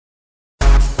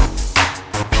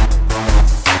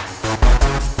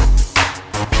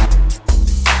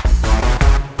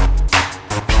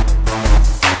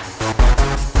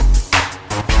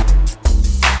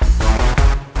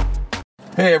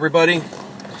Hey everybody,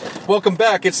 welcome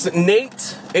back. It's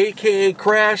Nate, aka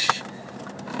Crash.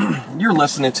 You're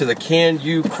listening to the Can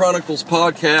You Chronicles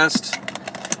podcast,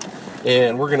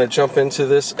 and we're going to jump into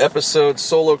this episode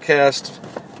solo cast,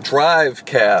 drive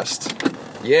cast.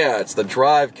 Yeah, it's the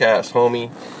drive cast, homie.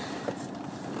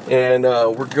 And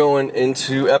we're going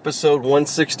into episode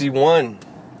 161.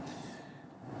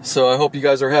 So I hope you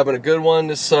guys are having a good one.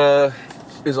 This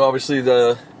is obviously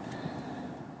the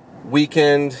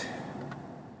weekend.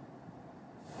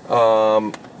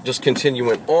 Just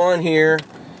continuing on here.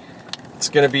 It's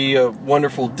going to be a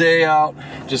wonderful day out.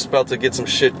 Just about to get some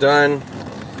shit done.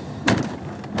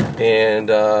 And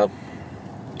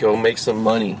go make some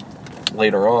money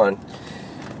later on.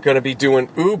 Going to be doing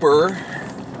Uber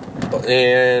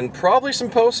and probably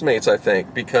some Postmates, I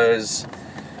think, because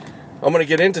I'm going to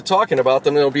get into talking about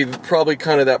them. It'll be probably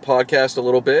kind of that podcast a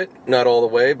little bit. Not all the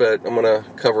way, but I'm going to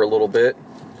cover a little bit.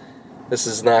 This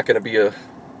is not going to be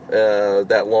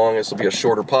that long. This will be a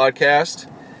shorter podcast.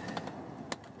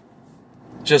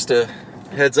 Just a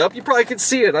heads up. You probably could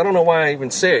see it. I don't know why I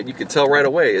even say it. You could tell right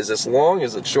away. Is this long?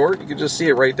 Is it short? You can just see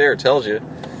it right there. It tells you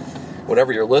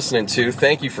whatever you're listening to.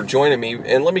 Thank you for joining me.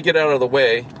 And let me get out of the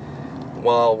way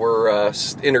while we're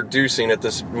introducing at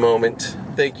this moment.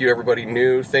 Thank you, everybody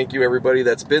new. Thank you, everybody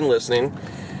that's been listening.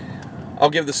 I'll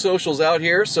give the socials out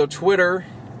here. So Twitter,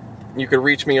 you can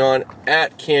reach me on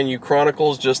at Can You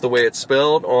Chronicles, just the way it's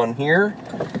spelled on here.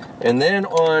 And then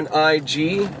on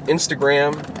IG,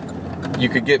 Instagram, you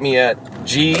could get me at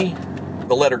the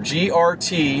letter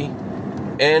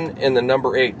GRT, N and the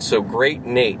number 8. So Great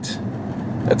Nate.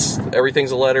 That's everything's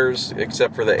the letters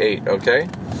except for the 8, okay?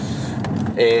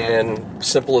 And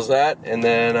simple as that. And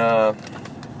then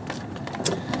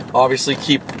obviously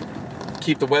keep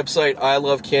the website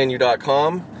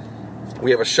ilovecanyou.com.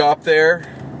 We have a shop there.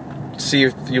 See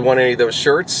if you want any of those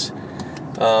shirts.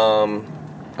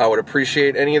 I would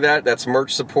appreciate any of that. That's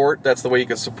merch support. That's the way you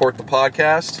can support the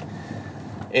podcast.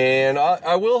 And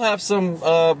I will have some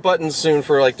buttons soon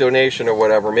for like donation or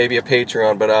whatever, maybe a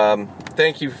Patreon. But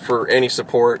thank you for any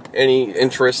support, any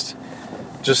interest.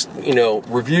 Just,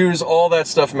 reviews, all that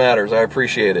stuff matters. I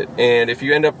appreciate it. And if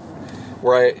you end up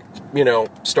where I,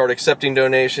 start accepting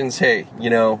donations, hey,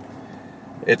 I'm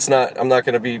not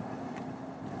going to be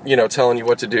telling you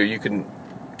what to do. You can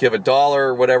give $1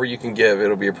 or whatever you can give.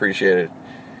 It'll be appreciated.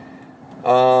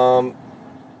 But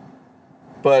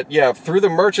yeah, through the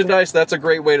merchandise, that's a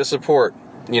great way to support.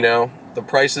 The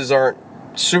prices aren't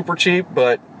super cheap,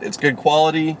 but it's good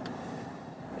quality.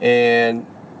 And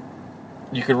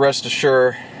you can rest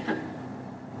assured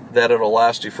that it'll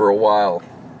last you for a while.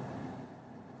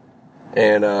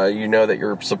 And you know that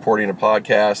you're supporting a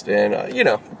podcast. And,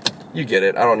 you get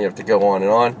it. I don't even have to go on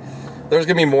and on. There's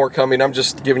going to be more coming. I'm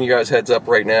just giving you guys heads up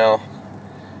right now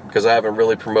because I haven't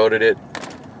really promoted it.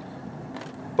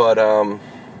 But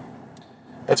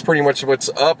that's pretty much what's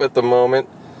up at the moment.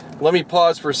 Let me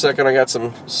pause for a second. I got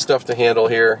some stuff to handle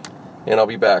here, and I'll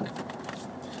be back.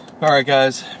 All right,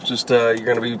 guys. Just you're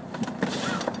going to be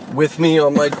with me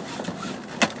on my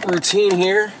routine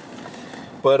here.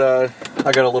 But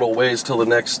I got a little ways till the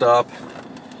next stop.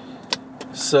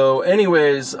 So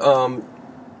anyways,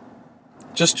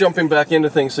 just jumping back into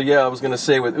things. So yeah, I was going to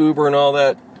say with Uber and all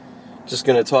that, just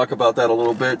going to talk about that a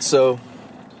little bit. So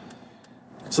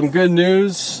some good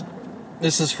news.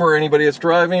 This is for anybody that's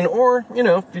driving, or,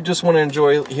 if you just want to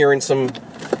enjoy hearing some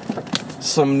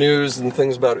news and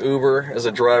things about Uber as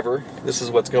a driver. This is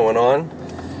what's going on,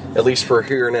 at least for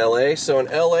here in LA. So in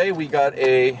LA, we got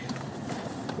a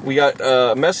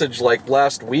message like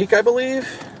last week, I believe.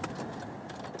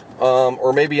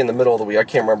 Or maybe in the middle of the week, I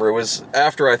can't remember. It was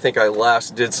after I think I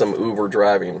last did some Uber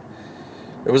driving.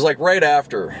 It was like right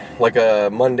after, like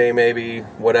a Monday maybe,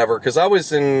 whatever. Because I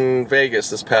was in Vegas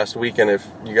this past weekend. If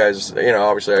you guys,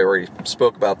 obviously I already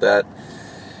spoke about that.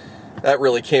 That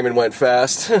really came and went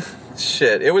fast.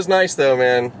 Shit, it was nice though,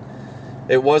 man.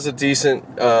 It was a decent.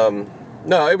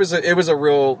 It was a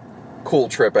real cool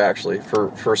trip actually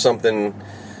for something.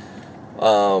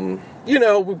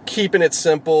 Keeping it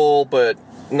simple, but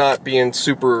not being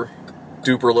super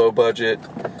duper low budget.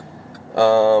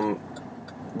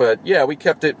 But yeah, we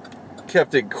kept it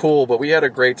cool, but we had a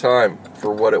great time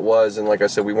for what it was. And like I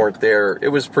said, we weren't there. It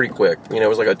was pretty quick. It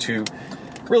was like a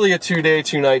 2-day,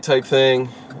 2-night type thing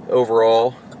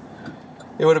overall.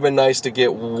 It would have been nice to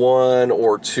get 1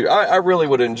 or 2. I really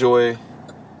would enjoy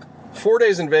 4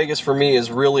 days in Vegas. For me is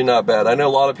really not bad. I know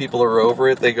a lot of people are over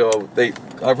it.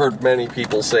 I've heard many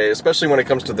people say, especially when it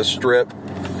comes to the Strip,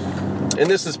 and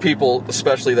this is people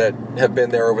especially that have been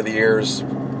there over the years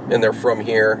and they're from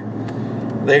here.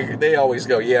 they always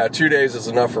go, yeah, 2 days is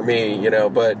enough for me, you know,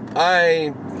 but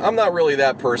I'm not really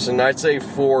that person. I'd say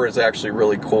 4 is actually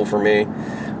really cool for me,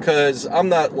 because I'm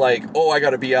not like, oh, I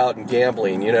got to be out and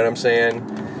gambling, you know what I'm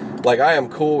saying? Like, I am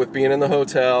cool with being in the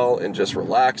hotel and just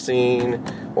relaxing,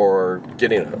 or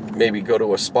maybe go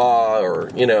to a spa, or,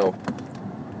 you know,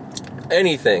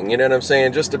 anything, you know what I'm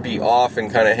saying? Just to be off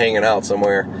and kind of hanging out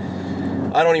somewhere.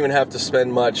 I don't even have to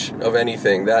spend much of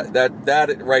anything.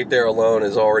 That right there alone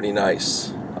is already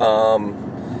nice.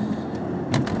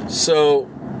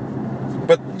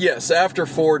 But yes, after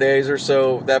 4 days or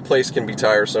so, that place can be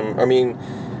tiresome. I mean,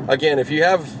 again,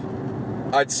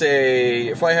 I'd say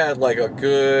if I had like a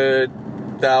good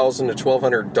 $1,000 to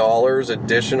 $1,200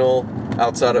 additional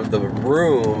outside of the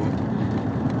room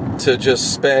to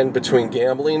just spend between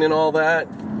gambling and all that,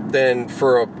 then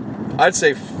I'd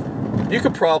say you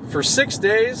could probably, for 6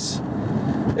 days,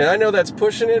 and I know that's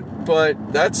pushing it, but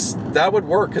that would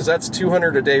work, because that's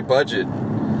 $200 a day budget,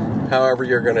 however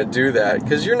you're going to do that,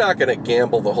 because you're not going to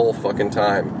gamble the whole fucking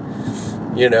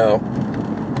time, you know.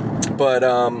 But,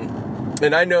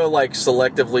 and I know, like,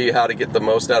 selectively how to get the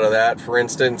most out of that. For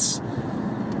instance,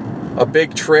 a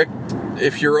big trick,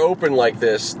 if you're open like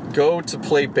this, go to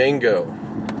play bingo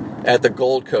at the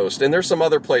Gold Coast. And there's some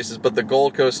other places, but the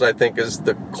Gold Coast, I think, is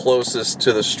the closest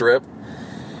to the Strip.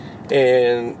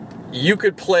 And you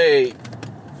could play,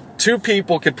 2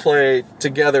 people could play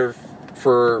together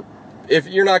if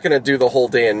you're not going to do the whole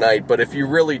day and night, but if you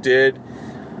really did,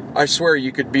 I swear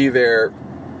you could be there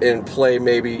and play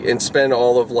maybe, and spend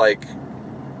all of, like,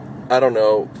 I don't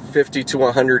know, 50 to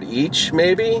 100 each,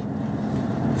 maybe,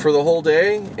 for the whole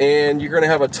day, and you're going to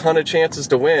have a ton of chances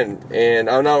to win. And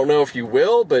I don't know if you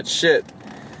will, but shit,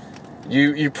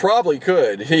 you probably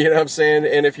could, you know what I'm saying?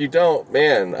 And if you don't,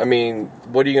 man, I mean,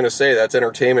 what are you going to say? That's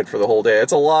entertainment for the whole day.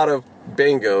 It's a lot of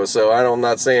bingo, so I'm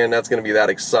not saying that's going to be that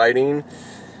exciting,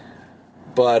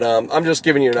 but I'm just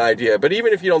giving you an idea. But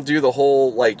even if you don't do the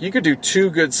whole, like, you could do 2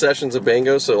 good sessions of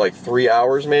bingo, so like 3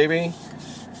 hours maybe.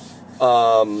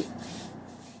 Yeah,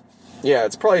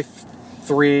 it's probably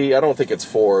 3, I don't think it's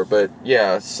 4, but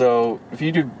yeah, so if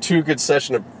you do 2 good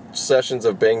sessions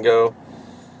of bingo,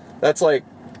 that's like,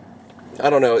 I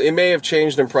don't know, it may have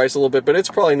changed in price a little bit, but it's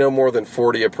probably no more than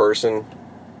 $40 a person,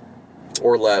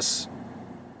 or less.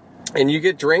 And you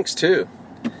get drinks too.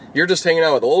 You're just hanging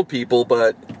out with old people,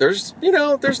 but there's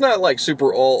not like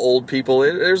super all old people.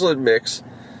 There's a mix.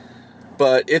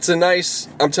 But it's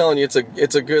I'm telling you,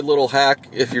 it's a good little hack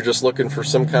if you're just looking for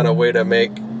some kind of way to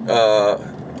make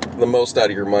the most out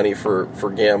of your money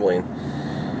for gambling.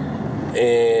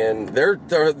 And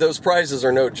those prizes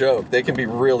are no joke. They can be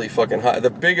really fucking high. The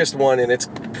biggest one, and it's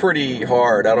pretty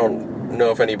hard, I don't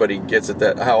know if anybody gets it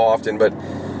how often, but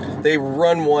they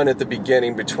run one at the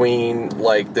beginning between,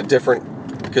 like, the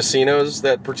different casinos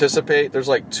that participate. There's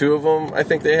like 2 of them, I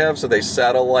think they have, so they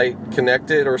satellite connect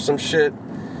it or some shit,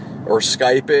 or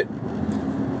Skype it.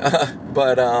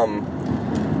 But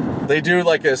they do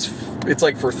like it's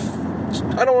like for,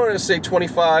 I don't want to say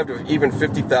 25 to even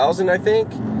 50,000, I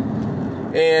think.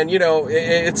 And, you know,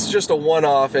 it's just a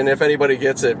one-off, and if anybody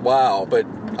gets it, wow. But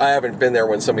I haven't been there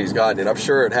when somebody's gotten it. I'm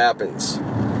sure it happens.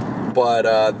 But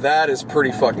that is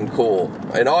pretty fucking cool.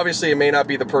 And obviously it may not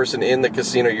be the person in the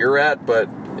casino you're at, but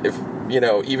if, you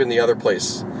know, even the other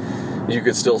place, you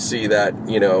could still see that,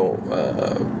 you know,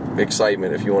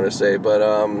 excitement, if you want to say. But,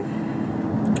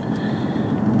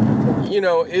 you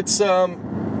know, it's,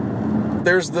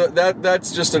 there's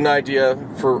that's just an idea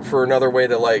for another way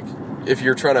to, like, if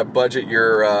you're trying to budget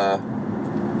your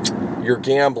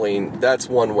gambling, that's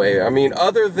one way. I mean,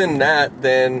 other than that,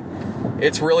 then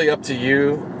it's really up to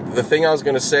you. The thing I was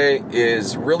going to say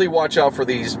is really watch out for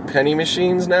these penny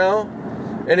machines now.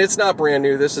 And it's not brand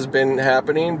new. This has been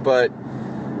happening, but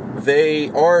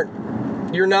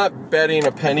you're not betting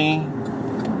a penny.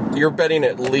 You're betting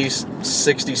at least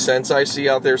 60 cents I see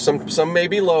out there. Some may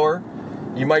be lower.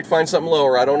 You might find something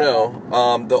lower. I don't know.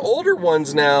 The older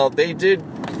ones now, they did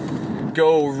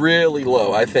go really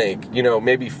low, I think. You know,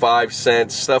 maybe 5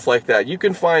 cents, stuff like that. You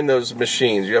can find those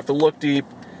machines. You have to look deep,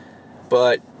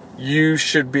 but you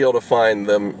should be able to find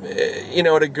them, you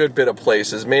know, at a good bit of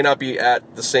places. May not be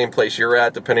at the same place you're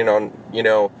at, depending on, you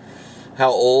know,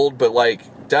 how old, but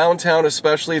like downtown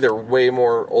especially, there are way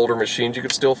more older machines you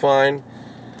could still find.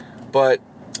 But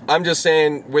I'm just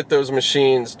saying, with those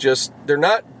machines, trust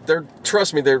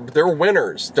me, they're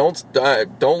winners. Don't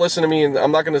listen to me, and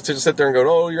I'm not going to just sit there and go,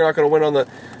 oh, you're not going to win on the,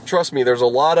 trust me, there's a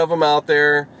lot of them out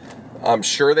there. I'm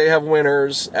sure they have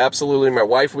winners, absolutely. My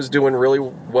wife was doing really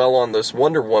well on this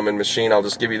Wonder Woman machine, I'll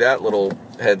just give you that little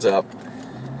heads up.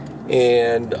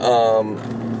 And,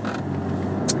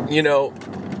 you know,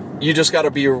 you just got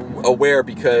to be aware,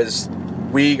 because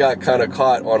we got kind of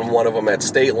caught on one of them at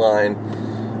State Line,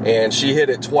 and she hit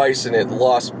it twice and it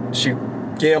lost. She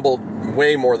gambled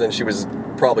way more than she was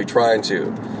probably trying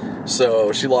to.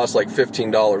 So she lost like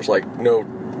 $15, like no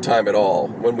time at all,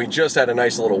 when we just had a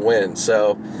nice little win.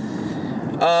 So,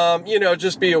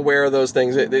 just be aware of those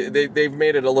things. They've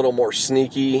made it a little more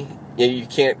sneaky. You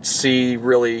can't see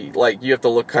really, like, you have to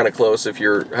look kind of close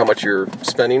how much you're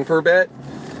spending per bet.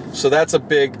 So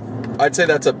I'd say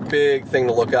that's a big thing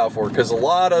to look out for, because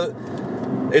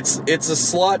it's a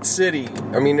slot city.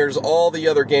 I mean, there's all the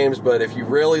other games, but if you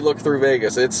really look through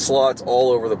Vegas, it's slots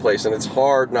all over the place, and it's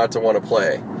hard not to want to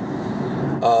play.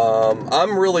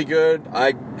 I'm really good.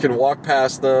 I can walk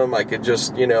past them. I could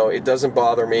just, it doesn't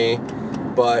bother me,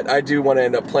 but I do want to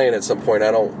end up playing at some point.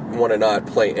 I don't want to not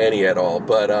play any at all,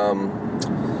 but,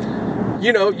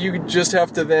 you just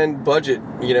have to then budget,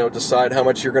 decide how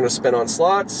much you're going to spend on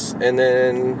slots, and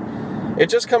then it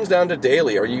just comes down to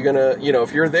daily. Are you going to,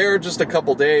 if you're there just a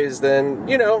couple days, then,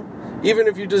 even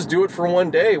if you just do it for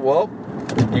one day, well,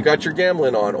 you got your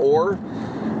gambling on. Or,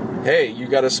 hey, you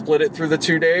got to split it through the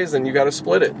 2 days, and you got to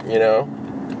split it,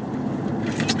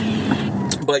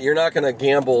 But you're not going to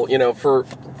gamble,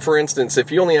 for instance,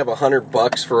 if you only have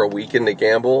 $100 for a weekend to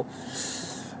gamble,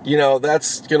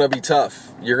 that's going to be tough.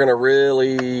 You're going to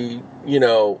really,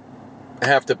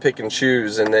 have to pick and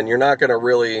choose, and then you're not going to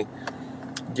really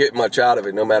get much out of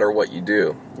it no matter what you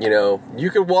do. You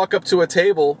could walk up to a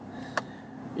table,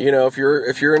 if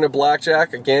you're into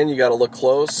blackjack, again, you got to look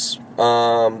close.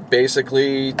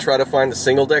 Basically try to find the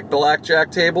single deck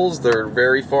blackjack tables. They're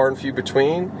very far and few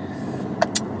between.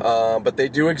 But they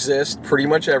do exist pretty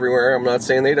much everywhere. I'm not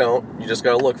saying they don't. You just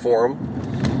got to look for them.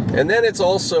 And then it's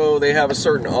also, they have a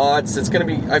certain odds. It's going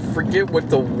to be, I forget what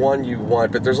the one you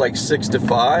want, but there's like 6 to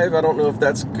 5. I don't know if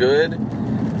that's good.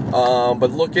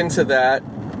 But look into that.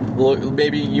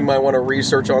 Maybe you might want to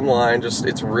research online.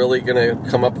 It's really going to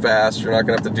come up fast. You're not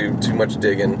going to have to do too much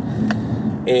digging.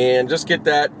 And just get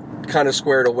that kind of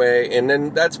squared away. And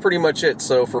then that's pretty much it.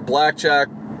 So for blackjack,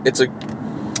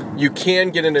 you can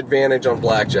get an advantage on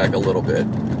blackjack a little bit.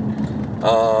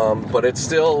 But it's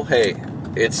still,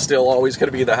 it's still always going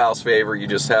to be the house favor. You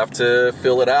just have to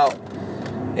fill it out.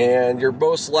 And your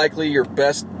most likely, your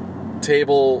best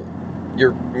table,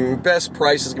 your best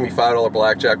price is going to be $5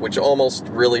 blackjack, which almost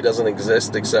really doesn't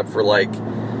exist except for like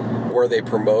where they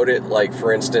promote it. Like,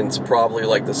 for instance, probably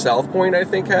like the South Point, I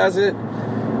think, has it.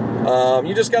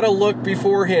 You just got to look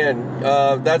beforehand.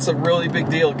 That's a really big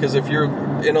deal, because if you're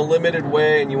in a limited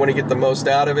way and you want to get the most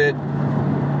out of it,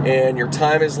 and your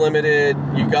time is limited,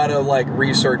 you got to like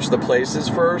research the places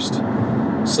first.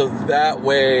 So that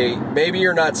way, maybe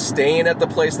you're not staying at the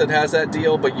place that has that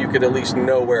deal, but you could at least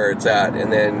know where it's at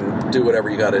and then do whatever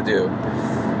you got to do.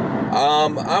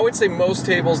 I would say most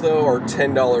tables, though, are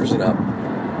 $10 and up.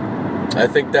 I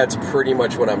think that's pretty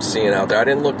much what I'm seeing out there. I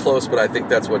didn't look close, but I think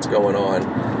that's what's going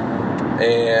on.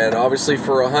 And obviously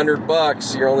for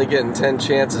 $100, you're only getting 10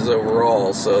 chances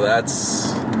overall, so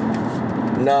that's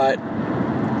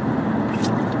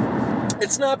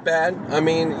it's not bad. I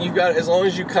mean, you got, as long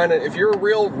as you kind of, if you're a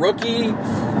real rookie,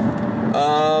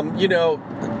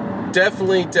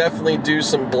 definitely do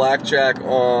some blackjack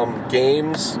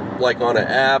games, like on an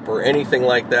app or anything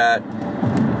like that.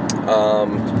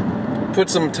 Put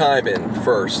some time in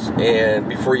first, and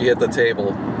before you hit the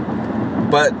table.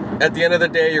 But at the end of the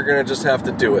day, you're going to just have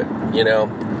to do it,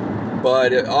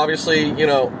 But obviously,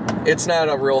 it's not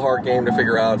a real hard game to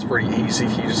figure out. It's pretty easy.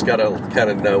 You just got to kind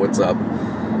of know what's up.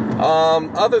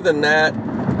 Other than that,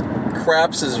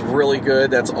 craps is really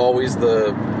good. That's always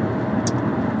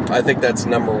I think that's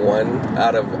number one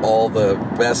out of all the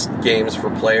best games for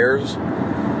players.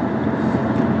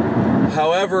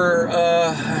 However,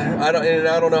 I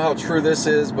don't know how true this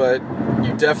is, but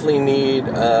you definitely need,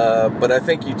 but I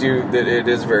think you do, that it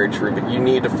is very true, but you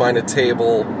need to find a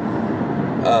table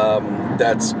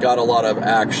that's got a lot of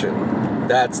action.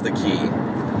 That's the key.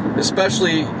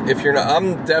 Especially if you're not,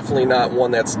 I'm definitely not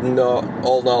one that's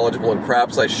all knowledgeable in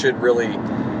craps. I should really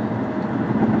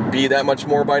be that much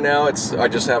more by now. I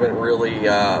just haven't really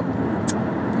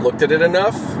looked at it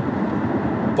enough.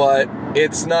 But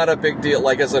it's not a big deal.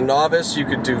 Like, as a novice, you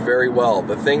could do very well.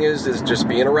 The thing is just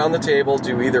being around the table,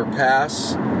 do either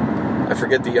pass, I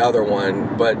forget the other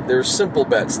one, but there's simple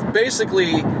bets.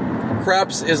 Basically,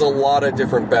 craps is a lot of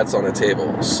different bets on a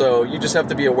table. So you just have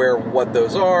to be aware of what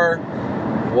those are,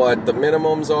 what the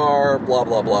minimums are, blah,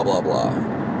 blah, blah, blah, blah.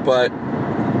 But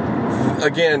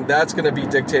again, that's going to be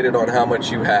dictated on how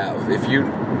much you have.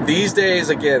 These days,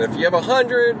 again, if you have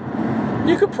 100,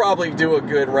 you could probably do a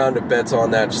good round of bets on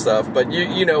that stuff. But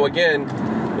you know, again,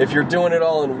 if you're doing it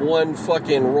all in one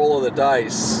fucking roll of the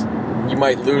dice, you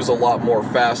might lose a lot more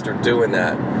faster doing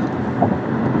that.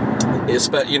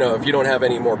 You know, if you don't have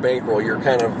any more bankroll, you're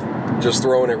kind of just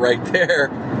throwing it right there.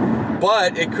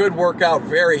 But it could work out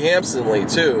very handsomely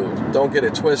too. Don't get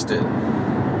it twisted.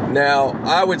 Now,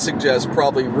 I would suggest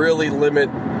probably really limit.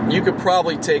 You could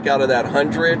probably take out of that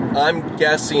 100. I'm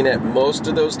guessing at most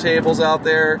of those tables out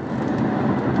there.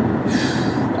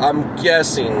 I'm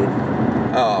guessing.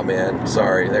 Oh man,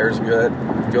 sorry. There's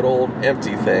good old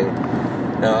empty thing.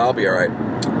 No, I'll be all right.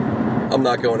 I'm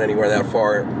not going anywhere that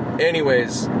far.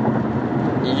 Anyways,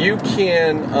 you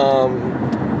can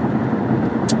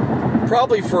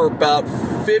probably for about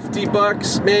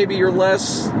 $50 maybe or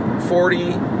less, 40.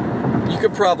 You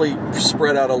could probably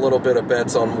spread out a little bit of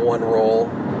bets on one roll,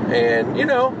 and you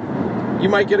know, you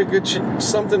might get a good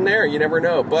something there. You never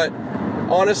know. But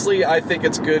honestly, I think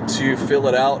it's good to fill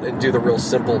it out and do the real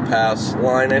simple pass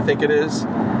line. I think it is,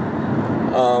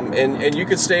 and you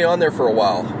could stay on there for a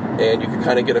while, and you could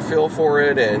kind of get a feel for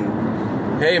it.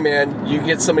 And hey, man, you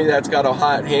get somebody that's got a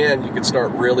hot hand, you could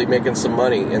start really making some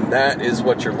money, and that is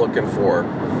what you're looking for.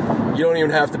 You don't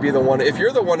even have to be the one. If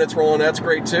you're the one that's rolling, that's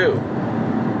great too.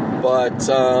 But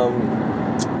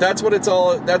that's what it's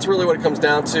all. That's really what it comes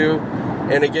down to.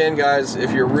 And again, guys,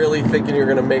 if you're really thinking you're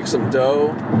going to make some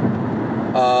dough,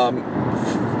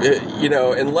 you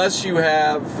know, unless you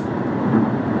have,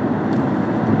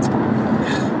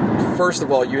 first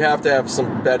of all, you have to have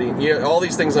some betting. All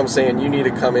these things I'm saying, you need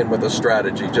to come in with a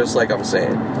strategy, just like I'm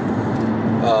saying.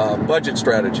 Budget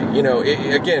strategy. You know,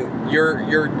 again,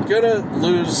 you're gonna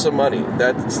lose some money.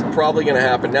 That's probably gonna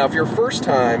happen. Now, if you're first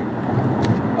time,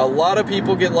 a lot of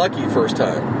people get lucky first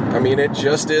time. I mean, it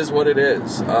just is what it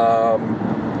is.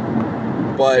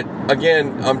 But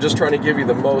again, I'm just trying to give you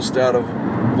the most out of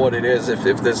what it is.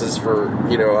 If this is for,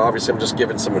 you know, obviously I'm just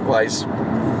giving some advice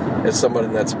as somebody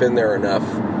that's been there enough.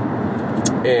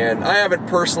 And I haven't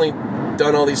personally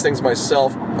done all these things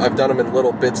myself. I've done them in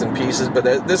little bits and pieces, but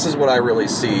this is what I really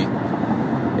see.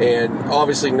 And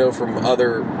obviously know from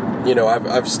other, you know,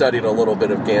 I've studied a little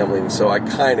bit of gambling, so I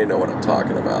kind of know what I'm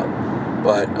talking about.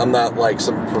 But I'm not like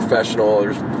some professional.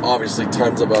 There's obviously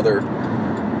tons of other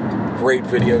great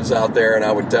videos out there, and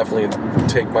I would definitely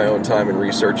take my own time and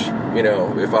research, you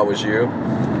know, if I was you.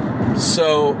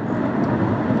 So,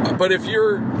 but if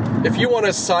you want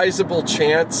a sizable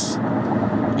chance,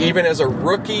 even as a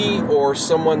rookie or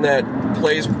someone that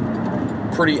plays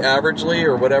pretty averagely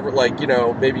or whatever, like, you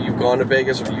know, maybe you've gone to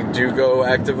Vegas or you do go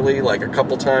actively like a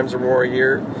couple times or more a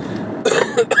year.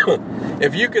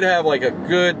 If you could have like a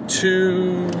good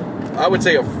I would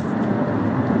say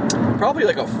probably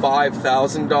like a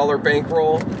 $5,000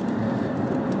 bankroll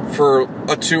for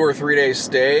a 2 or 3 day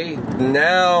stay,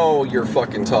 now you're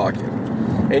fucking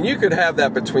talking. And you could have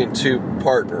that between two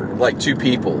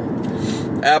people.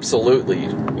 Absolutely,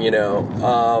 you know.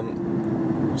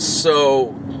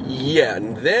 So, yeah,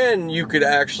 and then you could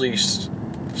actually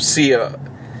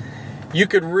you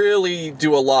could really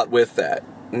do a lot with that.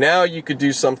 Now you could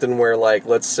do something where, like,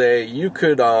 let's say you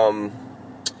could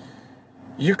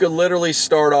literally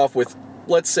start off with,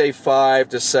 let's say, $500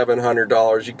 to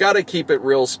 $700. You got to keep it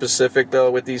real specific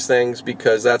though with these things,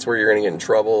 because that's where you're going to get in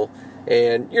trouble,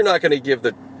 and you're not going to give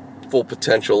the full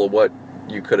potential of what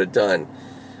you could have done.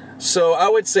 So I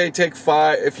would say take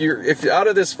if you're out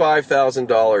of this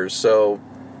 $5,000. So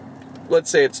let's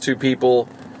say it's two people.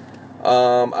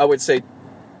 I would say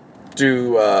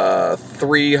do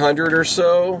 300 or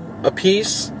so a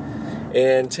piece,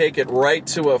 and take it right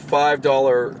to a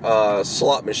 $5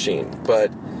 slot machine.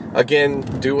 But again,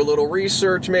 do a little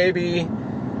research maybe.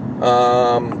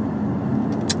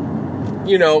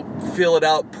 You know, feel it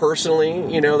out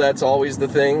personally. You know, that's always the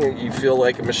thing. You feel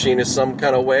like a machine is some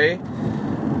kind of way,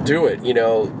 do it. You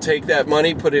know, take that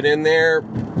money, put it in there.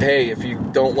 Hey, if you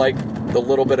don't like the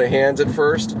little bit of hands at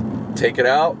first, take it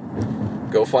out,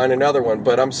 go find another one.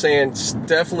 But I'm saying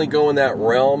definitely go in that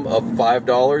realm of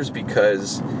 $5,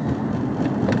 because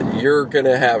you're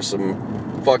gonna have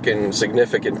some fucking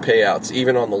significant payouts,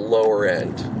 even on the lower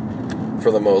end,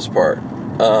 for the most part.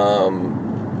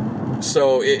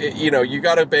 So, you know, you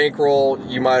got a bankroll,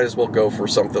 you might as well go for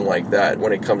something like that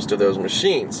when it comes to those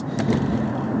machines.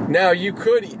 Now, you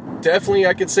could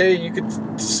say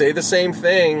the same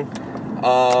thing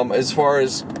as far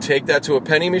as take that to a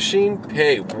penny machine.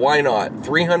 Hey, why not?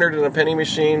 $300 in a penny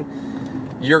machine,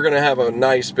 you're going to have a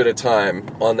nice bit of time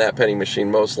on that penny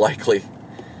machine, most likely.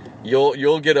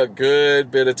 You'll get a good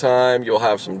bit of time. You'll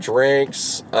have some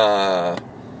drinks. Yeah,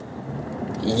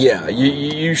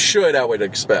 you should, I would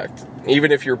expect.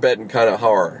 Even if you're betting kind of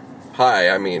high,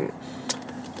 I mean.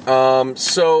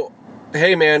 So,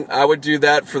 hey man, I would do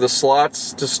that for the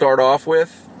slots to start off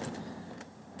with.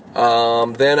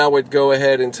 Then I would go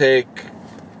ahead and take,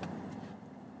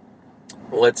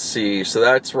 let's see, so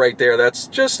that's right there. That's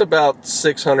just about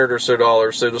 $600 or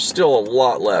so. So there's still a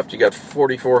lot left. You got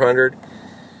 $4,400.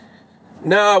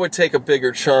 Now I would take a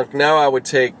bigger chunk. Now I would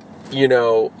take,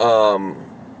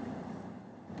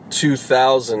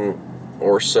 2,000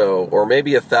 or so, or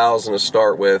maybe 1,000 to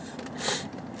start with.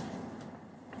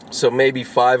 So maybe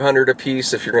 500 a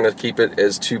piece if you're going to keep it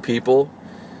as 2 people.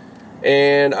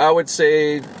 And I would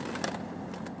say,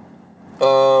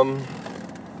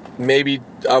 maybe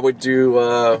I would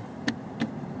do,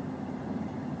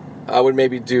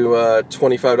 maybe do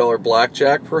 $25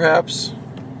 blackjack, perhaps.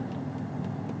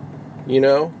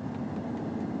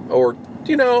 Or,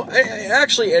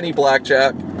 actually any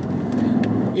blackjack.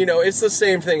 It's the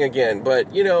same thing again,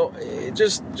 but,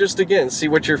 just again, see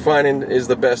what you're finding is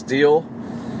the best deal.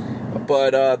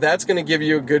 But that's going to give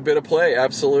you a good bit of play,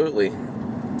 absolutely.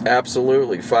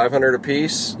 Absolutely. 500 a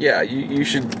piece. Yeah, you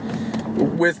should,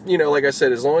 with, like I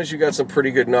said, as long as you got some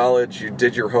pretty good knowledge, you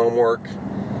did your homework,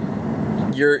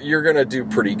 you're going to do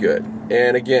pretty good.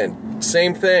 And again,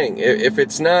 same thing. If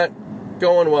it's not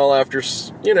going well after,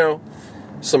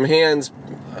 some hands,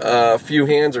 a few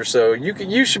hands or so,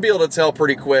 you should be able to tell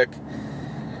pretty quick.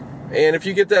 And if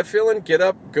you get that feeling, get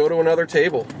up, go to another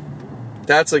table.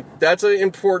 That's an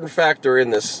important factor in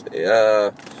this,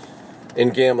 in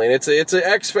gambling. It's an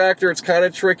X factor. It's kind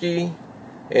of tricky,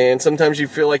 and sometimes you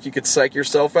feel like you could psych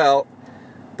yourself out,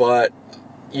 but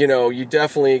you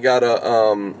definitely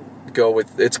gotta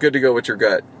it's good to go with your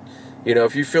gut.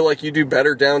 If you feel like you do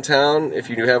better downtown, if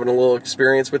you're having a little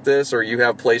experience with this, or you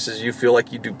have places you feel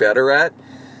like you do better at,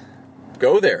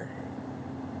 go there.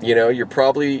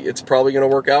 It's probably going to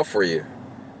work out for you.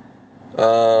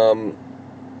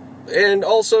 And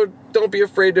also, don't be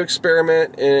afraid to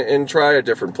experiment and try a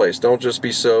different place. Don't just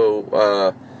be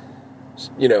so,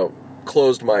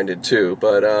 closed-minded too.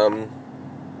 But I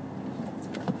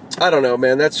don't know,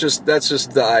 man. That's just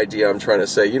the idea I'm trying to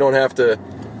say. You don't have to.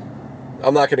 I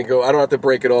don't have to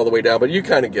break it all the way down, but you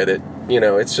kind of get it.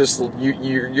 It's just that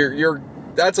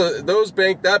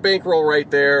bankroll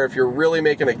right there. If you're really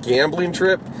making a gambling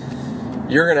trip,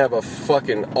 you're going to have a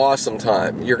fucking awesome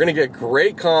time. You're going to get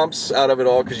great comps out of it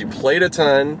all because you played a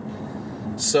ton.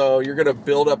 So you're going to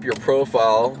build up your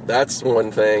profile. That's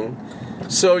one thing.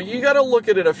 So you got to look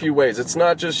at it a few ways. It's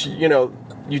not just, you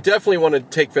definitely want to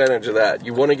take advantage of that.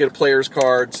 You want to get players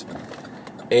cards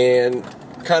and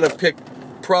kind of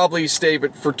probably stay,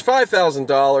 but for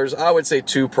 $5,000, I would say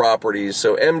 2 properties.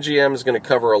 So MGM is going to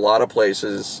cover a lot of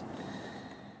places.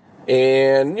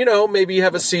 And, maybe you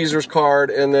have a Caesars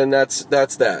card, and then that's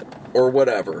that, or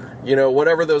whatever.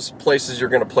 Whatever those places you're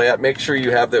going to play at, make sure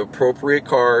you have the appropriate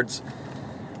cards,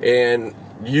 and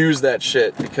use that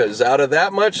shit, because out of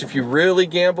that much, if you really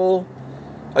gamble,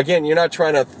 again, you're not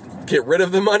trying to get rid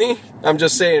of the money. I'm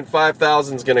just saying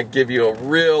 5,000 is going to give you a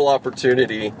real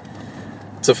opportunity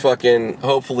to fucking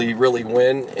hopefully really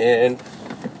win. And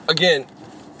again,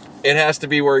 it has to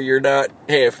be where you're not,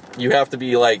 if you have to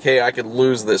be like, hey, I could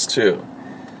lose this too.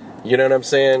 You know what I'm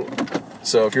saying?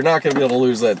 So if you're not going to be able to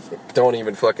lose that, don't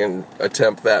even fucking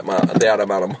attempt that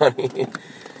amount of money.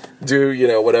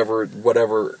 Do,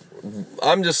 whatever.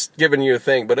 I'm just giving you a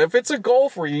thing. But if it's a goal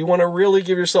for you, you want to really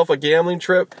give yourself a gambling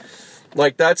trip,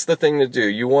 like that's the thing to do.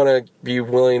 You want to be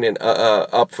willing and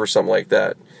up for something like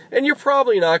that. And you're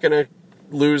probably not going to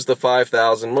lose the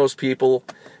 5,000. Most people,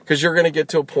 because you're going to get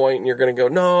to a point and you're going to go,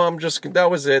 no, that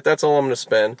was it. That's all I'm going to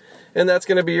spend. And that's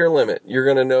going to be your limit. You're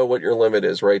going to know what your limit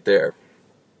is right there.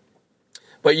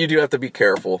 But you do have to be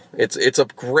careful. It's a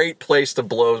great place to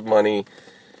blow money.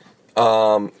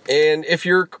 And if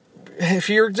you're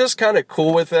just kind of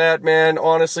cool with that, man,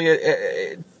 honestly,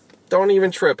 don't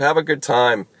even trip. Have a good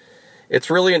time. It's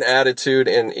really an attitude,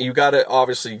 and you got to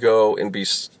obviously go and be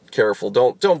careful.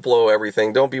 Don't blow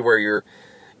everything. Don't be where you're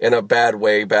in a bad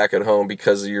way back at home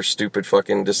because of your stupid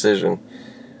fucking decision.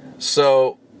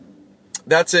 So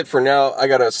that's it for now. I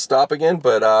gotta stop again,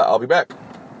 but I'll be back.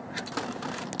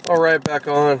 All right, back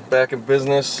in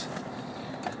business.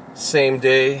 Same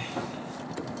day,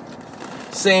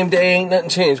 ain't nothing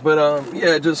changed. But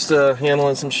just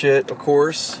handling some shit, of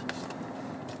course.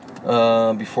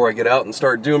 Before I get out and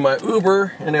start doing my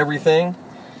Uber and everything.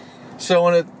 So I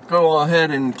want to go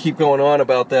ahead and keep going on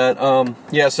about that.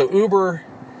 So Uber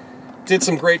did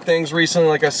some great things recently.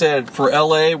 Like I said, for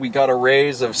LA, we got a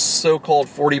raise of so-called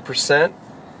 40%,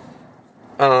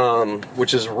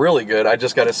 which is really good. I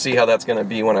just got to see how that's going to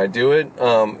be when I do it.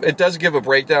 It does give a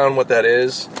breakdown what that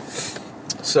is.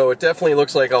 So it definitely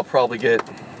looks like I'll probably get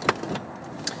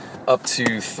up to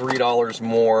 $3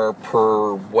 more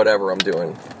per whatever I'm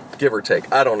doing, give or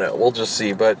take. I don't know. We'll just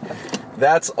see. But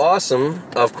that's awesome,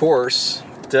 of course,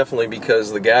 definitely,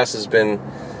 because the gas has been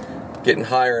getting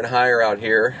higher and higher out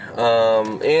here.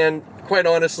 And quite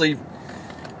honestly,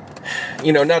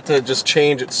 not to just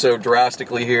change it so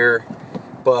drastically here,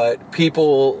 but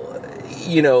people,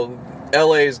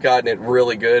 LA's gotten it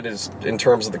really good in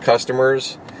terms of the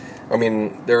customers. I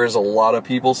mean, there is a lot of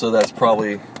people, so that's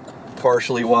probably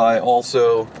partially why.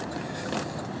 Also,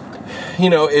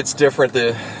 it's different.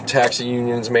 The taxi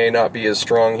unions may not be as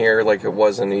strong here like it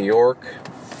was in New York,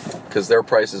 because their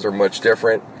prices are much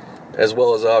different, as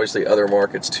well as obviously other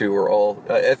markets too.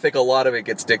 I think a lot of it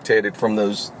gets dictated from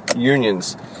those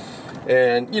unions.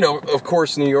 And, of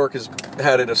course, New York has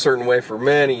had it a certain way for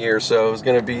many years, so it was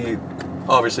going to be,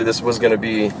 obviously this was going to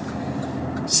be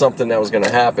something that was going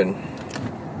to happen.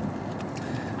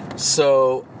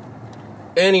 So,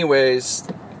 anyways,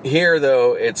 here,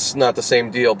 though, it's not the same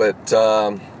deal, but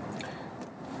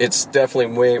it's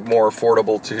definitely way more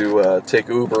affordable to take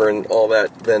Uber and all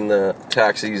that than the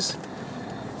taxis.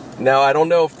 Now, I don't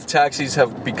know if the taxis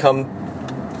have become...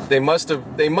 They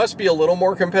must be a little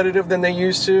more competitive than they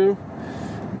used to,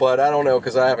 but I don't know,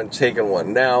 because I haven't taken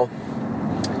one. Now,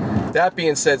 that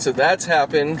being said, so that's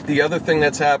happened. The other thing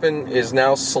that's happened is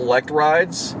now select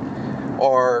rides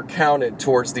are counted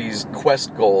towards these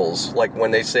quest goals. Like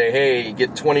when they say, hey, you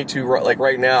get 22, like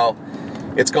right now,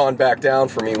 it's gone back down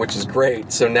for me, which is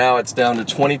great. So now it's down to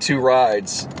 22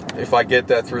 rides if I get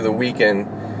that through the weekend.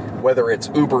 Whether it's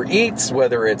Uber Eats,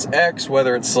 whether it's X,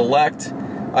 whether it's Select,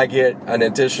 I get an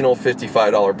additional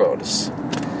 $55 bonus,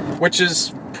 which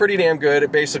is pretty damn good.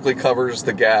 It basically covers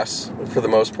the gas for the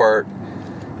most part.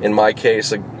 In my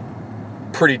case, a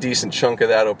pretty decent chunk of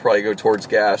that will probably go towards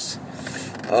gas.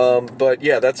 But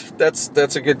yeah, that's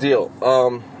a good deal.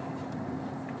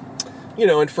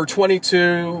 And for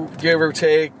 22, give or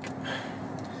take,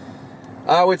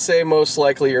 I would say most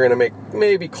likely you're going to make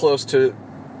maybe close to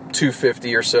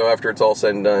 $250 or so after it's all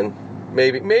said and done.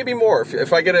 Maybe more.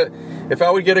 If I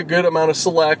would get a good amount of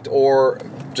Select, or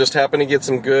just happen to get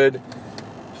some good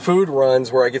food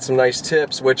runs where I get some nice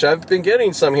tips, which I've been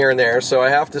getting some here and there, so I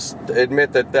have to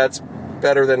admit that that's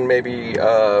better than maybe,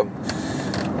 than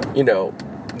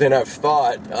I've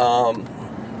thought.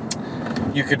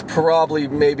 You could probably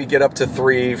maybe get up to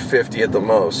 $350 at the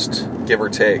most, give or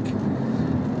take.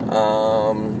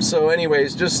 So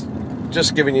anyways, just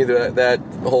giving you that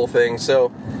whole thing.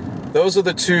 So those are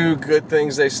the two good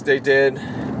things they did.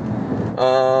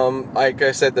 Like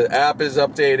I said, the app is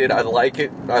updated. I like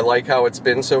it. I like how it's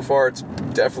been so far. It's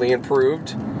definitely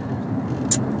improved.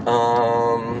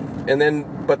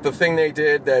 But the thing they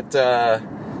did that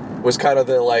was kind of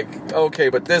the okay,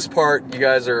 but this part you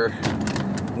guys are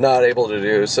not able to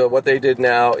do. So what they did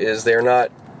now is they're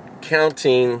not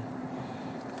counting.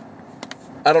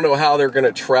 I don't know how they're going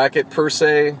to track it per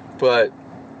se, but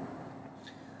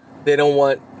they don't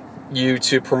want you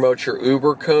to promote your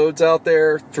Uber codes out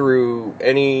there through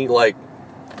any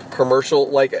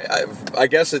commercial. I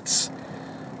guess it's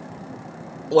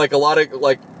a lot of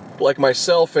like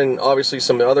myself and obviously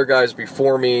some other guys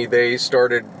before me. They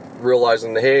started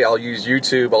realizing that, hey, I'll use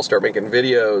YouTube. I'll start making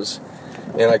videos,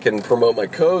 and I can promote my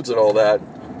codes and all that.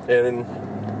 And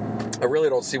I really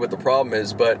don't see what the problem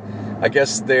is, but I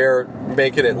guess they're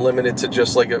making it limited to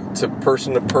just to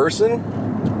person to person.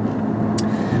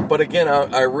 But again,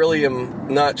 I really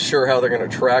am not sure how they're going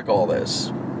to track all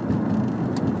this.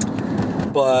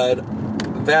 But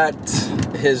that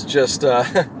has just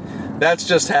that's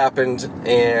just happened,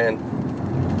 and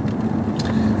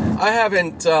I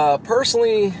haven't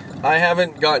personally. I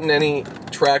haven't gotten any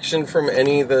traction from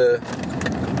any of the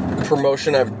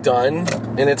promotion I've done,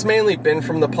 and it's mainly been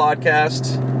from the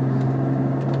podcast.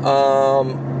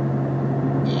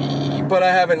 But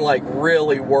I haven't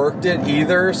really worked it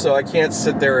either, so I can't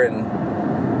sit there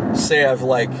and say I've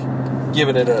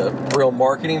given it a real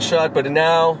marketing shot. But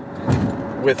now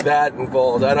with that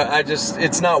involved,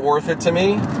 it's not worth it to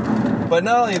me. But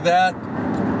not only that,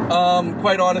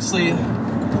 quite honestly,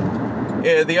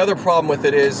 the other problem with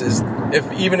it is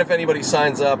even if anybody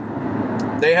signs up,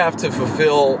 they have to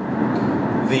fulfill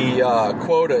the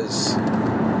quotas,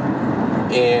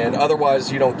 and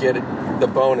otherwise you don't get the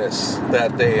bonus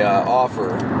that they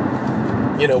offer,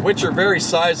 which are very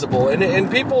sizable.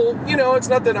 And people, it's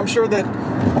not that I'm sure that,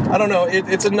 I don't know,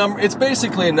 it's a number. It's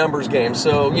basically a numbers game.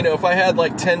 So, if I had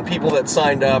 10 people that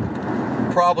signed up,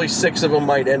 probably 6 of them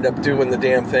might end up doing the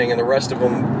damn thing, and the rest of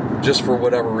them, just for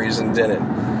whatever reason,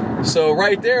 didn't. So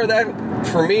right there, that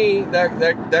for me,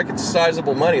 that could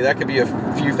sizable money. That could be a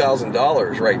few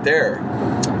 $1,000s right there.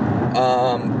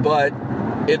 But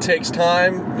it takes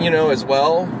time, as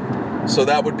well. So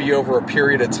that would be over a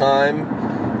period of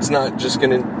time. It's not just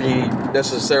going to be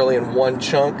necessarily in one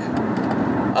chunk.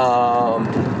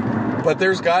 But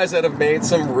there's guys that have made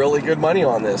some really good money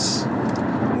on this.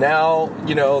 Now,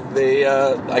 they,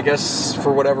 I guess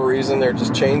for whatever reason, they're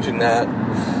just changing that.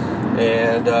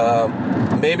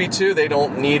 And maybe, too, they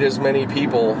don't need as many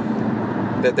people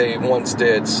that they once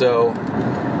did. So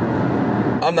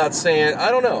I'm not saying, I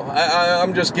don't know.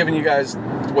 I'm just giving you guys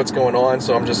what's going on,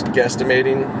 so I'm just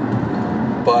guesstimating.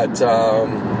 But,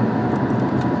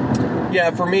 yeah,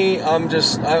 for me, I'm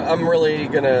really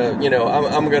gonna,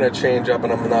 I'm gonna change up,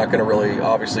 and I'm not gonna really,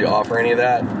 obviously, offer any of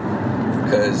that,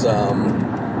 because,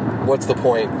 what's the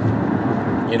point,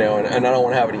 and I don't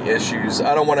want to have any issues.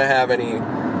 I don't want to have any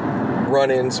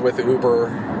run-ins with Uber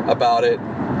about it,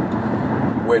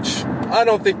 which I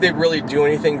don't think they really do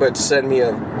anything but send me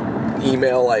an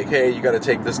email like, hey, you got to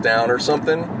take this down or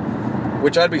something,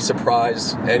 which I'd be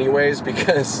surprised anyways,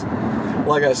 because,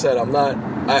 like I said,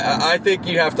 I think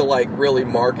you have to, really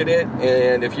market it,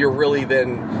 and if you're really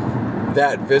then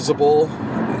that visible,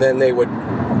 then they would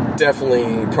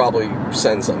definitely probably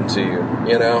send something to you,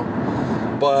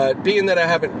 But being that I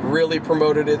haven't really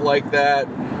promoted it like that,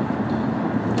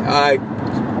 I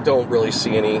don't really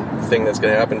see anything that's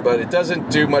going to happen. But it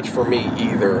doesn't do much for me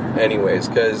either anyways,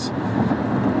 because,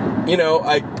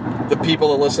 the people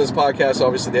that listen to this podcast,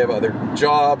 obviously they have other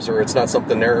jobs, or it's not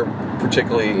something they're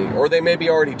particularly, or they may be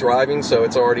already driving, so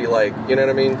it's already you know what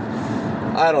I mean?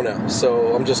 I don't know.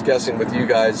 So I'm just guessing with you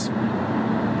guys.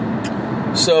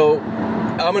 So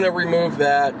I'm going to remove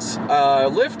that.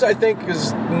 Lyft, I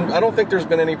don't think there's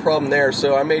been any problem there,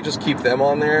 so I may just keep them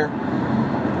on there.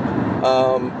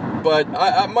 But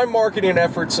my marketing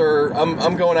efforts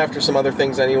I'm going after some other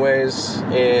things anyways,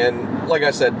 and like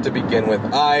I said to begin with,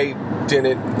 I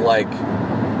didn't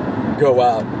go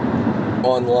out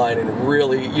online and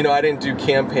really, I didn't do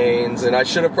campaigns, and I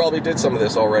should have probably did some of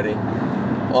this already,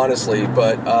 honestly,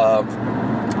 but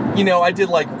I did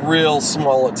real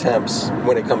small attempts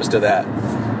when it comes to that.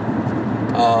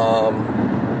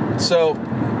 So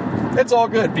it's all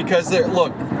good, because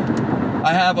look,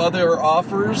 I have other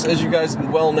offers, as you guys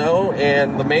well know,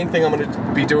 and the main thing I'm going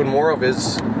to be doing more of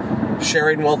is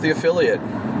sharing Wealthy Affiliate.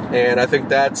 And I think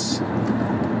that's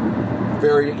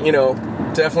very,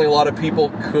 definitely a lot of people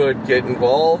could get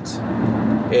involved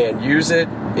and use it.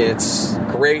 It's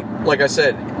great. Like I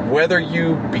said, whether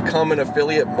you become an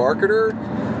affiliate marketer,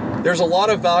 there's a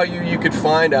lot of value you could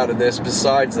find out of this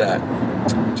besides that.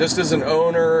 Just as an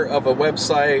owner of a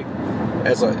website,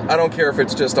 I don't care if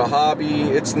it's just a hobby,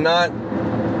 it's not,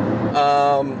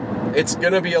 it's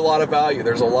going to be a lot of value.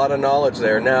 There's a lot of knowledge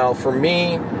there. Now, for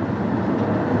me,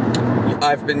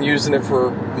 I've been using it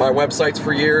for my websites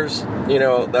for years.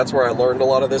 That's where I learned a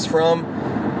lot of this from.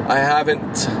 I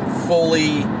haven't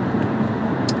fully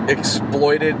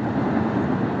exploited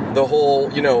the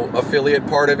whole, affiliate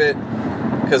part of it,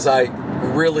 because I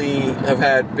really have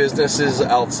had businesses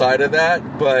outside of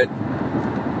that. But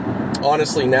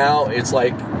honestly, now it's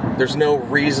there's no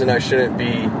reason I shouldn't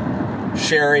be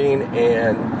sharing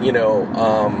and,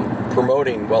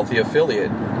 promoting Wealthy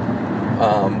Affiliate,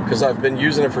 because I've been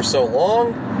using it for so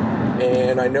long,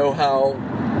 and I know how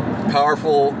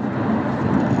powerful,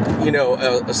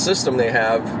 a system they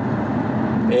have.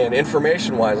 And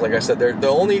information-wise, like I said, the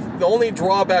only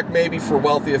drawback maybe for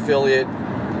Wealthy Affiliate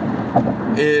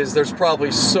is there's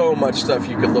probably so much stuff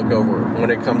you could look over when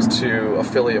it comes to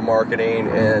affiliate marketing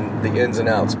and the ins and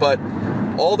outs. But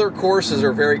all their courses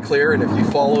are very clear, and if you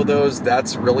follow those,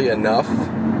 that's really enough.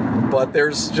 But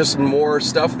there's just more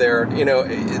stuff there,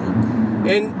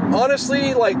 and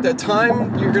honestly, the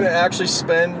time you're going to actually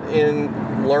spend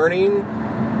in learning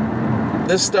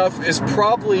this stuff is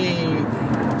probably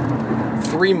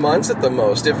 3 months at the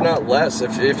most, if not less.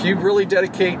 If you really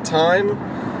dedicate time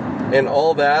and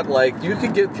all that, you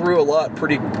could get through a lot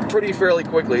pretty fairly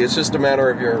quickly. It's just a matter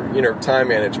of your time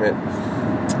management.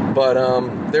 But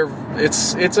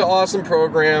it's an awesome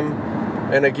program,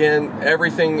 and again,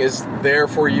 everything is there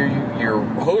for you. You're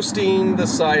hosting the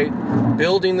site,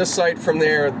 building the site from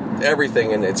there,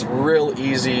 everything, and it's real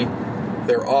easy.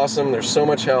 They're awesome. There's so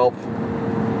much help.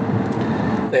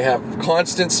 They have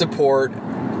constant support.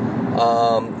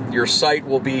 Your site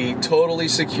will be totally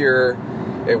secure.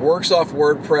 It works off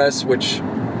WordPress, which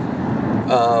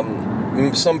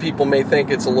some people may think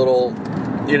it's a little,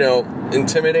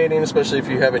 intimidating, especially if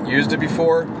you haven't used it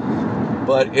before.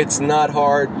 But it's not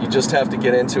hard. You just have to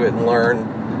get into it and learn.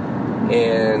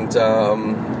 And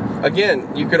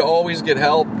again, you could always get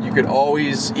help. You could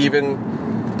always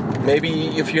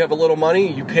maybe if you have a little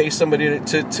money, you pay somebody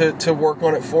to work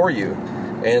on it for you.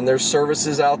 And there's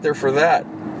services out there for that,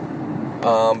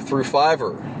 through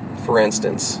Fiverr, for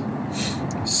instance.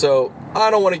 So I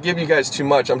don't want to give you guys too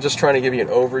much. I'm just trying to give you an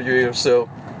overview. So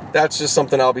that's just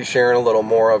something I'll be sharing a little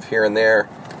more of here and there.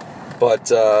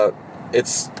 But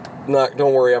it's not,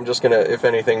 don't worry, I'm just going to, if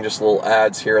anything, just little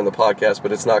ads here in the podcast,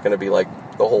 but it's not going to be like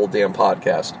the whole damn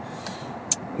podcast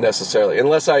necessarily.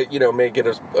 Unless I, may get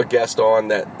a guest on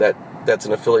that's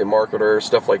an affiliate marketer or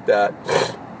stuff like that.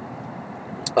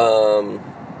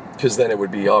 Because then it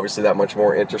would be obviously that much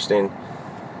more interesting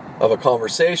of a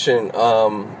conversation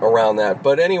around that.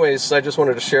 But anyways, I just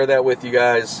wanted to share that with you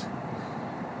guys.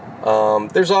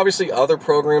 There's obviously other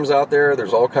programs out there.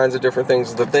 There's all kinds of different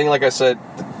things. The thing, like I said,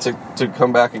 to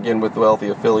come back again with Wealthy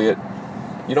Affiliate,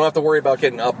 you don't have to worry about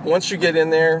getting up. Once you get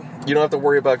in there, you don't have to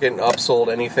worry about getting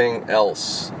upsold anything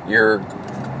else.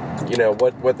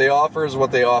 What they offer is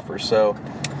what they offer. So,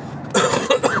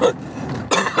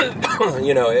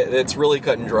 it's really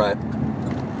cut and dry.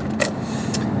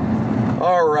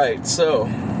 All right, so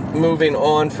moving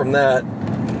on from that.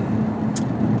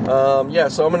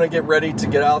 So I'm going to get ready to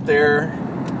get out there.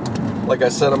 Like I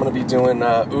said, I'm going to be doing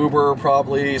Uber,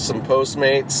 probably some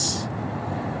Postmates.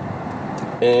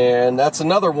 And that's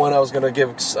another one I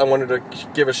wanted to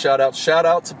give a shout out. Shout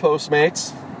out to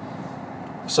Postmates.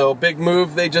 So big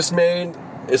move they just made.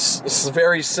 It's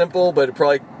very simple, but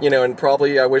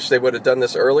probably I wish they would have done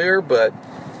this earlier, but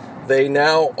they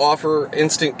now offer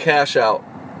instant cash out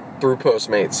through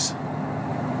Postmates.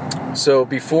 So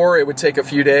before it would take a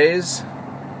few days.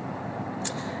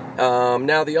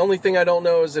 Now the only thing I don't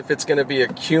know is if it's going to be a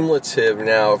cumulative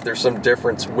now, if there's some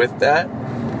difference with that.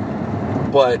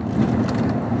 But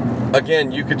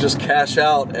again, you could just cash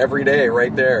out every day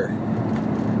right there.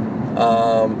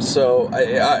 So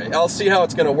I'll see how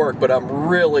it's going to work, but I'm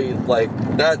really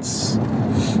that's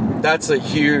a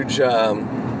huge,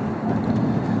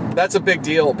 that's a big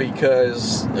deal,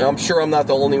 because I'm sure I'm not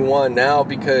the only one now,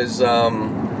 because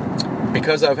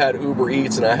I've had Uber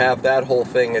Eats and I have that whole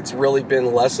thing. It's really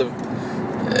been less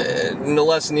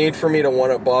need for me to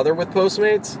want to bother with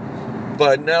Postmates.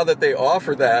 But now that they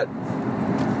offer that,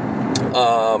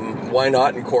 why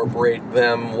not incorporate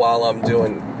them while I'm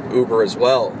doing Uber as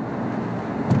well?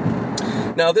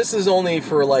 Now this is only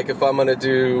for if I'm going to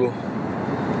do,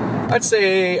 I'd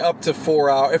say up to 4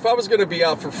 hours. If I was going to be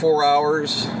out for 4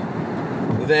 hours,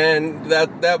 then that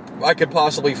I could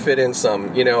possibly fit in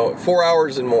some, 4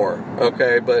 hours and more,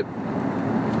 okay? But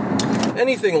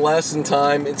anything less in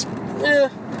time,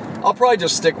 I'll probably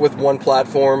just stick with one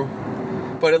platform.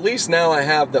 But at least now I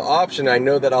have the option. I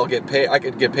know that I'll get paid. I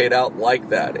could get paid out like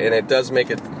that, and it does make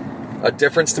it a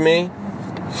difference to me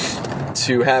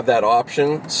to have that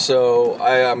option. So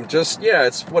I am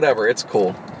it's whatever. It's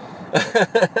cool.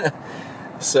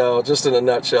 So just in a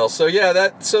nutshell. So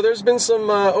so there's been some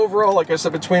overall, like I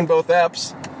said, between both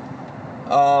apps.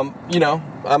 I'm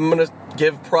gonna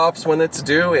give props when it's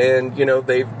due, and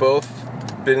they've both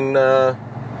been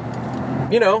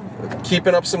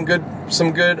keeping up some good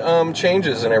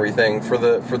changes and everything for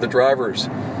the drivers,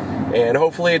 and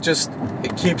hopefully it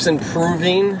keeps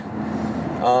improving.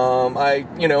 I'm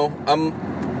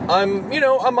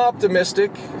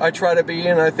optimistic. I try to be,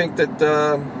 and I think that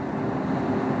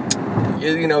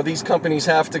these companies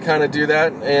have to kind of do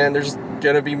that, and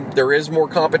there is more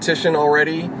competition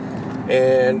already,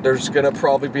 and there's gonna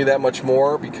probably be that much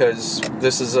more, because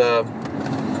this is a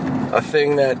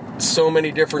thing that so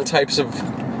many different types of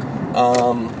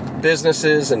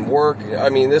businesses and work. I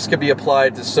mean, this could be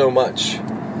applied to so much,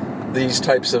 these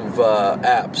types of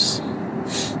apps.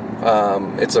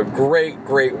 It's a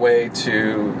great way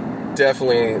to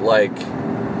definitely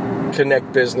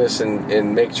connect business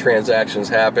and make transactions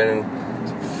happen.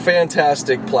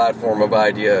 Fantastic platform of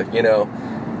idea.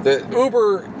 The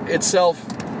Uber itself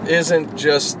isn't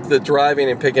just the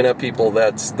driving and picking up people.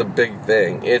 That's the big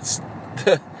thing. It's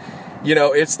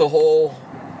it's the whole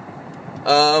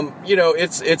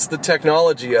it's the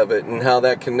technology of it and how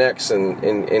that connects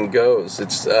and goes.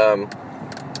 It's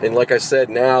and like I said,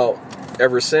 now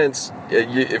ever since,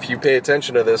 if you pay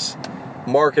attention to this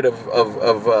market of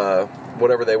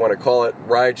whatever they want to call it,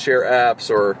 rideshare apps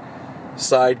or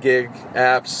side gig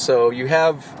apps. So you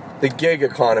have the gig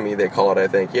economy, they call it, I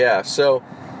think. Yeah. So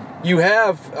you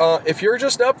have, if you're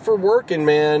just up for working,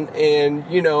 man, and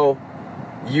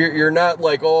you're not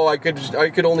I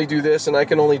could only do this and I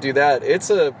can only do that. It's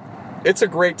a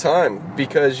great time,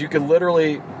 because you can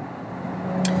literally,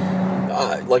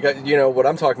 what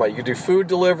I'm talking about. You can do food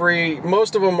delivery.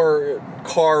 Most of them are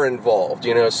car involved,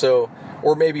 so,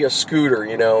 or maybe a scooter,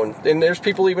 and there's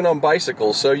people even on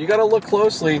bicycles. So you got to look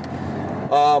closely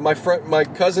My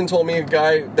cousin told me a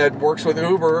guy that works with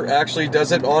Uber actually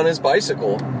does it on his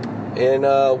bicycle in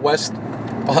West,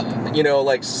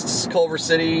 like Culver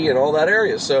City and all that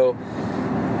area. So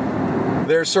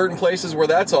there's certain places where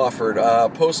that's offered.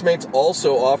 Postmates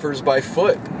also offers by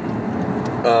foot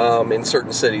in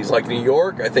certain cities, like New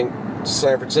York, I think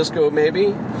San Francisco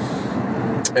maybe,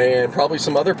 and probably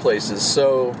some other places.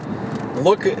 So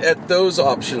look at those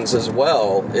options as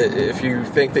well if you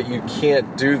think that you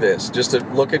can't do this. Just to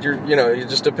look at your, it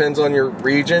just depends on your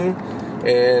region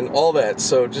and all that.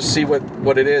 So just see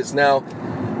what it is. Now,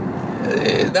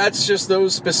 that's just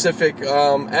those specific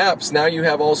apps. Now you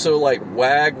have also like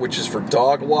WAG, which is for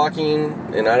dog walking,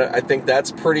 and I think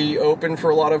that's pretty open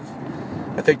for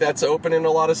I think that's open in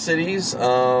a lot of cities.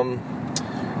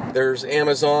 There's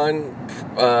Amazon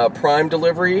Prime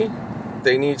Delivery.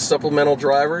 They need supplemental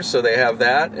drivers, so they have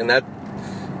that, and that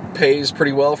pays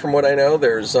pretty well from what I know.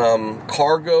 There's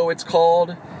Cargo, it's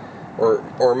called, or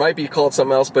it might be called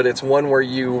something else, but it's one where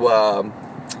you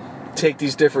take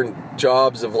these different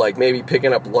jobs of like maybe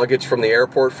picking up luggage from the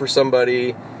airport for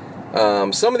somebody.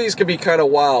 Some of these could be kind of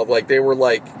wild, like they were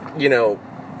like,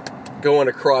 going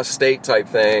across state type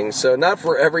thing. So not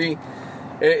for every,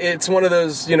 it's one of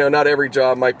those, not every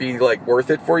job might be like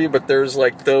worth it for you, but there's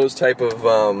like those type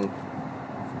of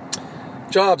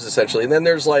jobs essentially. And then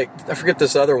there's like, I forget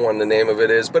this other one, the name of it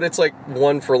is, but it's like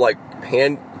one for like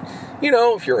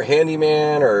if you're a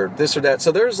handyman or this or that.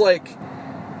 So there's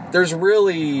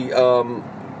really,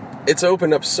 it's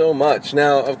opened up so much.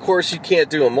 Now, of course, you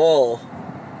can't do them all,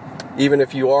 even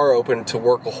if you are open to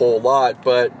work a whole lot,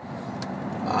 but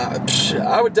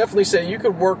I would definitely say you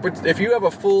could work with, if you have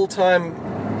a full-time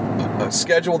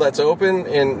schedule that's open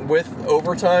and with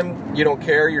overtime, you don't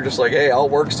care, you're just like, hey, I'll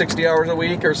work 60 hours a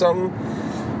week or something,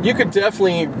 you could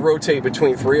definitely rotate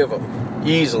between 3 of them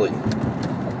easily.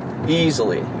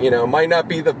 Might not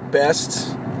be the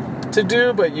best to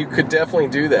do, but you could definitely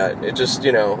do that. It just,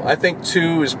 I think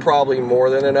 2 is probably more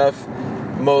than enough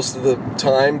most of the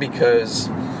time, because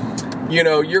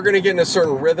you're going to get in a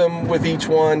certain rhythm with each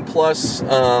one, plus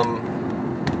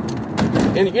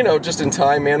and just in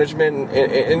time management,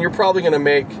 and you're probably going to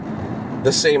make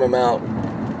the same amount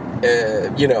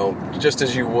just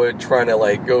as you would trying to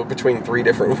like go between 3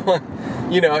 different ones,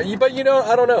 but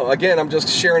I don't know, again, I'm just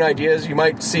sharing ideas. You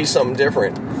might see something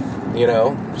different,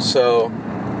 so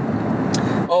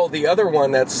the other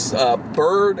one that's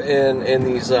Bird and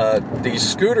these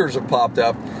scooters have popped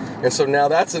up. And so now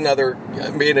that's another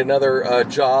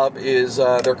job is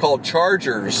they're called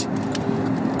chargers,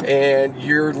 and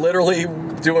you're literally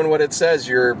doing what it says.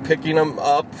 You're picking them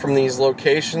up from these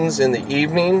locations in the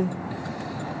evening,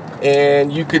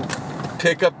 and you could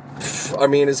pick up,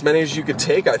 as many as you could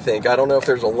take, I think. I don't know if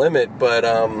there's a limit, but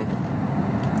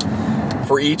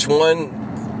for each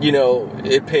one,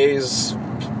 it pays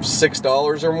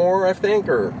 $6 or more, I think,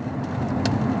 or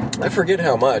I forget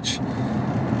how much.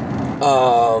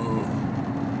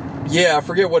 I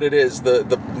forget what it is,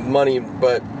 the money,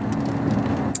 but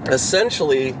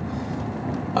essentially,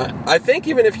 I think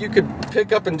even if you could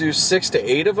pick up and do 6 to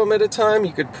 8 of them at a time,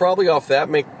 you could probably off that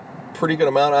make pretty good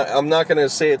amount. I'm not going to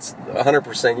say it's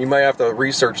 100%. You might have to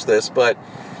research this, but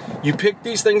you pick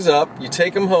these things up, you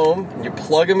take them home, you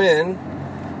plug them in,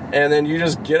 and then you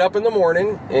just get up in the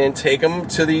morning and take them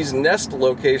to these Nest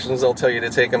locations they'll tell you to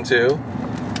take them to,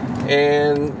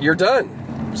 and you're done.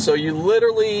 So you'll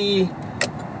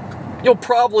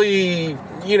probably,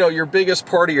 your biggest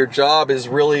part of your job is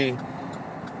really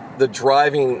the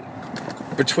driving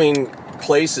between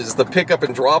places. The pickup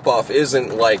and drop off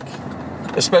isn't like,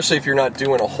 especially if you're not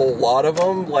doing a whole lot of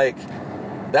them, like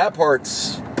that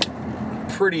part's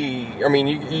pretty,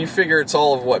 you figure it's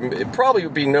all of what, it probably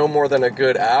would be no more than a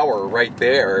good hour right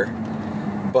there.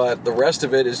 But the rest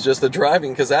of it is just the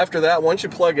driving, because after that, once you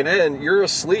plug it in, you're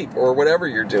asleep or whatever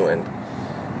you're doing.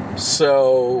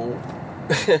 So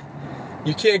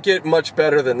you can't get much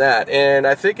better than that. And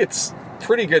I think it's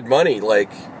pretty good money. Like,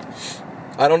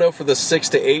 I don't know for the 6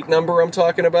 to 8 number I'm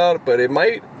talking about, but it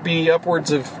might be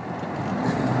upwards of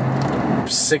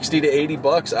 $60 to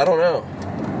 $80. I don't know.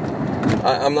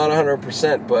 I'm not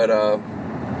 100%, but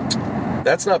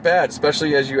that's not bad,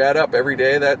 especially as you add up every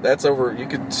day. That's over. You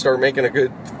could start making a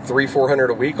good $300-400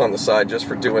 a week on the side just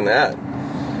for doing that.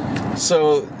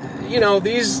 So,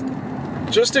 these,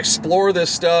 just explore this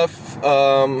stuff.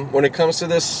 When it comes to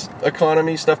this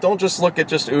economy stuff, don't just look at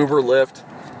just Uber, Lyft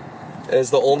as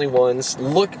the only ones.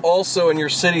 Look also in your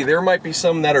city. There might be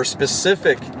some that are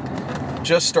specific,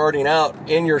 just starting out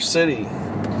in your city,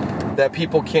 that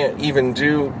people can't even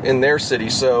do in their city.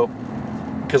 So,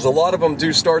 because a lot of them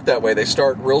do start that way. They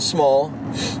start real small,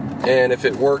 And if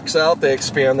it works out, they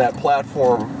expand that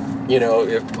platform.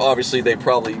 If obviously they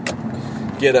probably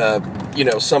get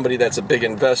somebody that's a big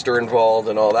investor involved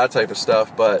and all that type of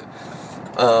stuff. But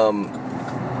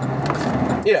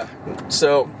yeah,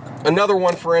 so another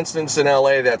one, for instance, in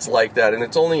LA that's like that, and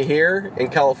it's only here in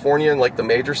California in like the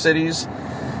major cities,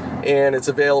 and it's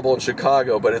available in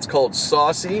Chicago, but it's called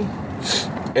Saucy,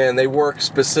 and they work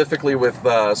specifically with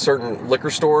certain liquor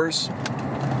stores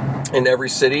in every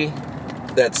city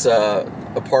that's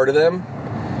a part of them.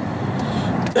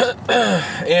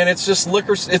 And it's just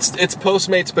liquor, it's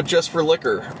Postmates, but just for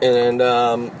liquor. And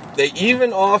they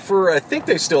even offer, I think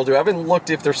they still do, I haven't looked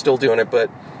if they're still doing it, but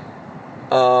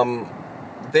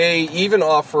they even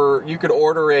offer, you could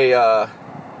order a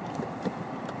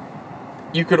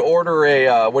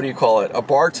what do you call it, a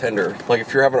bartender, like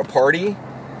if you're having a party.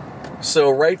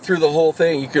 So right through the whole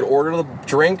thing, you could order the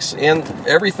drinks and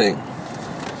everything.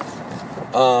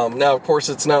 Now, of course,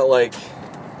 it's not like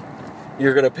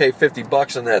you're going to pay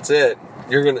 $50 and that's it.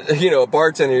 You're going to, a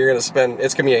bartender, you're going to spend,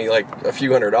 it's going to be like a few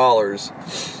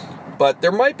 $100s. But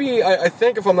there might be, I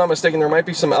think if I'm not mistaken, there might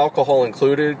be some alcohol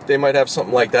included. They might have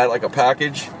something like that, like a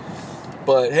package.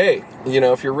 But hey,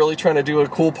 if you're really trying to do a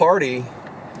cool party,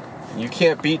 you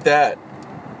can't beat that.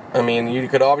 I mean, you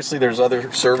could obviously, there's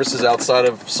other services outside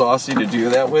of Saucy to do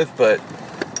that with, but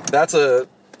that's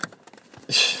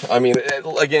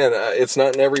again, it's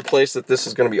not in every place that this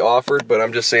is going to be offered, but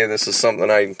I'm just saying this is something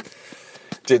I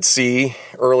did see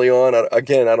early on.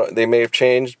 They may have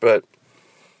changed, but,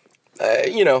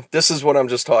 this is what I'm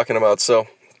just talking about. So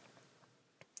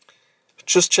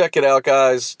just check it out,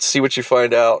 guys, see what you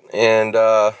find out, and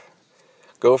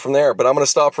go from there. But I'm going to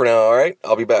stop for now, all right?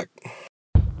 I'll be back.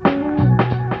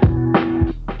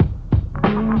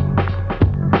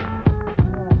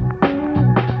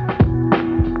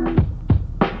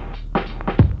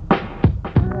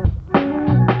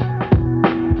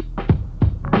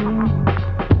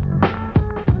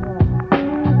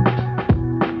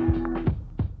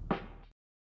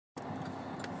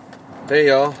 Hey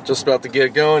y'all, just about to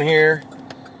get going here.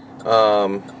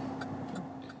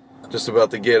 Just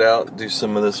about to get out, do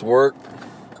some of this work.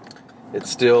 It's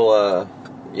still,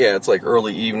 it's like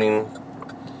early evening,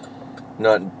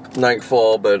 not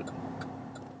nightfall, but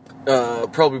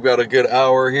probably about a good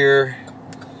hour here.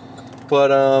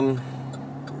 But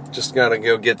just gotta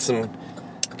go get some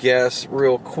gas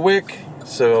real quick,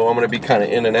 so I'm gonna be kind of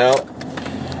in and out.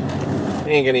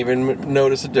 Ain't gonna even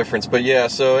notice a difference, but yeah.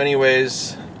 So,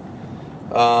 anyways.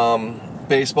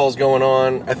 Baseball's going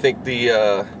on. I think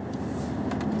the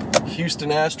Houston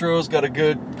Astros got a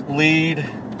good lead.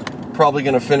 Probably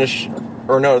going to finish,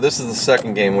 or no, this is the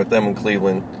second game with them in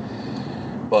Cleveland.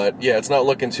 But yeah, it's not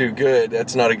looking too good.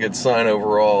 That's not a good sign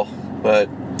overall. But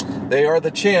they are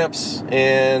the champs,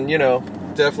 and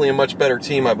definitely a much better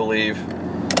team, I believe,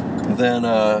 than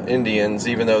Indians.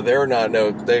 Even though they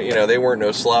weren't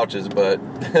no slouches. But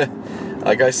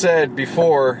like I said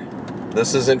before,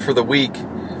 this isn't for the weak.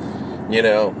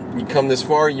 You come this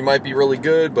far, you might be really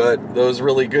good, but those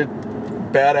really good,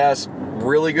 badass,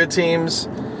 really good teams,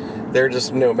 they're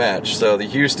just no match. So the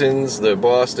Houstons, the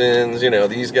Bostons,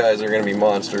 these guys are going to be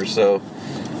monsters. So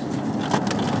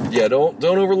yeah, don't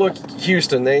overlook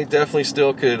Houston. They definitely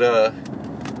still could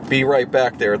be right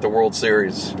back there at the World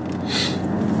Series.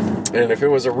 And if it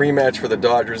was a rematch for the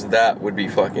Dodgers, that would be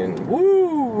fucking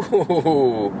woo.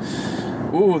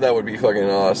 Ooh, that would be fucking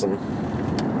awesome.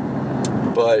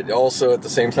 But also at the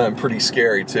same time pretty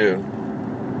scary too.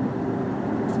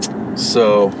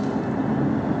 So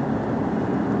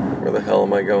where the hell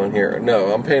am I going here?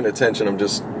 No, I'm paying attention. I'm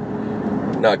just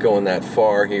not going that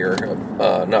far here.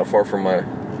 Not far from my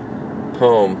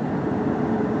home.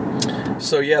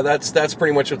 So yeah, that's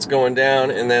pretty much what's going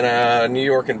down. And then New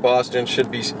York and Boston should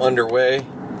be underway.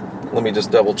 Let me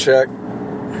just double check.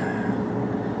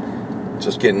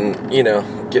 Just getting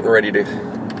ready to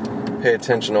pay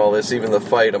attention to all this. Even the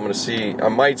fight, I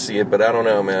might see it, but I don't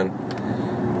know, man.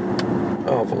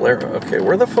 Oh, Valero. Okay,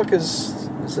 where the fuck is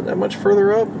it that much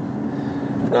further up?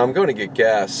 No, I'm going to get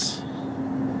gas.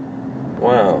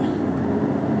 Wow.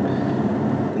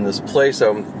 In this place, I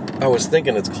was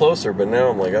thinking it's closer, but now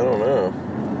I'm like, I don't know.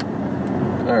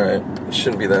 Alright, it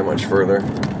shouldn't be that much further.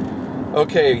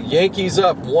 Okay, Yankees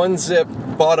up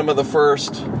 1-0, bottom of the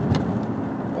first.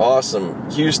 Awesome.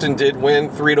 Houston did win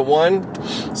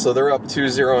 3-1, so they're up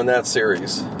 2-0 in that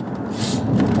series.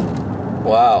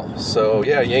 Wow. So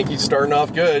yeah, Yankees starting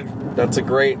off good. That's a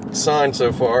great sign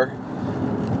so far.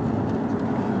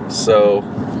 So,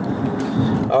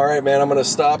 all right, man, I'm going to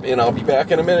stop and I'll be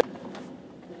back in a minute.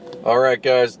 All right,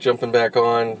 guys, jumping back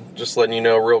on, just letting you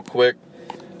know real quick.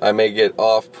 I may get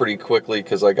off pretty quickly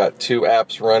because I got 2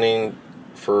 apps running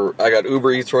I got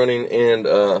Uber Eats running and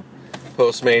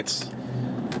Postmates.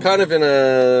 Kind of in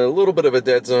a little bit of a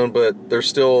dead zone, but there's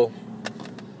still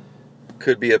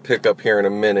could be a pickup here in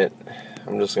a minute.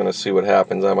 I'm just going to see what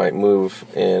happens. I might move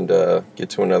and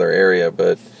get to another area,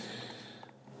 but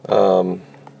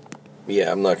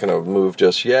yeah, I'm not going to move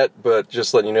just yet, but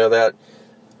just letting you know that.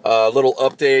 Little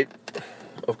update,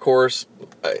 of course.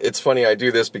 It's funny I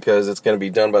do this because it's going to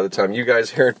be done by the time you guys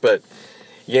hear it, but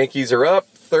Yankees are up,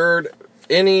 3rd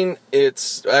inning.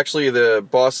 It's actually the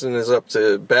Boston is up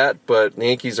to bat, but the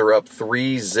Yankees are up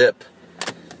 3-0.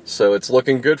 So it's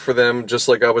looking good for them. Just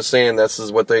like I was saying, this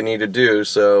is what they need to do.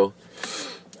 So,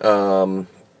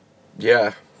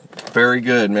 yeah, very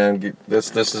good, man.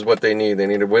 This is what they need. They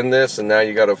need to win this, and now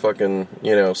you got a fucking,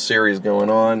 series going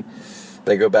on.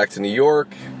 They go back to New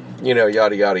York, yada,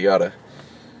 yada, yada.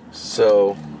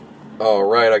 So, all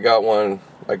right, I got one.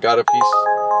 I got a piece.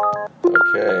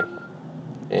 Okay.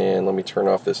 And let me turn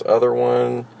off this other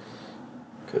one,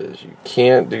 because you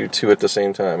can't do 2 at the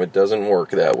same time. It doesn't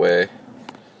work that way.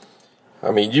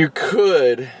 I mean, you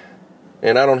could,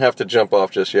 and I don't have to jump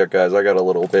off just yet, guys. I got a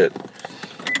little bit.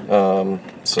 So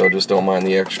just don't mind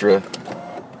the extra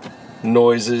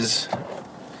noises.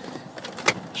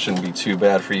 Shouldn't be too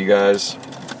bad for you guys.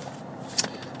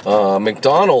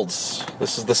 McDonald's.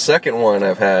 This is the second one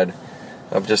I've had.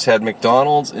 I've just had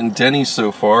McDonald's and Denny's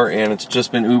so far, and it's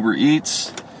just been Uber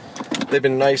Eats. They've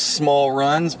been nice small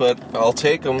runs, but I'll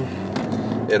take them.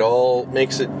 It all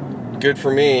makes it good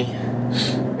for me.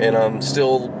 And I'm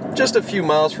still just a few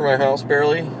miles from my house,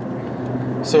 barely.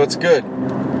 So it's good.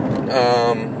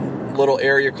 Little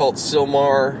area called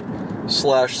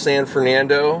Sylmar/San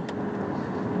Fernando.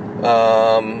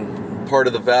 Part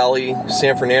of the valley.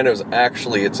 San Fernando is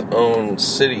actually its own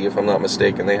city, if I'm not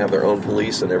mistaken. They have their own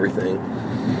police and everything.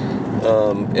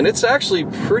 And it's actually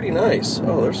pretty nice.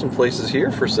 Oh, there's some places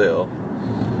here for sale.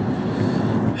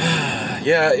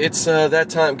 Yeah, it's that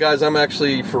time. Guys, I'm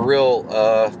actually, for real,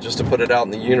 just to put it out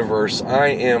in the universe,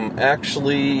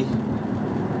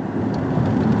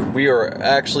 we are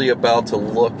actually about to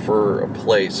look for a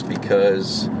place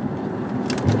because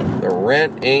the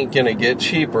rent ain't gonna get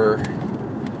cheaper,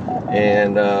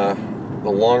 and the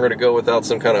longer to go without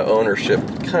some kind of ownership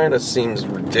kind of seems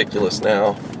ridiculous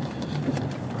now.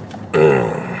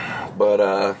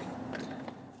 But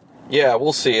yeah,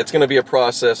 we'll see. It's going to be a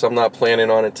process. I'm not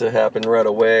planning on it to happen right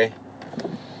away.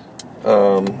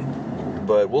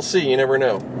 But we'll see. You never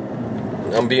know.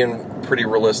 I'm being pretty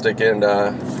realistic, and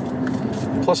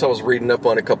plus I was reading up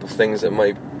on a couple things that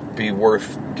might be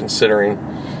worth considering.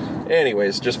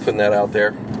 Anyways, just putting that out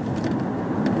there.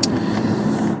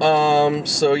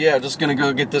 So yeah, just gonna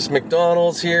go get this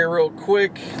McDonald's here real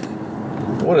quick.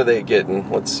 What are they getting?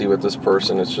 Let's see what this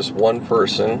person, it's just one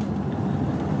person.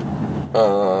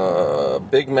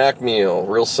 Big Mac meal,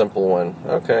 real simple one.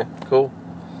 Okay, cool.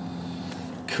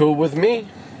 Cool with me.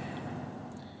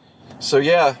 So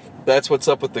yeah, that's what's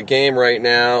up with the game right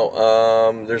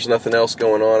now. There's nothing else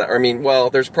going on. I mean, well,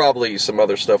 there's probably some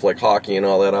other stuff like hockey and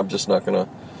all that. I'm just not gonna,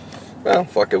 well,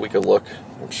 fuck it, we could look.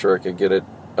 I'm sure I could get it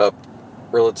up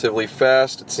relatively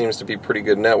fast. It seems to be pretty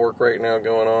good network right now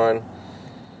going on.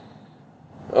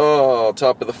 Oh,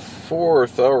 top of the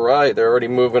 4th. All right, they're already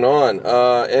moving on.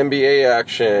 NBA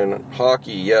action,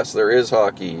 hockey. Yes, there is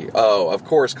hockey. Oh, of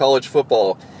course, college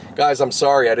football. Guys, I'm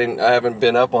sorry, I haven't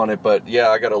been up on it, but yeah,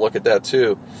 I got to look at that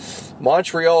too.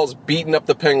 Montreal's beating up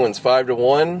the Penguins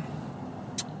 5-1.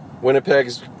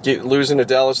 Winnipeg's losing to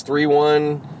Dallas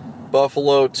 3-1.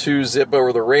 Buffalo 2-0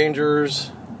 over the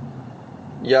Rangers.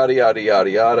 Yada yada yada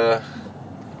yada.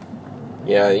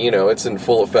 Yeah, it's in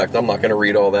full effect. I'm not going to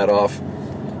read all that off.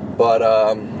 But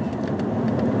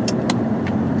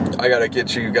I got to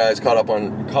get you guys caught up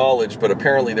on college, but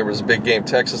apparently there was a big game,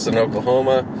 Texas and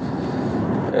Oklahoma,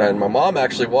 and my mom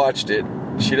actually watched it.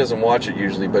 She doesn't watch it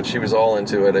usually, but she was all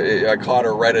into it. I caught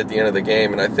her right at the end of the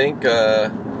game, and I think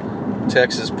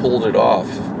Texas pulled it off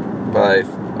by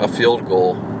a field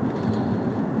goal.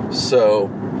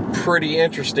 So, pretty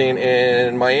interesting.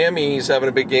 And Miami's having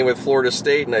a big game with Florida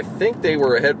State, and I think they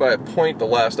were ahead by a point the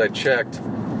last I checked.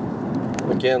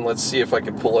 Again, let's see if I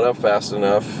can pull it up fast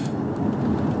enough.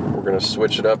 We're going to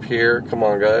switch it up here. Come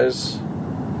on, guys.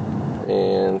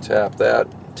 And tap that.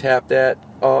 Tap that.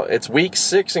 Oh, it's week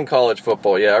 6 in college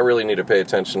football. Yeah, I really need to pay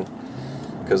attention,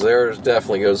 because theirs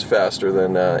definitely goes faster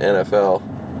than NFL.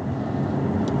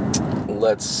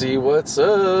 Let's see what's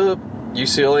up.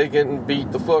 UCLA getting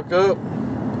beat the fuck up.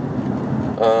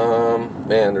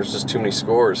 Man, there's just too many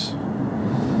scores.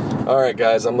 Alright,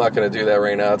 guys, I'm not going to do that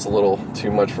right now. It's a little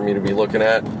too much for me to be looking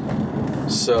at.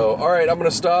 So, alright, I'm going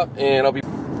to stop, and I'll be...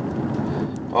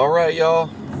 All right, y'all.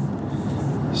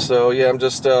 So, yeah, I'm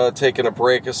just taking a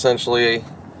break, essentially,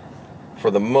 for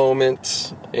the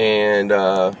moment. And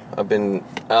I've been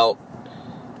out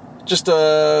just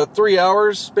 3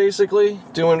 hours, basically,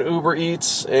 doing Uber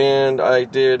Eats. And I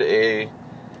did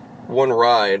one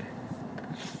ride.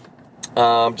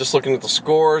 Just looking at the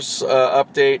scores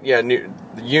update. Yeah,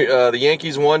 the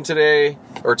Yankees won today,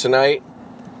 or tonight.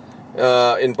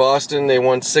 In Boston, they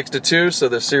won 6-2, so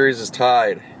the series is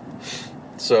tied.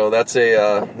 So that's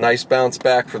a nice bounce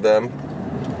back for them.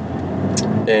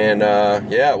 And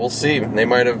yeah, we'll see. They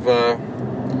might have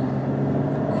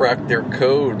cracked their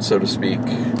code, so to speak.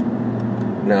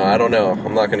 No, I don't know.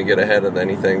 I'm not going to get ahead of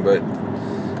anything, but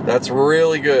that's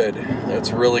really good.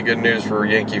 That's really good news for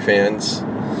Yankee fans.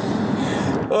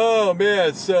 Oh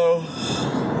man, so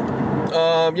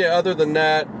yeah, other than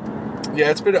that,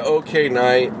 yeah, it's been an okay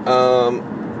night.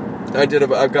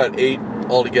 I've got 8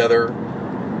 altogether.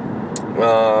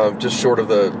 Just short of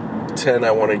the 10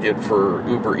 I want to get for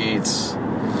Uber Eats.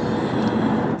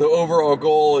 The overall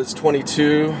goal is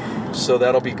 22, so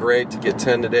that'll be great to get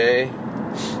 10 today.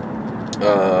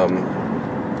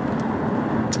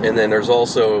 And then there's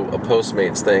also a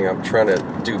Postmates thing. I'm trying to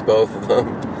do both of them,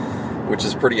 which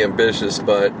is pretty ambitious,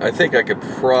 but I think I could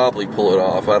probably pull it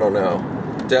off. I don't know.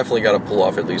 Definitely got to pull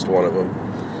off at least one of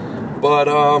them. But,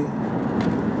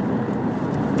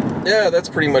 yeah, that's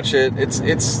pretty much it.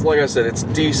 It's like I said, it's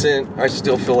decent. I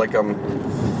still feel like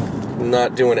I'm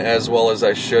not doing as well as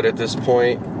I should at this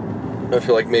point. I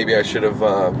feel like maybe I should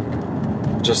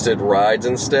have just did rides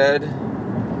instead.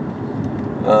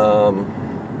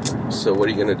 So what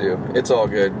are you gonna do? It's all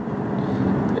good.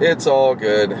 It's all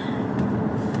good.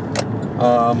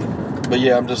 But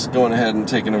yeah, I'm just going ahead and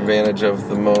taking advantage of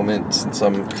the moment since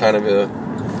I'm kind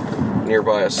of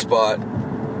nearby a spot.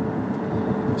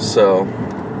 So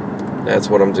that's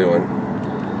what I'm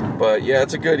doing. But yeah,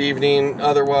 it's a good evening.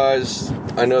 Otherwise,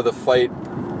 I know the fight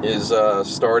is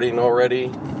starting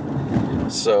already.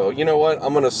 So you know what?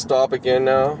 I'm gonna stop again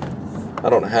now. I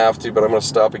don't have to, but I'm gonna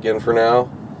stop again for now.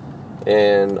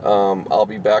 And I'll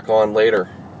be back on later.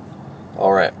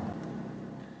 All right.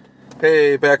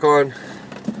 Hey, back on.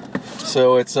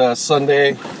 So it's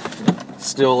Sunday,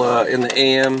 still in the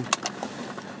AM,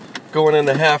 going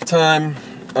into halftime.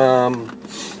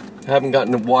 Haven't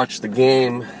gotten to watch the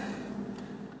game,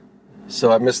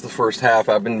 so I missed the first half.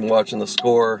 I've been watching the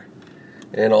score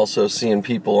and also seeing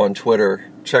people on Twitter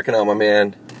checking out my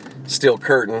man, Steel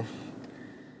Curtain.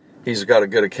 He's got a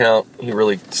good account. He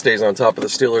really stays on top of the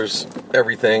Steelers,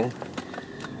 everything.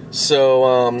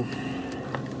 So,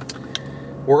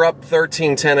 we're up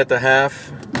 13-10 at the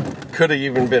half. Could have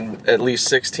even been at least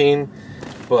 16,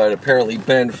 but apparently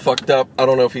Ben fucked up. I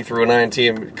don't know if he threw an INT.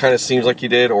 It kind of seems like he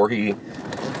did, or he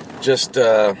just,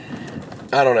 I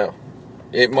don't know.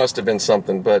 It must have been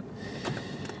something, but,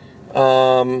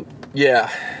 yeah.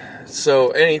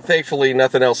 So, thankfully,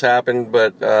 nothing else happened,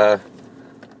 but,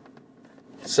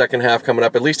 second half coming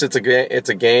up. At least it's a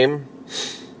game,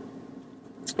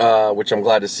 which I'm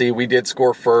glad to see. We did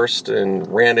score first and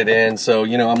ran it in, so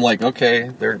I'm like, okay,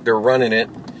 they're running it.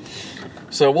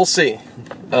 So we'll see.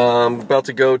 I'm about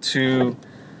to go to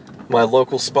my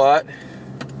local spot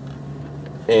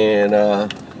and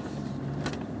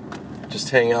just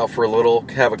hang out for a little,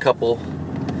 have a couple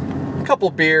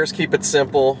beers, keep it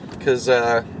simple, because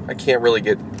I can't really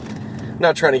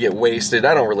not trying to get wasted.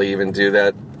 I don't really even do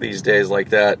that these days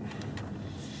like that.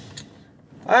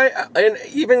 And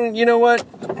even, you know what?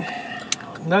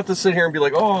 Not to sit here and be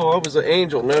like, oh, I was an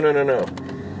angel. No.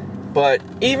 But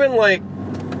even like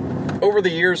over the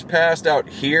years past out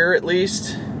here, at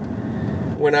least,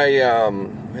 when I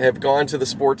have gone to the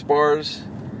sports bars,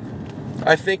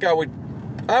 I think I would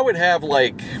have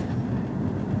like,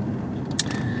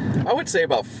 I would say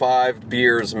about 5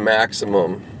 beers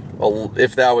maximum,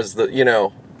 if that was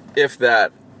if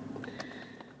that.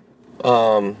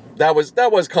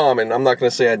 That was common. I'm not going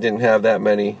to say I didn't have that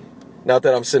many. Not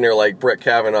that I'm sitting there like Brett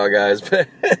Kavanaugh guys, but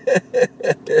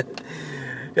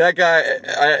that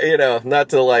guy, not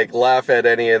to like laugh at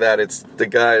any of that. It's the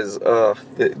guys,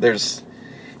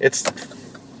 it's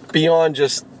beyond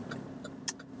just,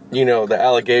 the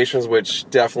allegations, which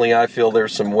definitely I feel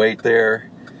there's some weight there,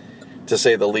 to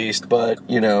say the least, but,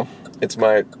 it's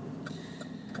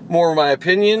more my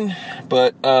opinion,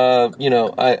 but,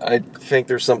 I think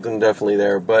there's something definitely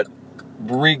there, but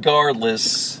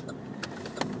regardless,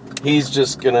 he's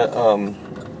just gonna,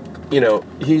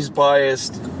 he's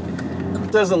biased,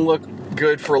 doesn't look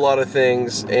good for a lot of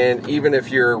things, and even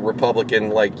if you're a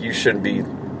Republican, like, you shouldn't be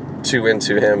too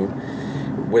into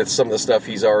him with some of the stuff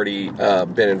he's already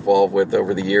been involved with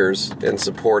over the years and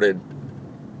supported.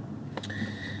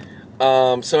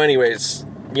 So anyways,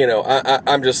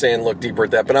 I'm just saying look deeper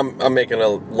at that, but I'm making a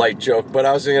light joke. But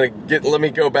I was let me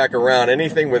go back around.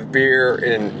 Anything with beer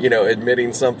and,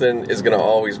 admitting something is going to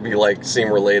always be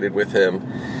seem related with him.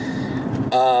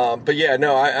 But yeah,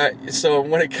 no, so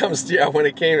when it comes to,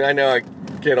 I know I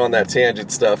get on that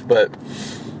tangent stuff, but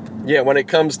yeah, when it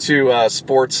comes to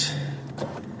sports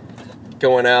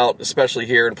going out, especially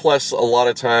here, and plus a lot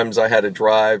of times I had to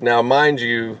drive. Now, mind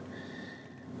you,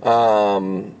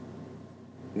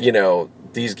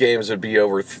 these games would be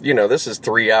over, this is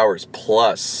 3 hours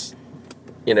plus,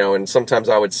 and sometimes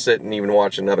I would sit and even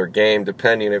watch another game,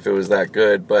 depending if it was that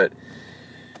good. But,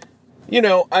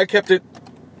 I kept it,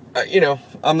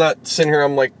 I'm not sitting here,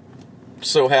 I'm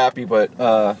so happy, but,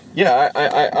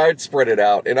 I'd spread it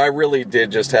out, and I really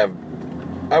did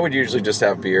I would usually just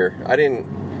have beer. I didn't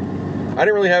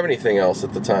really have anything else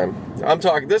at the time. I'm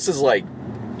talking, this is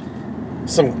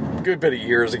some good bit of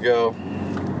years ago.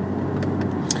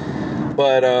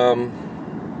 But,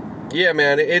 yeah,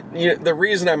 man, the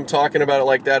reason I'm talking about it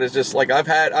like that is just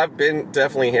I've been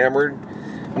definitely hammered,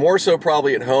 more so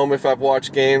probably at home if I've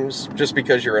watched games, just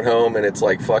because you're at home and it's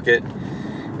fuck it,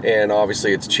 and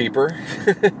obviously it's cheaper.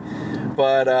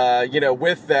 But,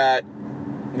 with that,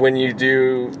 when you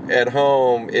do at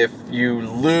home, if you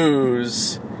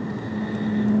lose,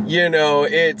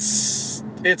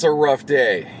 it's a rough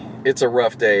day. It's a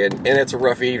rough day, and it's a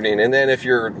rough evening. And then if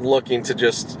you're looking to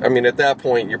at that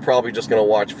point, you're probably just going to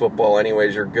watch football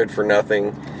anyways. You're good for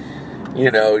nothing.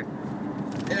 It's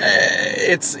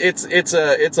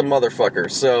a motherfucker.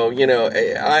 So,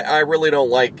 I really don't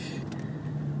like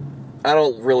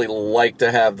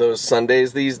to have those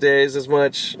Sundays these days as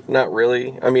much. Not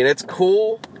really. I mean, it's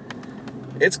cool.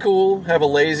 It's cool. Have a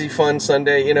lazy, fun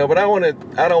Sunday, but I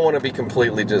don't want to be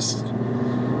completely just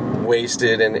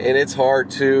wasted, and it's hard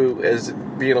too, as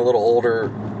being a little older,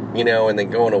 and then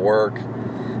going to work.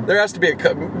 There has to be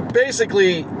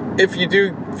basically, if you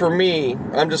do, for me,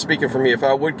 I'm just speaking for me, if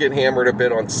I would get hammered a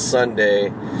bit on Sunday,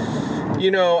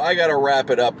 I gotta wrap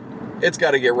it up. It's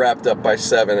gotta get wrapped up by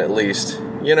 7 at least,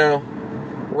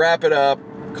 wrap it up,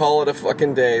 call it a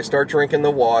fucking day, start drinking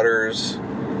the waters,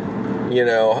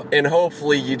 and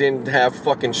hopefully you didn't have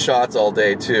fucking shots all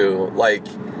day too.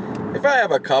 If I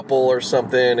have a couple or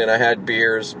something and I had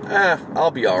beers, I'll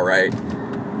be all right.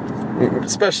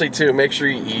 Especially too, make sure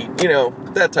you eat,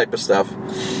 that type of stuff.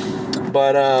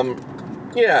 But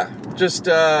yeah, just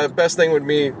best thing would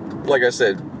be, like I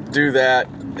said, do that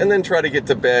and then try to get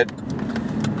to bed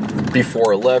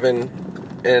before 11,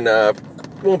 and it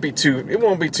won't be too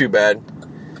bad.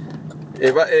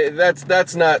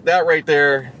 That's not that right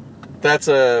there. That's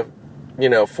a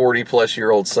 40 plus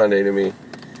year old Sunday to me.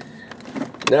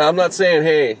 Now, I'm not saying,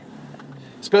 hey,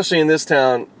 especially in this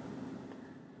town,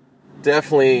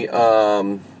 definitely,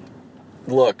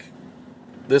 look,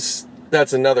 that's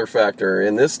another factor.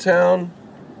 In this town,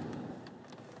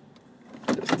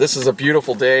 this is a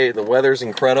beautiful day. The weather's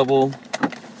incredible.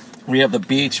 We have the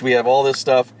beach. We have all this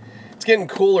stuff. It's getting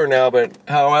cooler now, but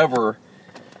however,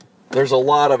 there's a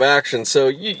lot of action. So,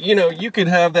 you could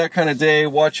have that kind of day,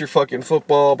 watch your fucking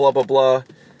football, blah, blah, blah.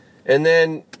 And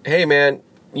then, hey, man,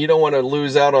 you don't want to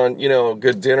lose out on, a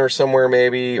good dinner somewhere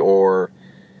maybe, or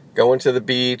going to the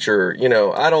beach, or,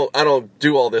 I don't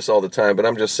do all this all the time, but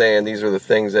I'm just saying these are the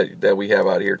things that we have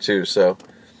out here too. So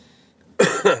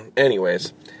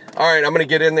anyways, all right, I'm going to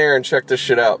get in there and check this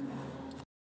shit out.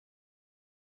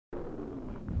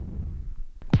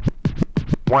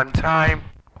 One time.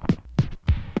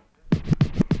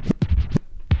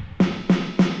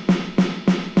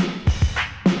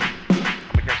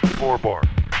 I'm against the 4-bar.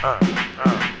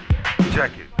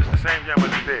 Check it. It's the same jam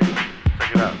as it did.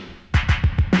 Check it out.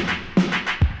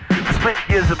 I spent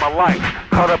years of my life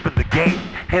caught up in the game.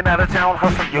 And out of town,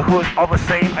 hustling your hood, all the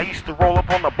same. I used to roll up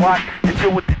on the block and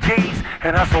chill with the G's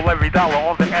and hustle every dollar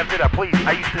on the ad that I please.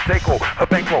 I used to take a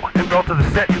bankroll and belt to the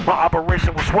set. My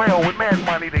operation was swell with mad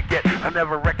money to get. I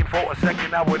never reckoned for a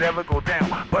second I would ever go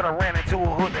down. But I ran into a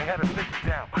hood that had a sticky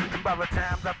down. And by the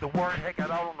time after word, heck,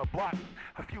 got out on the block.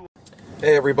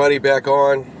 Hey everybody, back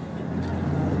on.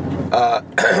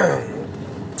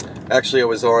 Actually, I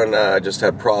was on, I just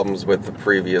had problems with the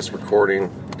previous recording,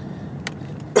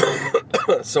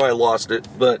 so I lost it,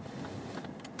 but,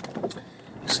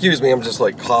 excuse me, I'm just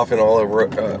coughing all over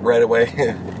right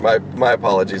away. my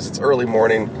apologies, it's early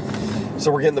morning,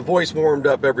 so we're getting the voice warmed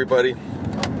up, everybody.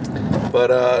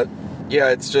 But, yeah,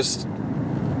 it's just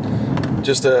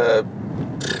a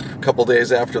couple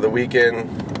days after the weekend.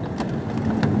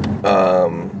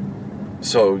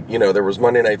 So, there was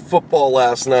Monday Night Football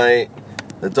last night.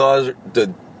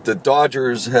 The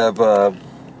Dodgers have,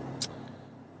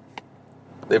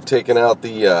 they've taken out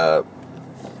the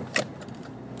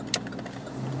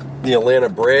Atlanta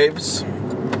Braves.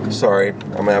 Sorry,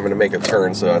 I'm having to make a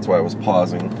turn, so that's why I was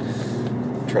pausing.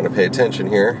 I'm trying to pay attention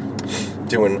here.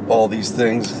 Doing all these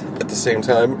things at the same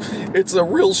time. It's a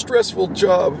real stressful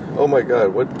job. Oh my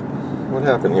god, what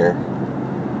happened here?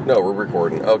 No, we're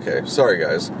recording. Okay, sorry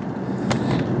guys.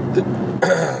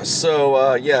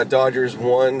 So, yeah, Dodgers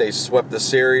won. They swept the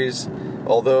series.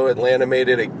 Although Atlanta made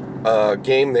it a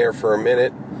game there for a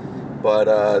minute. But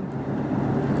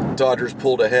Dodgers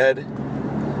pulled ahead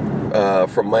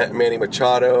from Manny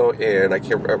Machado and I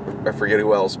forget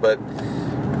who else. But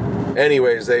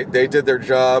anyways, they did their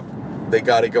job. They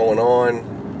got it going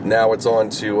on. Now it's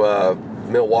on to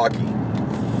Milwaukee.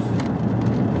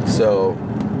 So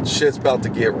shit's about to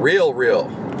get real.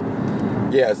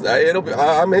 Yes,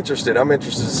 I'm interested. I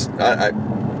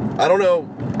don't know.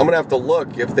 I'm gonna have to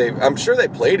look if I'm sure they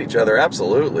played each other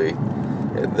absolutely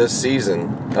this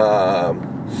season.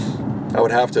 I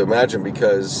would have to imagine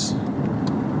because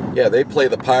yeah, they play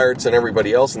the Pirates and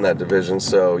everybody else in that division.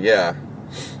 So yeah.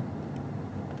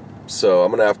 So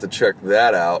I'm gonna have to check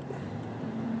that out.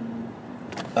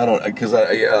 I don't, because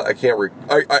I can't.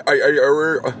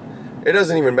 It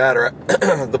doesn't even matter.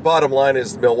 The bottom line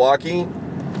is Milwaukee.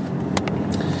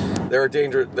 They're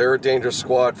a dangerous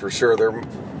squad for sure. They're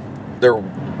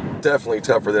definitely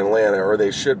tougher than Atlanta, or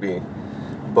they should be.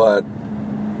 But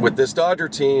with this Dodger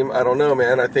team, I don't know,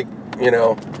 man. I think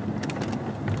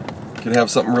could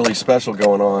have something really special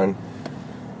going on.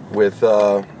 With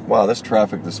wow, this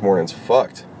traffic this morning's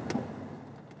fucked.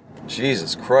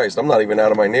 Jesus Christ, I'm not even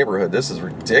out of my neighborhood. This is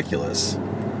ridiculous.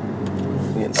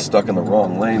 I'm getting stuck in the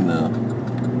wrong lane though.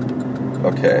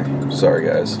 Okay, sorry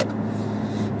guys.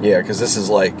 Yeah, because this is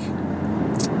like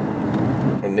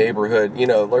a neighborhood.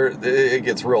 It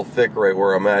gets real thick right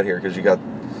where I'm at here because you got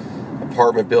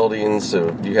apartment buildings,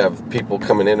 so you have people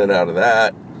coming in and out of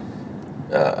that.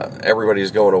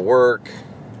 Everybody's going to work.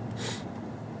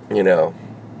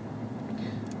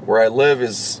 Where I live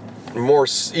is more,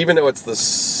 even though it's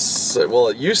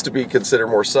it used to be considered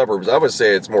more suburbs. I would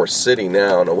say it's more city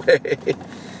now in a way.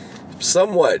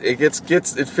 Somewhat. It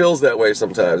it feels that way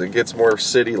sometimes. It gets more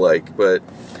city-like, but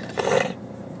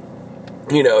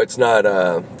it's not,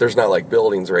 there's not like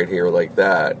buildings right here like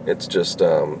that. It's just,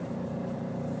 as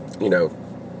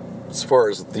far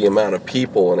as the amount of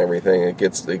people and everything, it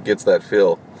gets that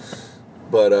feel.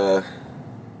 But,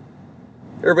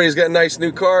 everybody's got nice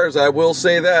new cars. I will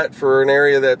say that for an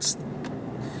area that's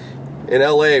in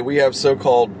LA, we have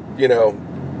so-called,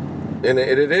 and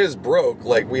it is broke.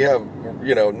 Like we have,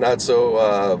 not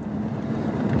so,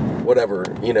 whatever,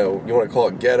 you want to call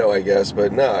it ghetto, I guess.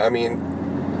 But no, I mean,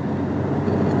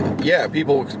 yeah,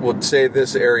 people would say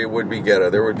this area would be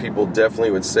ghetto. People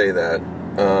definitely would say that.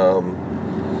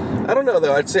 I don't know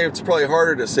though. I'd say it's probably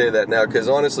harder to say that now because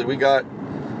honestly, they got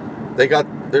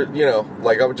there.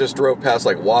 Like I just drove past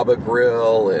like Waba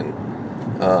Grill and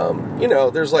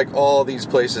there's like all these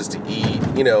places to eat.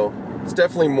 It's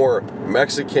definitely more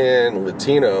Mexican,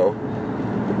 Latino,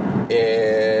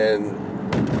 and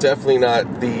definitely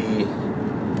not the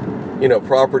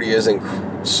property isn't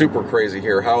super crazy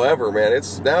here. However, man,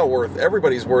 it's now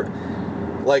everybody's worth,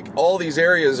 like all these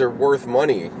areas are worth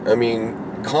money. I mean,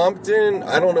 Compton,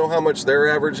 I don't know how much their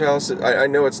average house is. I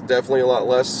know it's definitely a lot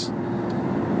less,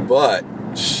 but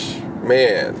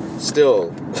man,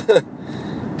 still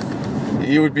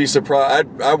you would be surprised.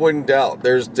 I wouldn't doubt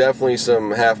there's definitely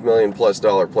some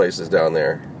 $500,000+ places down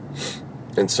there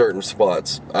in certain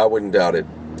spots. I wouldn't doubt it.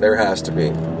 There has to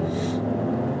be.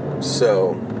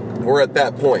 So we're at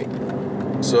that point.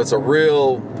 So it's a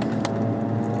real,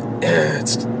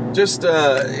 it's just,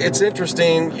 it's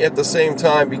interesting at the same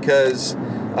time because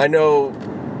I know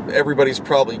everybody's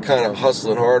probably kind of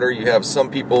hustling harder. You have some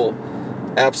people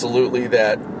absolutely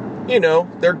that,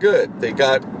 they're good. They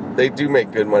do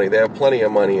make good money. They have plenty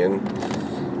of money and,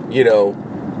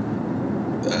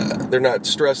 they're not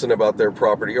stressing about their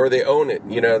property or they own it.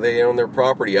 They own their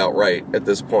property outright at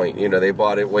this point. They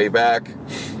bought it way back.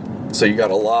 So you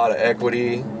got a lot of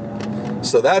equity.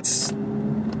 So those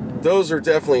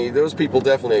people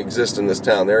definitely exist in this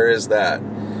town. There is that.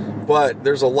 But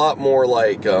there's a lot more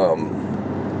like,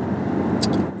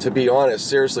 to be honest,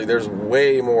 seriously, there's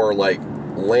way more like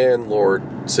landlord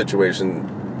situation.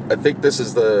 I think this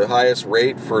is the highest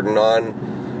rate for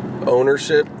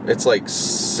non-ownership. It's like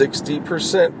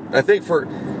 60%. I think for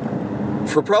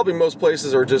probably most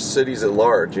places or just cities at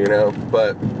large,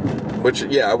 but which,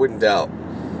 yeah, I wouldn't doubt.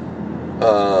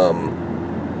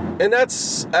 And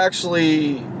that's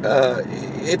actually,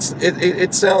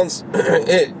 it sounds,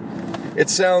 it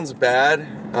sounds bad,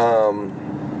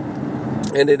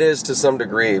 and it is to some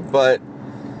degree, but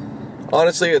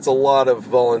honestly, it's a lot of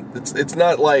it's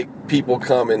not like people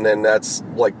come and then that's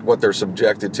like what they're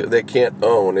subjected to. They can't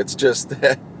own. It's just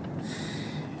that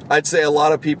I'd say a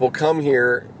lot of people come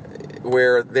here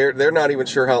where they're not even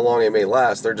sure how long it may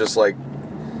last. They're just like,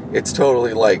 it's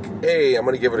totally like, hey, I'm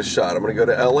going to give it a shot. I'm going to go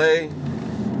to LA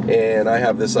and I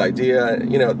have this idea.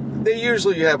 You know, they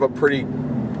usually have a pretty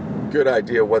good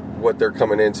idea what they're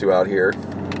coming into out here.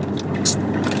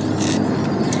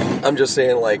 I'm just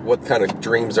saying, like, what kind of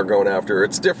dreams they're going after.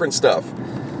 It's different stuff.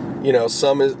 You know,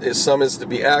 some is to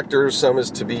be actors, some is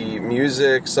to be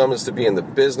music, some is to be in the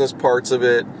business parts of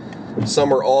it.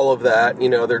 Some are all of that. You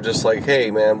know, they're just like,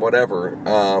 hey, man, whatever.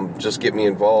 Just get me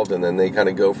involved, and then they kind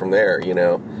of go from there, you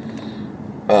know.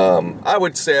 I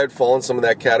would say I'd fall in some of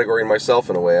that category myself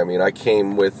in a way. I mean, I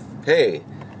came with, hey,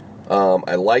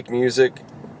 I like music.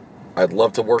 I'd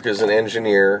love to work as an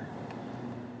engineer.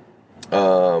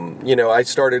 You know, I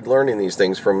started learning these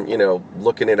things from, you know,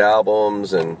 looking at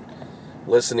albums and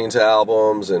listening to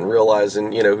albums and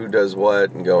realizing, you know, who does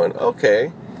what and going,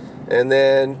 okay. And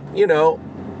then, you know,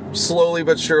 slowly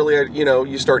but surely, you know,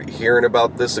 you start hearing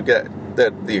about this again,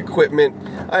 that the equipment,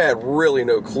 I had really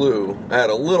no clue. I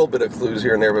had a little bit of clues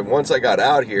here and there, but once I got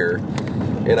out here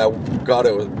and I got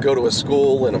to go to a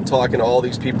school and I'm talking to all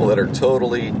these people that are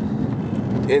totally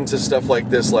into stuff like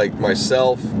this, like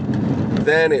myself,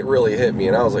 then it really hit me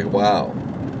and I was like, wow,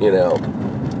 you know.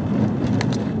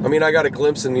 I mean, I got a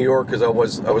glimpse in New York because I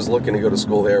was looking to go to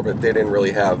school there, but they didn't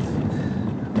really have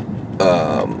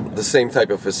the same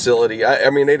type of facility. I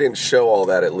mean, they didn't show all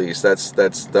that. At least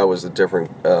that was a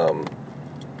different.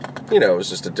 You know, it was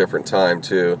just a different time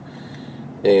too,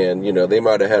 and you know they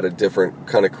might have had a different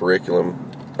kind of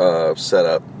curriculum set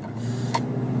up.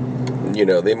 You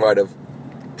know, they might have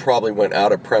probably went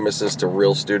out of premises to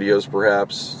real studios,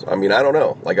 perhaps. I mean, I don't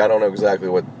know. Like, I don't know exactly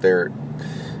what there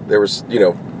was. You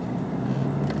know.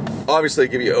 Obviously,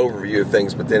 they give you an overview of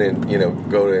things, but they didn't, you know,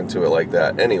 go into it like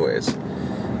that. Anyways,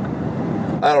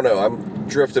 I don't know. I'm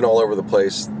drifting all over the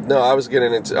place. No, I was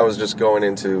just going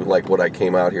into like what I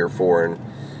came out here for and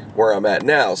where I'm at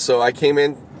now. So I came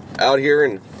out here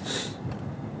and,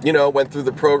 you know, went through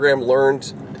the program,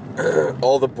 learned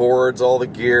all the boards, all the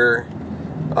gear,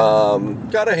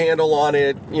 got a handle on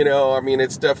it. You know, I mean,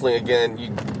 it's definitely, again, you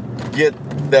get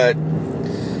that,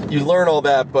 you learn all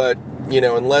that, but you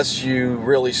know, unless you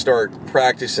really start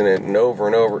practicing it and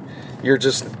over, you're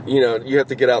just, you know, you have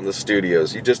to get out in the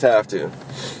studios. You just have to.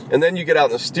 And then you get out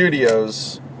in the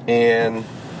studios and,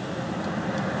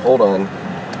 hold on.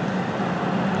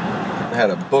 I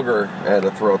had a booger I had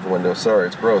to throw out the window. Sorry,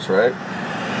 it's gross, right?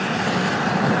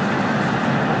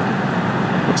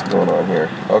 What's going on here?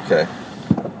 Okay.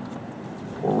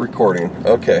 We're recording.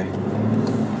 Okay.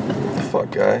 What the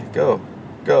fuck, guy? Go.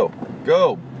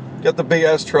 Get the big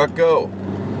ass truck, go.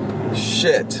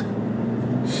 Shit.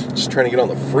 Just trying to get on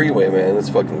the freeway, man. It's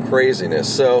fucking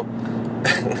craziness. So,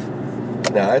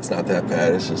 nah, it's not that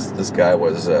bad. It's just, this guy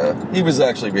was, he was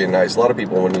actually being nice. A lot of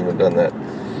people wouldn't even have done that.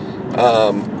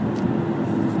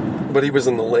 But he was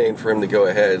in the lane for him to go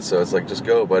ahead, so it's like, just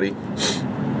go, buddy.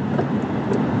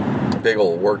 Big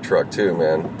old work truck, too,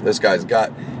 man. This guy's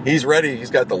he's ready. He's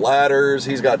got the ladders.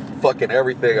 He's got fucking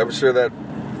everything. I'm sure that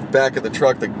back of the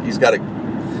truck, he's got it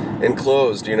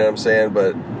enclosed, you know what I'm saying?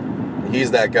 But he's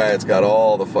that guy that's got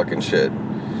all the fucking shit.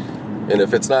 And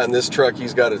if it's not in this truck,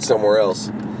 he's got it somewhere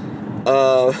else.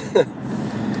 I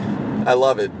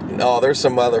love it. Oh, there's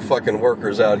some motherfucking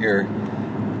workers out here.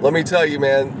 Let me tell you,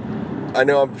 man, I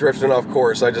know I'm drifting off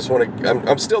course. I just want to,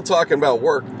 I'm still talking about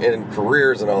work and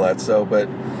careers and all that, so, but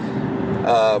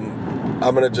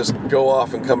I'm going to just go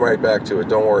off and come right back to it.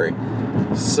 Don't worry.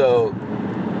 So,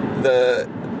 the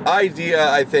idea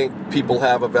I think people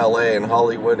have of LA and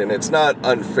Hollywood, and it's not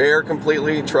unfair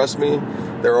completely, trust me,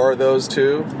 there are those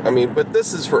too. I mean, but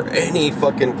this is for any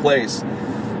fucking place.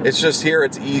 It's just here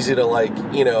it's easy to, like,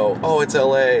 you know, oh, it's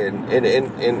LA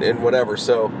and whatever.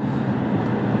 So,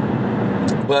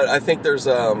 but I think there's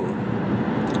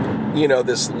you know,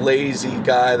 this lazy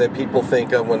guy that people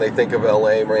think of when they think of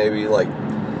LA, maybe like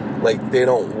they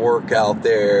don't work out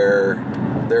there.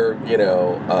 They're, you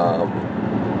know,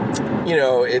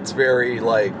 it's very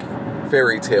like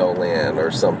fairy tale land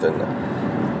or something.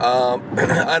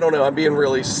 I don't know, I'm being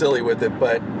really silly with it,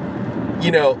 but,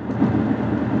 you know,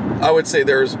 I would say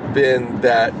there's been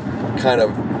that kind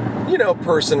of, you know,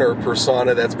 person or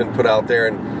persona that's been put out there,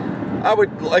 and I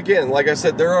would, again, like I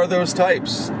said, there are those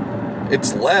types.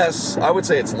 It's less, I would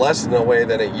say it's less in a way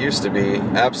than it used to be,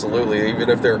 absolutely, even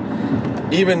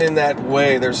in that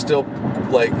way, they're still,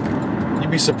 like,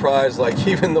 you'd be surprised, like,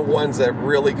 even the ones that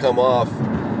really come off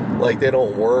like they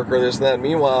don't work or this and that.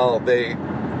 Meanwhile, they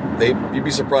you'd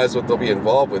be surprised what they'll be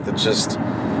involved with. It's just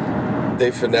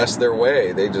they finesse their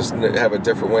way. They just have a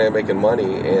different way of making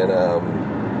money, and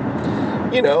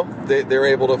they're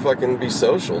able to fucking be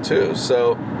social too.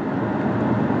 So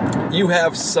you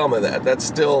have some of that. That's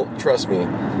still, trust me,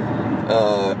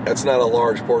 that's not a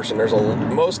large portion.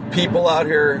 Most people out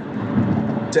here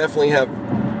definitely have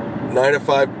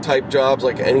 9-to-5 type jobs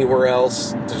like anywhere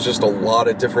else. There's just a lot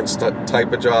of different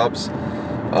type of jobs.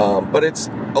 But it's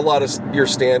a lot of your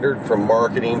standard from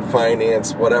marketing,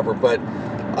 finance, whatever. But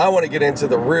I want to get into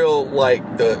the real,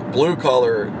 like, the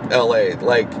blue-collar LA.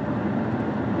 Like,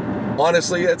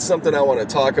 honestly, that's something I want to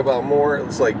talk about more.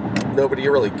 It's like nobody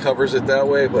really covers it that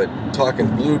way, but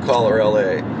talking blue-collar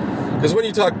LA. Because when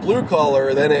you talk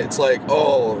blue-collar, then it's like,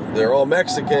 oh, they're all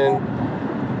Mexican.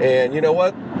 And you know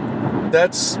what?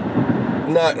 That's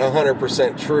not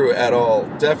 100% true at all.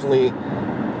 Definitely,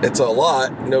 it's a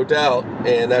lot, no doubt,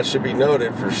 and that should be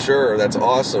noted for sure. That's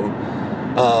awesome.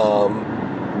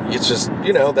 It's just,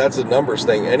 that's a numbers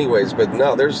thing anyways, but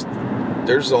no,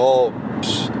 there's all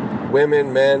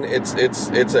women, men,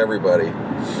 it's everybody.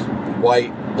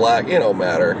 White, black, it don't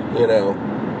matter,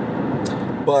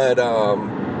 But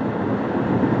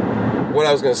what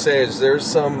I was going to say is there's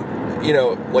some,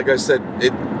 like I said,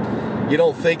 you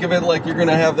don't think of it like you're going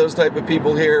to have those type of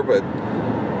people here, but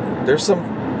there's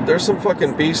some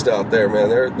fucking beast out there, man.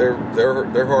 They're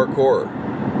hardcore,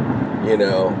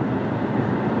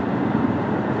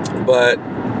 But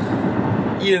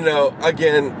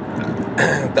again,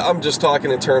 I'm just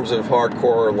talking in terms of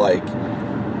hardcore. Like,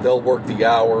 they'll work the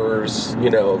hours.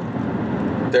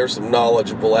 There's some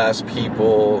knowledgeable ass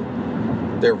people.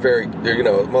 They're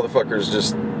motherfuckers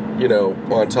just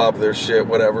on top of their shit,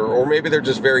 whatever. Or maybe they're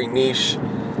just very niche,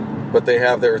 but they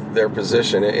have their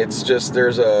position. It's just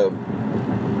there's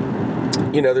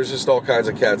just all kinds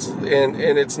of cats, and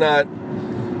it's not.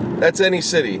 That's any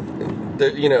city.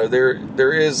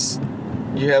 There is.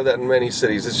 You have that in many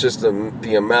cities. It's just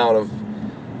the amount of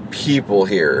people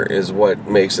here is what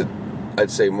makes it,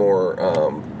 I'd say, more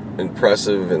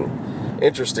impressive and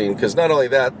interesting. Because not only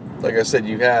that, like I said,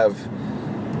 you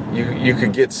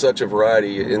could get such a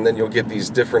variety, and then you'll get these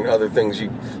different other things.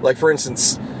 Like, for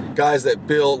instance, guys that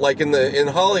build, like in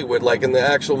Hollywood, like in the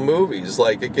actual movies,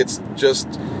 like it gets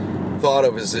just thought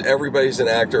of as everybody's an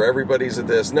actor, everybody's at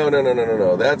this. No.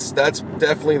 That's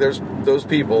definitely, there's those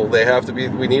people. They have to be.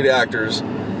 We need actors,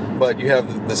 but you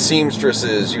have the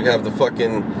seamstresses, you have the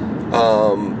fucking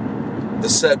the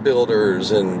set builders,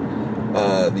 and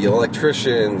the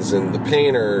electricians, and the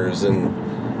painters, and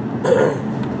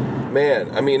man,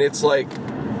 I mean, it's like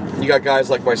you got guys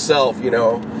like myself,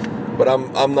 but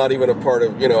I'm not even a part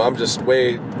of. I'm just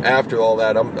way after all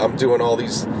that. I'm doing all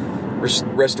these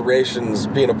restorations,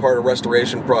 being a part of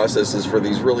restoration processes for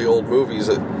these really old movies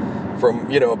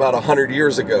from about 100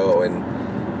 years ago and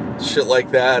shit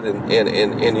like that, and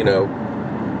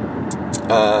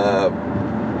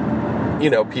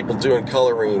people doing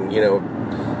coloring.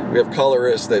 We have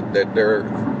colorists that they're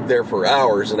there for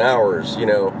hours and hours,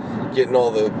 getting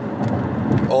all the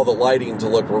lighting to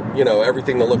look,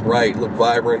 everything to look right, look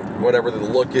vibrant, whatever the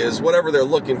look is, whatever they're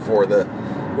looking for,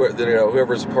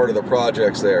 whoever's part of the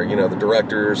projects there, the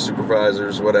directors,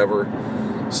 supervisors, whatever.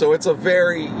 So it's a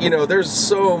very, there's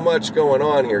so much going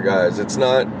on here, guys. It's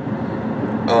not,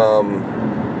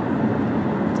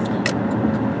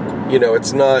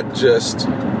 it's not just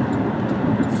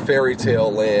fairy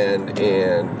tale land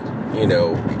and,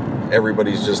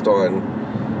 everybody's just on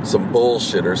some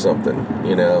bullshit or something,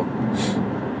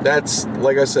 That's,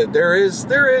 like I said, there is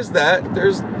that.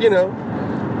 There's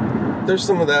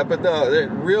some of that, but no, the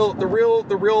real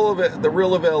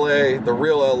of LA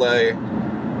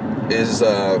is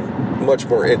much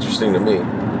more interesting to me.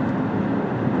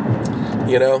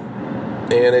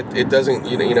 And it doesn't,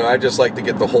 I just like to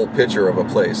get the whole picture of a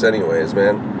place anyways,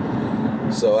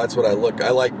 man. So that's what I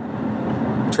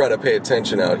try to pay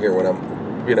attention out here when I'm,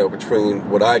 between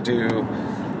what I do,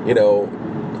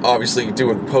 obviously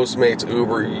doing Postmates,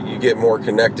 Uber, you get more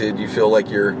connected, you feel like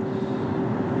you're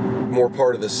more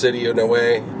part of the city in a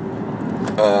way.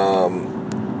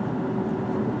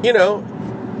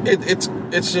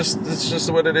 It's just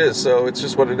what it is. So it's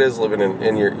just what it is living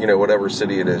in your whatever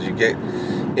city it is. You get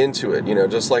into it,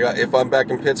 just like if I'm back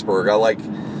in Pittsburgh, I like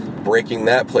breaking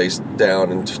that place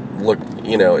down and look,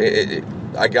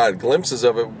 I got glimpses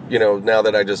of it, now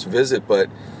that I just visit, but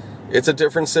it's a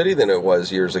different city than it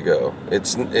was years ago.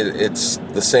 It's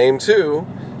the same too.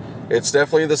 It's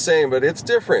definitely the same, but it's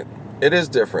different. It is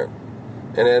different.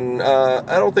 And then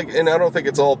I don't think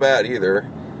it's all bad either.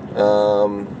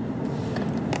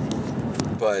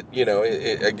 But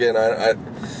again,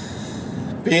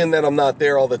 being that I'm not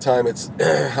there all the time,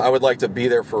 I would like to be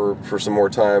there for some more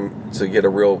time to get a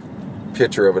real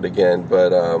picture of it again.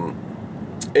 But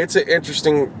it's an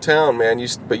interesting town, man.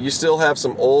 But you still have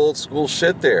some old school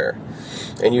shit there,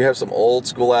 and you have some old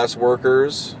school ass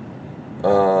workers.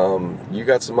 You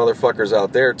got some motherfuckers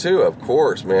out there too, of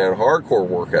course, man. Hardcore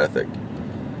work ethic.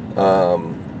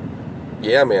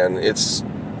 Yeah, man. It's,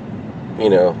 you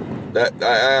know, that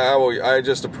I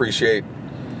just appreciate.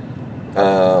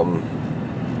 I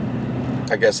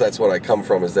guess that's what I come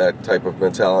from, is that type of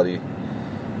mentality.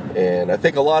 And I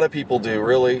think a lot of people do,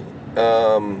 really.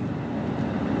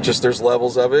 Just there's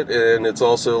levels of it, and it's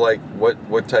also like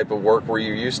what type of work were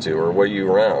you used to, or what are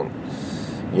you around?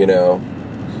 You know,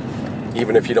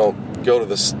 even if you don't go to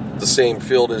the same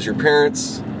field as your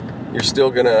parents, you're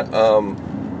still gonna,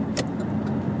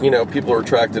 you know, people are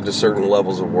attracted to certain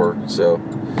levels of work. So,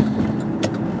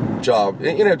 job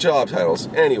titles.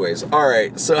 Anyways, all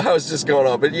right. So I was just going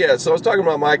on, but yeah. So I was talking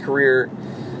about my career,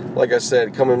 like I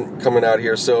said, coming out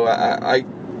here. So I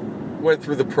went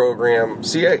through the program.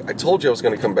 See, I told you I was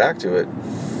going to come back to it.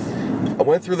 I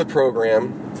went through the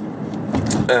program.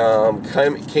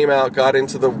 Came out, got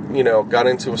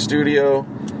into a studio,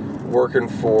 working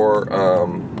for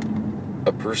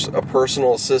a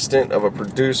personal assistant of a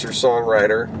producer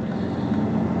songwriter,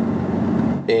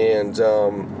 and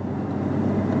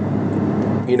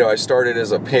you know, I started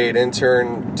as a paid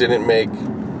intern, didn't make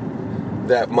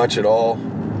that much at all.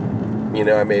 You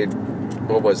know, I made,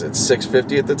 what was it,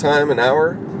 $6.50 at the time, an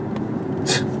hour?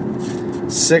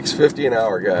 $6.50 an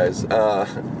hour, guys.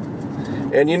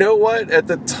 And you know what? At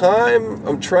the time,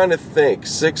 I'm trying to think,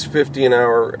 $6.50 an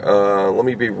hour, let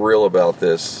me be real about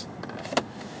this.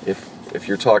 If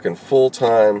you're talking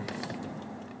full-time,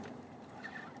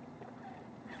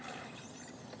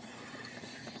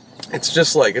 it's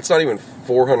just like, it's not even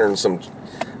 400 and some,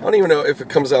 I don't even know if it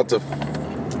comes out to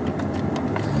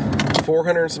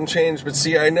 400 and some change, but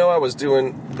see, I know I'm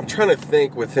trying to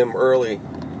think with him early.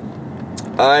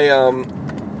 I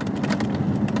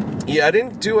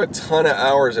didn't do a ton of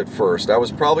hours at first. I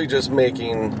was probably just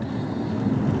making,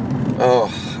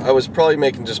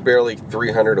 just barely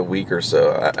 300 a week or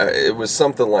so. It was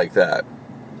something like that.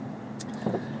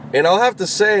 And I'll have to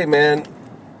say, man,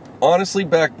 honestly,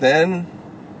 back then,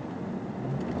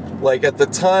 like at the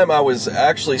time, I was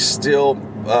actually still,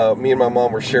 me and my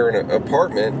mom were sharing an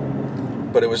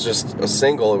apartment, but it was just a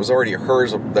single. It was already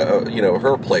hers,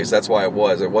 her place. That's why it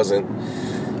was. It wasn't,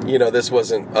 this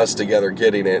wasn't us together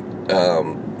getting it.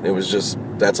 It was just,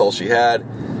 that's all she had.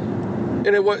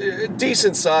 And it was a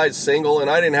decent sized single, and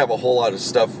I didn't have a whole lot of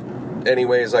stuff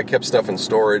anyways. I kept stuff in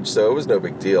storage, so it was no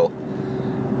big deal.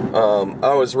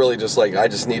 I was really just like, I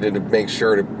just needed to make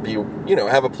sure to be,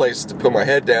 have a place to put my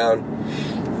head down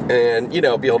and,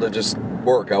 be able to just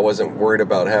work. I wasn't worried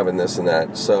about having this and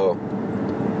that. So,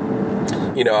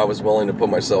 I was willing to put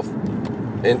myself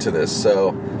into this.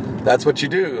 So that's what you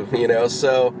do,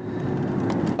 So,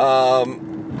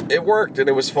 it worked and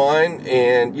it was fine.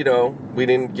 And, we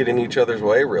didn't get in each other's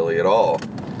way really at all.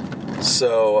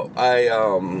 So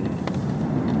and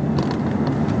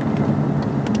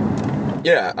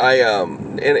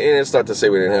it's not to say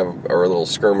we didn't have our little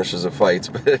skirmishes of fights,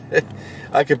 but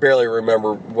I could barely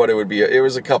remember what it would be. It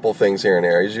was a couple things here and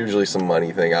there. It was usually some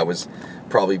money thing. I was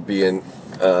probably being,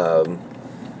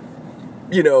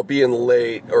 being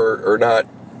late or not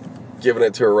giving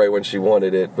it to her right when she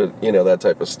wanted it, but, that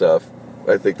type of stuff.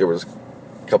 I think there was a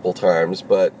couple times,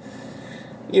 but,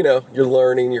 you're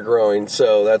learning, you're growing,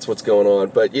 so that's what's going on.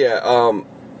 But, yeah,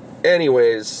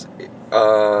 anyways,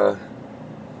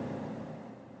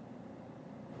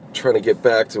 trying to get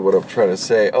back to what I'm trying to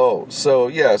say. What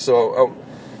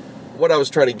I was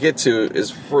trying to get to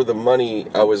is for the money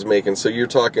I was making. So you're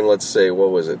talking, let's say,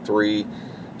 what was it, 3?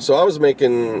 So I was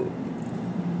making,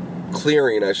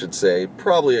 clearing, I should say,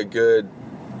 probably a good,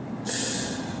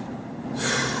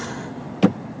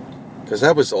 because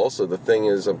that was also the thing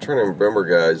is, I'm trying to remember,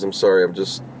 guys. I'm sorry, I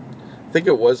think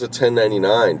it was a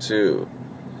 1099 too.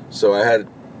 So I had,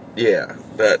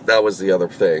 that was the other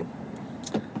thing.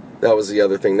 That was the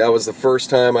other thing. That was the first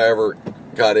time I ever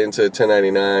got into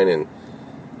 1099, and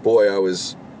boy, I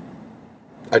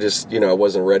just, I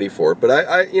wasn't ready for it. But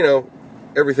I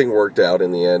everything worked out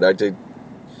in the end. I did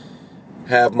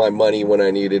have my money when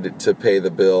I needed it to pay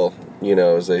the bill,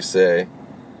 as they say.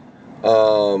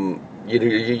 You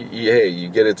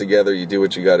get it together, you do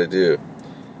what you got to do.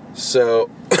 So,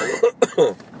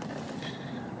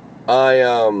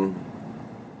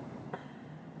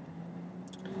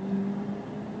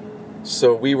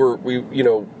 So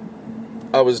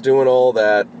I was doing all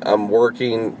that. I'm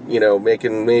working,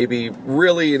 making maybe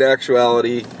really in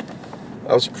actuality,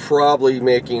 I was probably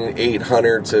making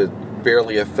 $800 to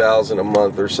barely $1,000 a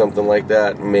month or something like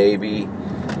that, maybe.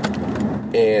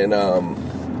 And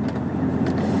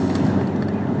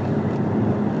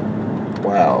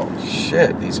wow,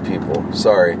 shit, these people.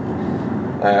 Sorry.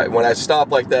 When I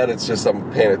stop like that, it's just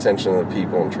I'm paying attention to the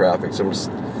people in traffic. So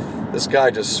this guy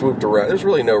just swooped around. There's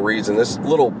really no reason. This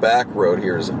little back road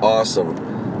here is awesome.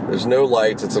 There's no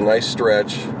lights. It's a nice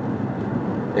stretch.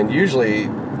 And usually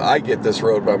I get this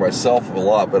road by myself a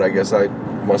lot, but I guess I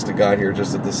must have got here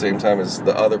just at the same time as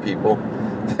the other people.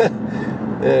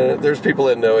 There's people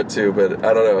that know it too, but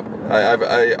I don't know.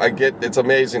 I get. It's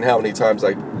amazing how many times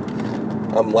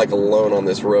I'm like alone on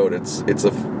this road. It's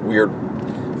a weird,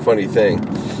 funny thing.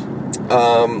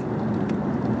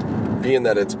 Being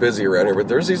that it's busy around here, but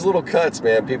there's these little cuts,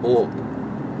 man. People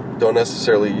don't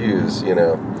necessarily use, you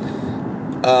know.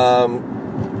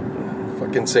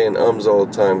 Fucking saying ums all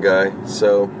the time, guy.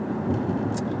 So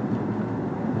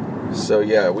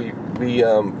yeah, we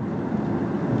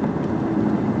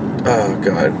oh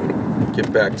god,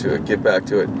 get back to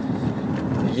it.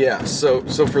 Yeah, so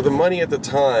for the money at the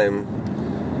time,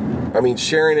 I mean,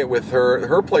 sharing it with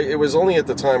her place, it was only at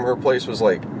the time her place was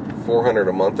like $400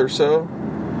 a month or so,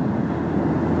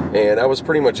 and that was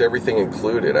pretty much everything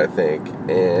included, I think.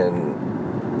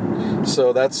 And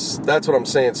so that's what I'm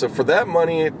saying. So for that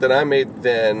money that I made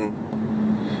then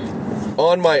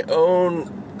on my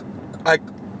own,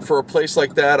 for a place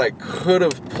like that, I could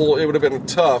have pulled. It would have been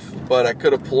tough, but I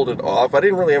could have pulled it off. I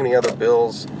didn't really have any other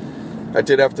bills. I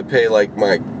did have to pay like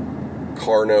my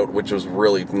car note, which was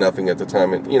really nothing at the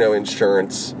time, and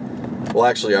insurance. Well,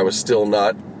 actually, I was still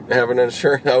not having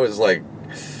insurance.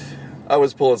 I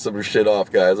was pulling some shit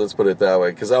off, guys. Let's put it that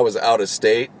way, because I was out of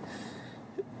state,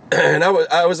 and I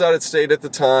was out of state at the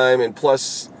time, and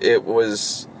plus it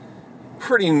was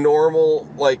pretty normal.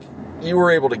 Like, you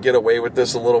were able to get away with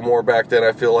this a little more back then,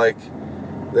 I feel like,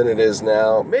 than it is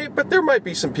now. Maybe, but there might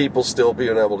be some people still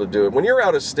being able to do it. When you're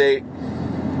out of state,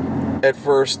 at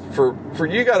first, for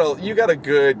you got a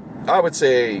good, I would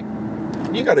say,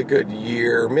 you got a good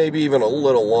year, maybe even a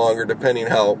little longer, depending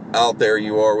how out there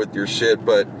you are with your shit.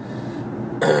 But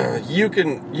you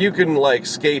can like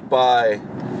skate by.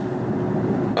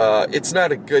 It's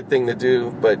not a good thing to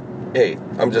do, but hey,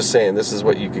 I'm just saying, this is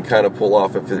what you can kind of pull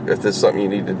off if there's something you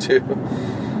need to do.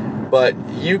 But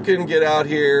you can get out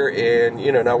here and,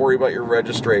 not worry about your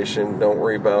registration. Don't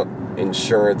worry about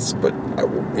insurance. But,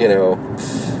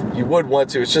 you would want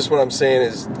to. It's just what I'm saying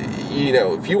is,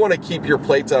 if you want to keep your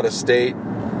plates out of state,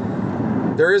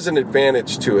 there is an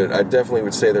advantage to it. I definitely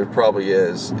would say there probably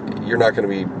is. You're not going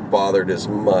to be bothered as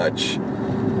much.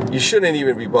 You shouldn't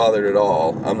even be bothered at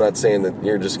all. I'm not saying that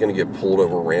you're just going to get pulled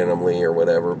over randomly or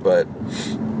whatever, but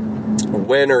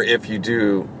when or if you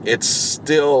do, it's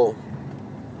still,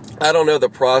 I don't know the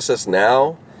process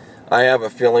now. I have a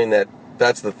feeling that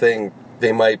that's the thing.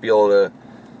 They might be able to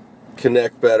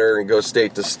connect better and go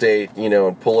state to state,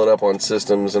 and pull it up on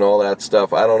systems and all that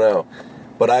stuff. I don't know.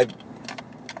 But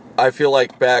I feel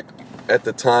like back at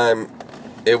the time,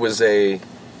 it was a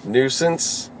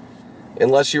nuisance.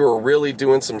 Unless you were really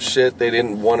doing some shit, they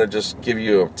didn't want to just give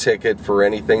you a ticket for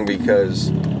anything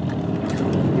because,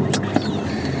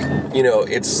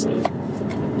 it's,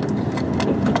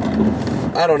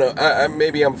 I don't know,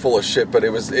 maybe I'm full of shit, but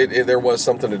there was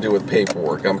something to do with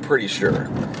paperwork, I'm pretty sure.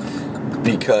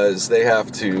 Because they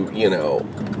have to,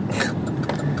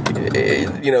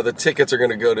 the tickets are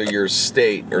going to go to your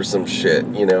state or some shit,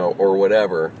 or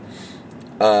whatever.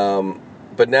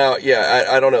 But now, yeah,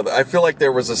 I don't know. I feel like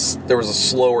there was a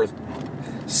slower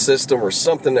system or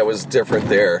something that was different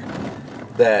there.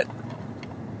 That,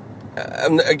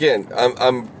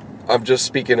 I'm just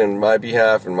speaking in my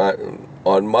behalf and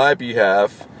on my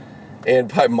behalf,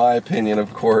 and by my opinion,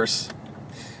 of course.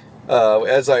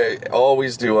 As I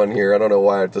always do on here. I don't know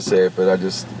why I have to say it, but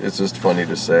it's just funny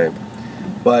to say.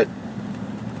 But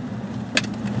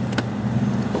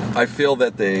I feel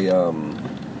that they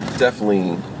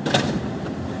definitely.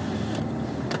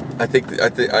 I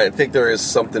think there is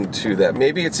something to that.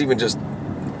 Maybe it's even just,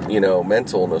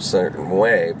 mental in a certain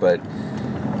way, but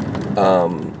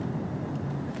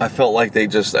I felt like they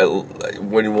just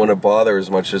wouldn't want to bother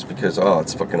as much just because,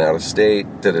 it's fucking out of state,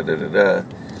 da-da-da-da-da.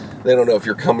 They don't know if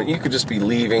you're coming, you could just be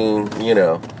leaving, They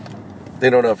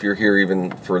don't know if you're here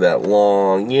even for that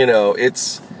long,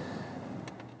 it's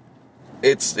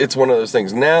one of those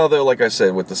things. Now, though, like I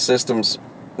said, with the systems,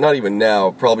 not even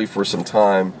now, probably for some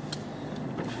time,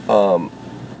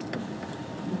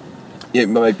 it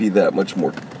might be that much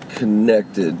more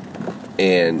connected,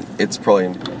 and it's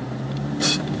probably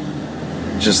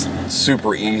just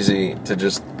super easy to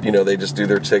just, they just do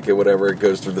their ticket, whatever, it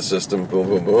goes through the system, boom,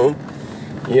 boom, boom.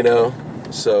 you know?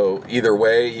 So either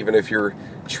way, even if you're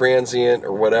transient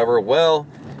or whatever, well,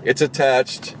 it's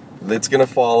attached. It's going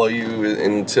to follow you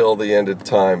until the end of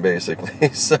time,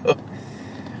 basically. So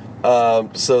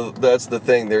that's the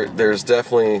thing. There's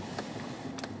definitely,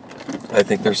 I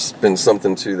think there's been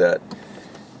something to that.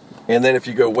 And then if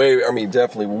you go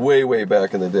definitely way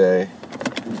back in the day,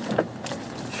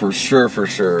 for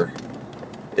sure,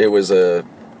 it was a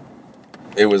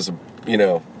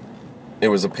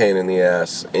pain in the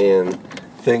ass, and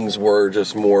things were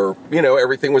just more,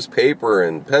 everything was paper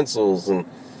and pencils, and,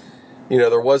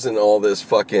 there wasn't all this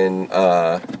fucking,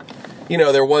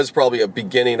 there was probably a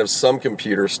beginning of some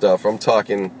computer stuff. I'm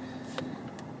talking,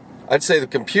 I'd say the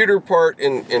computer part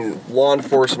in law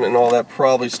enforcement and all that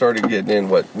probably started getting in,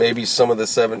 maybe the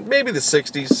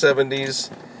 60s,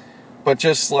 70s, but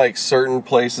just like certain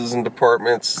places and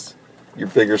departments, your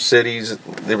bigger cities,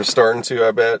 they were starting to,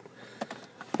 I bet.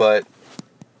 But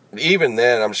even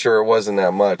then, I'm sure it wasn't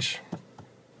that much,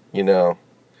 it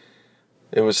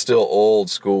was still old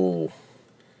school.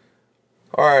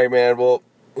 All right, man, well,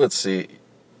 let's see.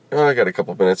 Oh, I got a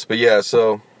couple minutes, but yeah,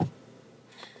 so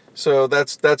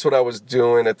that's what I was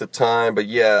doing at the time. But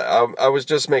yeah, I was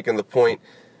just making the point.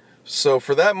 So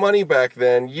for that money back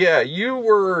then, yeah,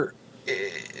 you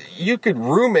could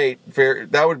roommate.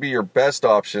 That would be your best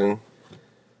option.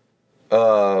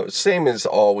 Same as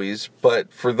always,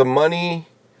 but for the money,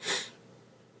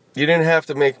 you didn't have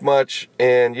to make much,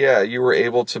 and yeah, you were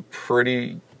able to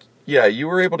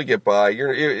get by.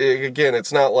 Again,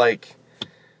 it's not like,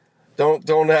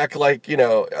 don't act like,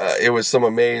 it was some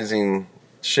amazing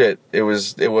shit. It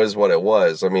was what it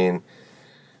was. I mean,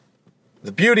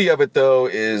 the beauty of it though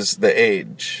is the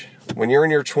age. When you're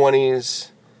in your 20s,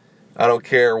 I don't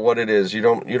care what it is. You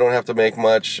don't have to make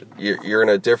much. You're in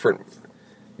a different.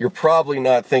 You're probably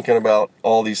not thinking about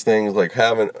all these things like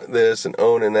having this and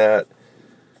owning that.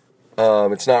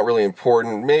 It's not really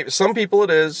important. Maybe some people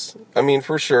it is. I mean,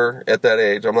 for sure at that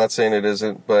age. I'm not saying it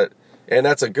isn't, and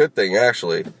that's a good thing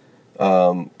actually.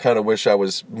 Kind of wish I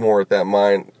was more at that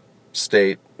mind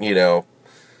state, the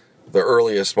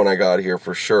earliest when I got here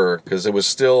for sure, because it was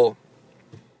still,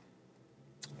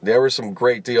 there were some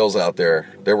great deals out there.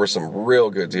 There were some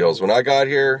real good deals when I got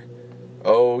here.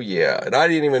 Oh yeah, and I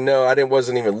didn't even know.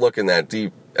 Wasn't even looking that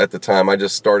deep at the time. I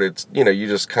just started, you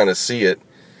just kind of see it,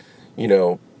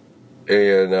 and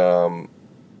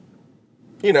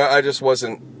I just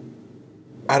wasn't.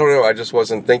 I don't know. I just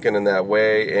wasn't thinking in that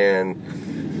way,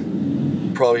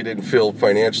 and probably didn't feel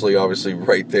financially, obviously,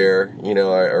 right there,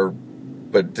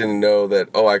 but didn't know that.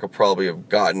 Oh, I could probably have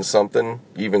gotten something,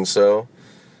 even so.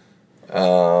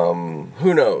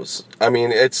 Who knows? I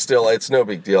mean, it's no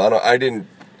big deal. I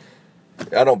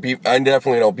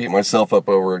definitely don't beat myself up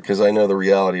over it, because I know the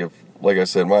reality of, like I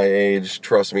said, my age,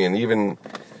 trust me, and even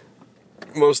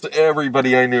most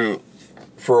everybody I knew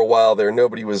for a while there,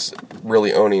 nobody was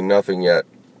really owning nothing yet.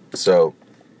 So,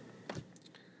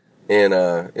 and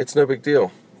it's no big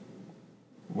deal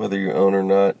whether you own or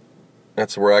not.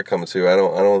 That's where I come to.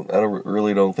 I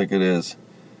really don't think it is,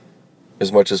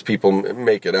 as much as people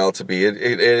make it out to be.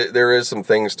 There is some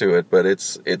things to it, but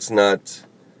it's not.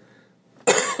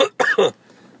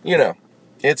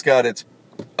 It's got its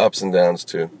ups and downs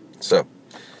too. So,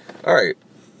 all right,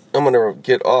 I'm gonna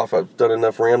get off. I've done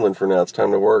enough rambling for now. It's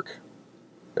time to work.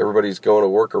 Everybody's going to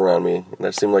work around me, and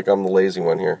I seem like I'm the lazy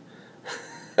one here.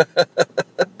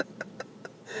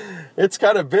 It's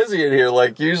kind of busy in here.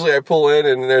 Like, usually I pull in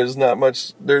and there's not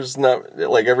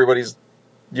like everybody's,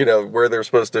 where they're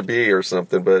supposed to be or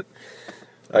something, but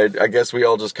I guess we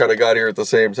all just kind of got here at the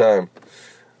same time.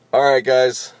 All right,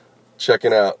 guys,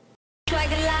 checking out. Swagger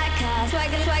like us,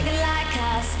 swagger like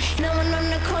us. No one on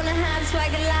the corner has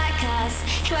swagger like us.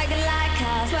 Swagger like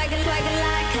us, swagger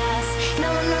like us.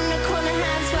 No one on the corner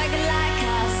has swagger like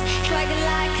us. Swagger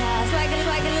like us, swagger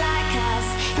like us.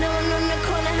 No one on the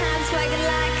corner has swagger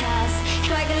like us.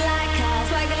 Swagger like us,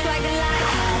 swagger like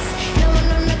us. No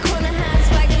one on the corner has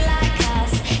swagger like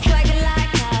us. Swagger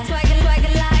like us, swagger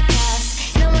like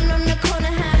us. No one on the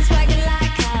corner has swagger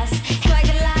like us.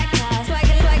 Swagger like us,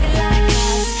 swagger like us.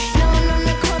 No one on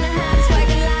the corner has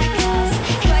swagger like us.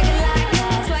 Swagger like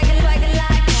us, swagger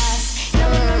like us. No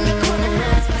one on the corner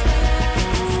has swagger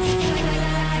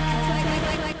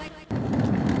like us.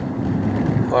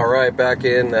 All right, back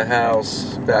in the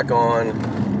house, back on,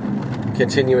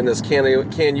 continuing this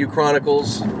Can You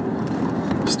Chronicles.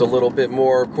 Just a little bit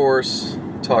more, of course.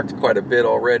 Talked quite a bit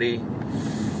already.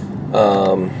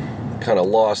 Kind of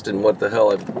lost in what the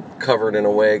hell I've covered in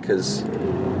a way, because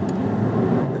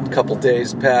a couple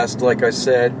days passed, like I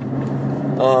said.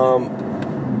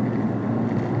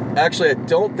 actually, I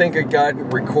don't think it got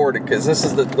recorded, because this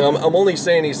is I'm only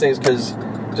saying these things because,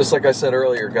 just like I said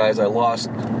earlier, guys, I lost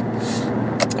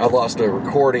a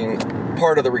recording,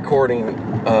 part of the recording.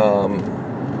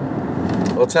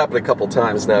 Well, it's happened a couple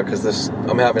times now, because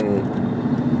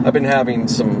I've been having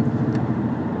some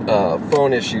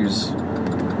phone issues.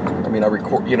 I mean, I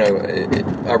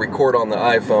record on the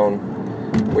iPhone,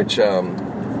 which,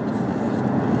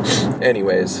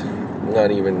 anyways, not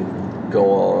even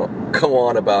go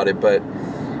on about it, but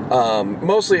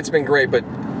mostly it's been great. But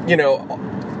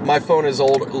my phone is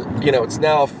old. It's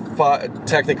now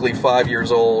technically 5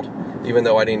 years old, even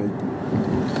though I didn't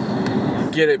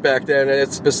get it back then.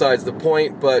 It's besides the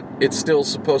point, but it's still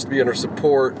supposed to be under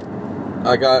support.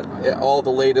 I got all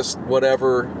the latest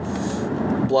whatever,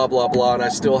 blah blah blah, and I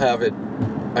still have it.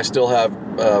 I still have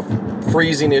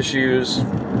freezing issues,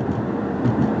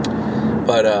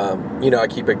 but I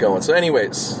keep it going. So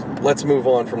anyways, let's move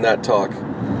on from that talk.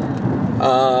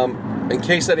 In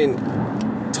case I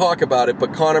didn't talk about it,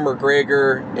 but Conor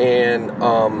McGregor and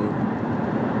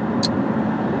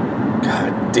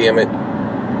God damn it,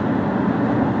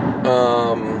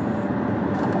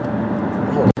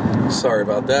 sorry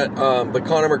about that. But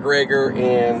Conor McGregor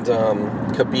and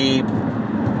Khabib,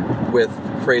 with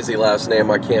crazy last name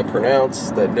I can't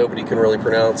pronounce, that nobody can really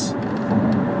pronounce.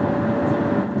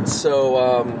 So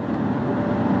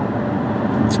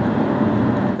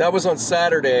that was on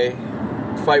Saturday.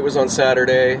 Fight was on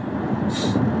Saturday.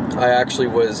 I actually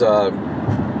was, I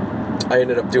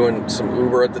ended up doing some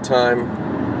Uber at the time.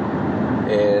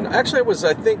 And actually I was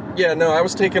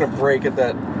taking a break at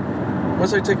that.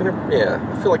 Was I taking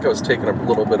I feel like I was taking a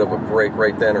little bit of a break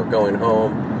right then, or going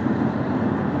home.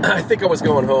 I think I was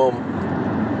going home.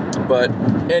 But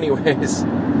anyways,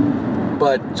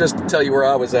 but just to tell you where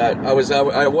I was at, I was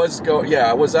out, I was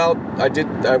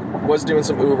doing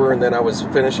some Uber, and then I was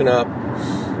finishing up,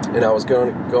 and I was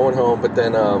going home, but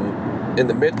then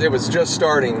it was just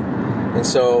starting, and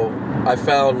so I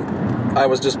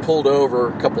was just pulled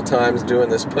over a couple times doing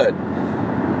this,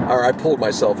 or I pulled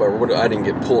myself over. I didn't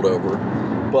get pulled over,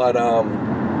 but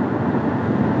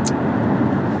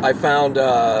I found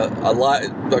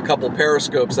a couple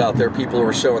periscopes out there. People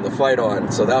were showing the fight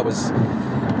on, so that was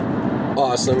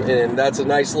awesome. And that's a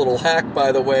nice little hack,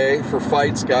 by the way, for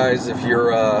fights, guys. If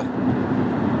you're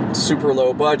super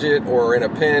low budget, or in a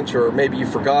pinch, or maybe you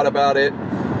forgot about it,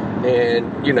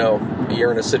 and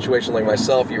you're in a situation like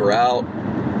myself, you were out.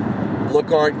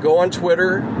 Go on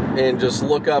Twitter and just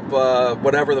look up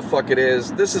whatever the fuck it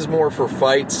is. This is more for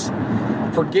fights.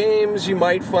 For games, you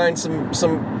might find some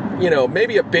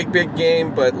maybe a big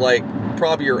game, but like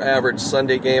probably your average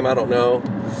Sunday game, I don't know.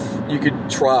 You could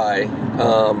try.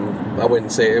 I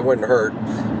wouldn't say it wouldn't hurt,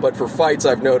 but for fights,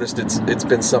 I've noticed it's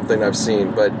been something I've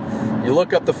seen. But you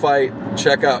look up the fight,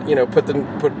 check out,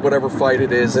 put whatever fight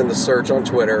it is in the search on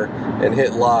Twitter and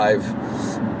hit live,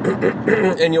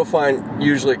 and you'll find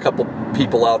usually a couple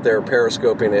people out there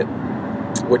periscoping it,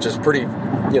 which is pretty,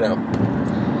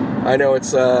 I know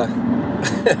it's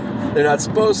they're not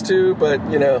supposed to, but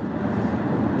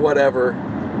whatever.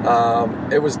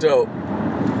 It was dope.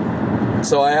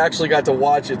 So I actually got to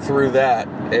watch it through that,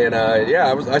 and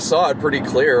I saw it pretty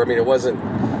clear. I mean, it wasn't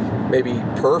maybe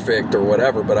perfect or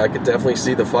whatever, but I could definitely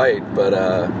see the fight. But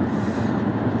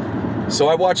so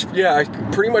I watched. Yeah, I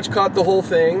pretty much caught the whole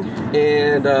thing.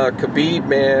 And Khabib,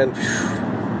 man,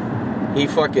 he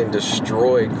fucking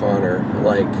destroyed Conor.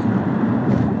 Like,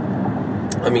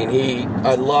 I mean,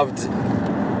 I loved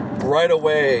right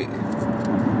away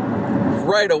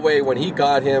when he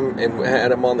got him and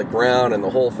had him on the ground and the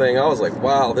whole thing. I was like,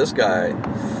 wow, this guy,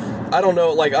 I don't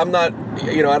know, like, I'm not,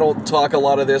 I don't talk a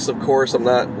lot of this, of course. I'm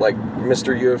not like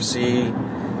Mr. UFC,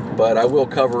 but I will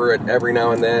cover it every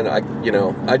now and then. I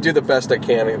do the best I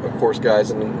can, of course,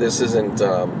 guys, and this isn't,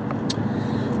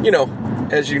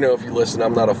 as you know, if you listen,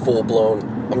 I'm not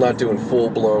doing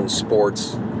full-blown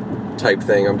sports type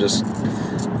thing. I'm just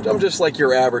like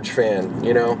your average fan,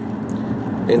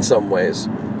 in some ways.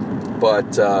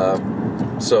 But,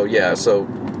 so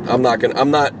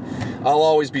I'll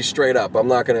always be straight up. I'm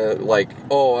not gonna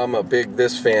I'm a big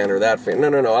this fan or that fan.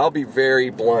 No. I'll be very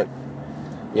blunt,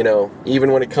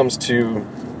 even when it comes to,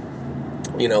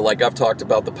 like I've talked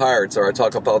about the Pirates, or I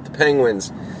talk about the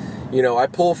Penguins. I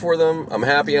pull for them. I'm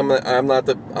happy.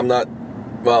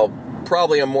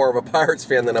 Probably I'm more of a Pirates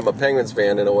fan than I'm a Penguins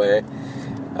fan in a way.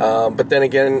 But then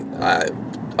again,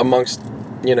 amongst,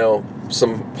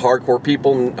 some hardcore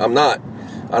people, I'm not.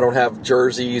 I don't have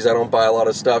jerseys. I don't buy a lot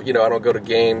of stuff. I don't go to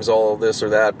games, all of this or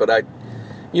that. But I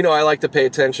like to pay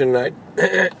attention,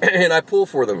 and I pull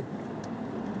for them.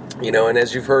 And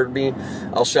as you've heard me,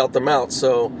 I'll shout them out.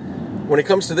 So when it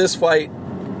comes to this fight,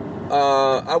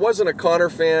 I wasn't a Conor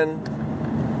fan,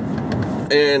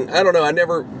 and I don't know, I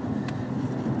never,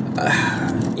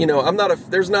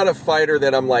 there's not a fighter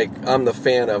that I'm the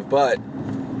fan of, but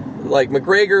like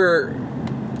McGregor,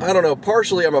 I don't know,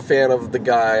 partially I'm a fan of the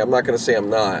guy. I'm not going to say I'm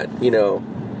not,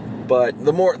 but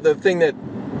the thing that,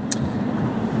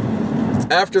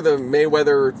 after the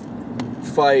Mayweather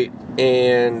fight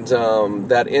and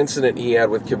that incident he had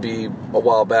with Khabib a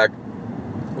while back,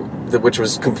 which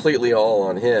was completely all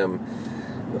on him,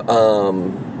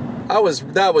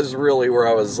 that was really where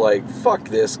I was like, fuck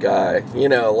this guy,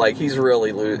 like he's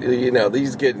really,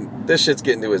 this shit's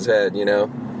getting to his head,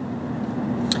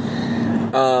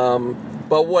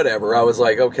 but whatever. I was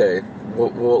like, okay,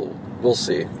 we'll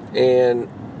see. And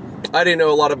I didn't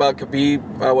know a lot about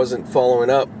Khabib. I wasn't following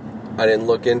up. I didn't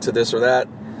look into this or that.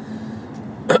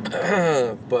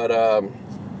 But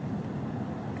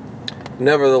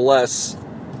nevertheless,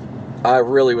 I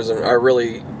really was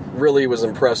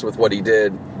impressed with what he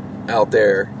did out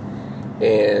there.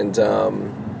 And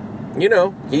that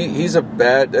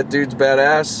dude's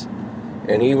badass,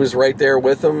 and he was right there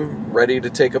with him, ready to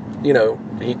take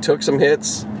he took some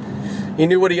hits. He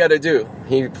knew what he had to do.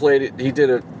 He played it. He did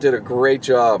a great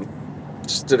job.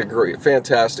 Just did a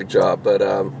fantastic job. But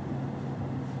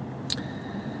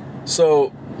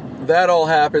so that all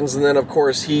happens, and then of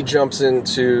course he jumps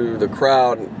into the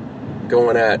crowd,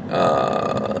 going at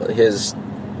his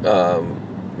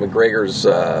McGregor's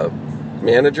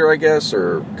manager, I guess,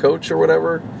 or coach or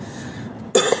whatever.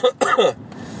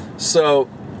 So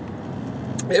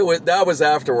that was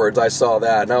afterwards. I saw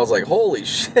that and I was like, holy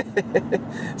shit.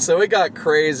 So it got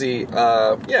crazy.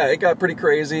 It got pretty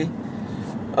crazy.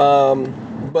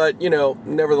 But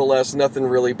nevertheless, nothing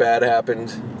really bad happened,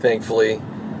 thankfully.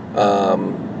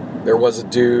 There was a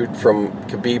dude from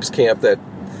Khabib's camp that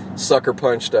sucker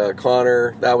punched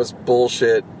Conor. That was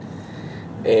bullshit.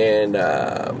 And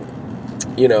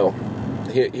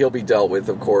he'll be dealt with,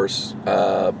 of course.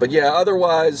 But yeah,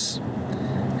 otherwise,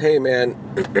 hey man,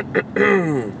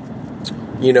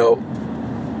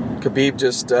 Khabib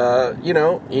just, and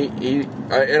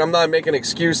I'm not making an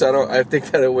excuse. I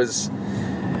think that it was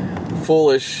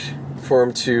foolish for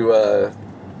him to,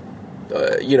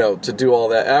 to do all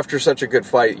that after such a good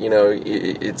fight.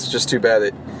 It's just too bad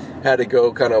it had to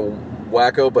go kind of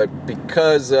wacko,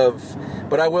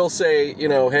 but I will say,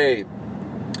 hey,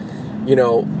 you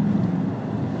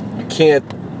can't,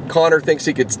 Conor thinks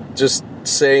he could just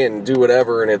say and do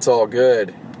whatever and it's all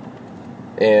good.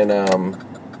 And,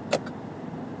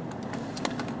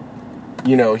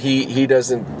 he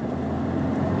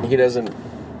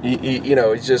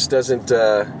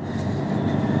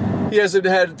hasn't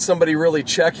had somebody really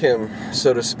check him,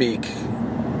 so to speak.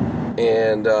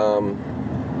 And,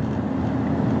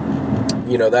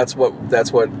 that's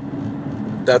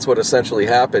what essentially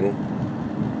happened,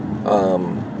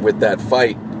 with that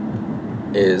fight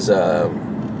is, no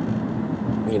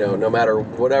matter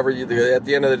whatever you do, at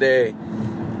the end of the day,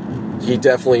 he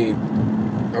definitely,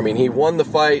 he won the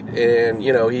fight, and,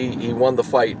 he won the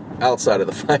fight outside of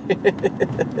the fight.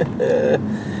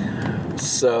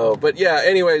 So, but yeah,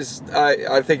 anyways,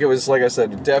 I think it was, like I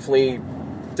said, definitely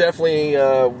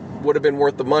would have been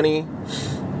worth the money.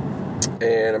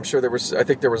 And I'm sure there was at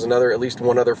least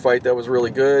one other fight that was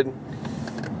really good.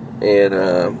 And,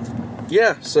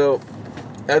 so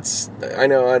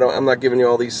I'm not giving you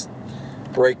all these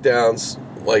breakdowns.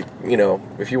 Like,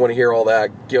 if you want to hear all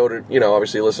that, go to,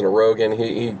 obviously listen to Rogan.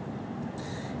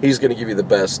 He's going to give you the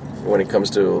best when it comes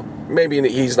to, maybe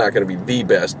he's not going to be the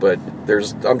best, but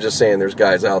I'm just saying there's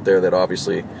guys out there that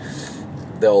obviously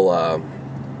they'll,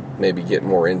 maybe get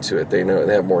more into it. They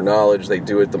have more knowledge. They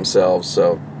do it themselves.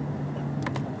 So,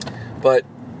 but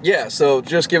yeah, so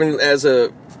just giving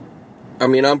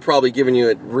I'm probably giving you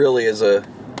it really as a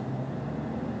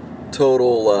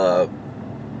total,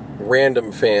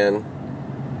 random fan,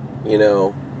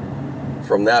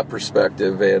 from that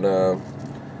perspective. And,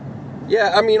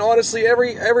 honestly,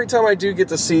 every time I do get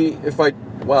to see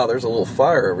wow, there's a little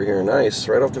fire over here. Nice.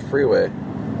 Right off the freeway.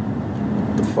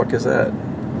 What the fuck is that?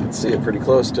 You can see it pretty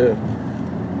close too.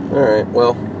 Alright,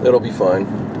 well, it'll be fine.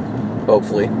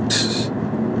 Hopefully.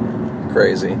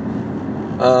 Crazy.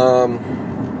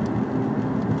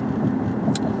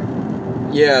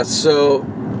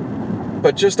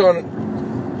 But just on,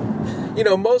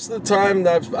 most of the time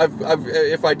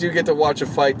if I do get to watch a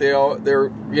fight, they're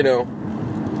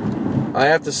I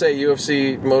have to say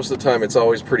UFC, most of the time it's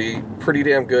always pretty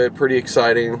damn good, pretty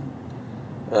exciting.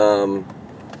 I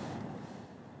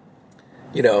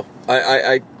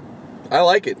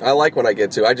like it. I like when I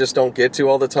get to. I just don't get to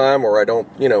all the time, or I don't,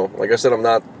 like I said, I'm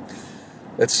not,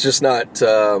 it's just not,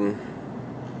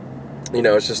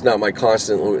 it's just not my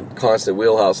constant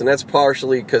wheelhouse. And that's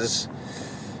partially because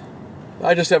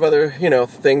I just have other,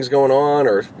 things going on,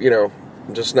 or,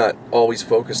 I'm just not always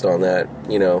focused on that,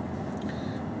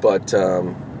 But,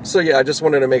 so yeah, I just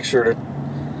wanted to make sure to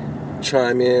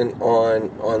chime in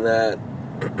on that.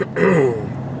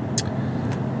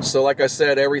 So like I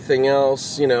said, everything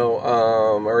else, I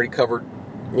already covered,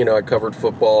 I covered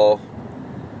football.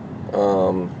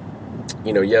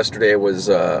 Yesterday was,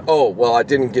 I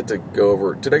didn't get to go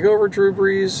over, did I go over Drew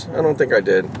Brees? I don't think I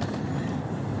did.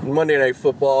 Monday Night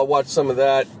Football, I watched some of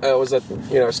that. I was at,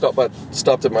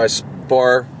 stopped at my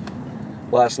bar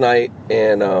last night,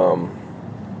 and,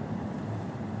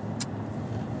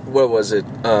 what was it?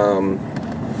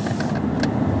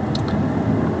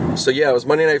 So yeah, it was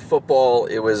Monday Night Football.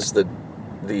 It was the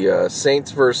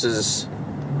Saints versus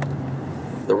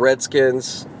the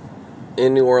Redskins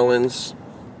in New Orleans,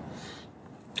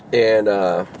 and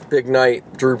big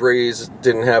night. Drew Brees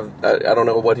didn't have. I don't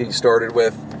know what he started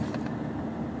with.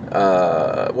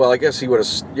 I guess he would have.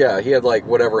 Yeah, he had like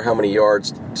whatever how many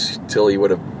yards till he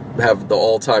would have the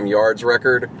all-time yards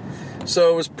record.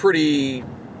 So it was pretty.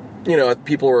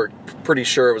 People were pretty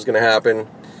sure it was going to happen,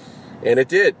 and it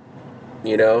did.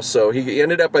 So he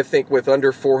ended up, I think, with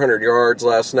under 400 yards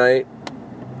last night.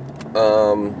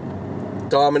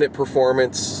 Dominant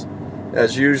performance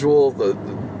as usual.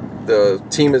 The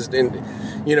team is in,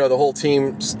 the whole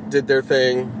team did their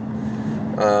thing.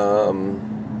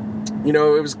 It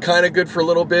was kind of good for a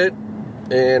little bit,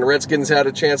 and Redskins had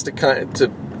a chance to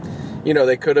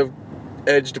they could have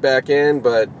edged back in,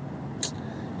 but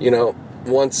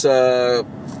once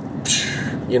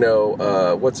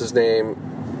what's his name?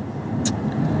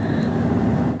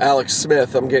 Alex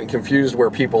Smith, I'm getting confused where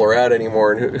people are at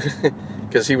anymore,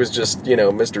 because he was just,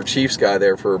 Mr. Chiefs guy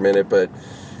there for a minute, but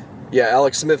yeah,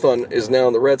 Alex Smith is now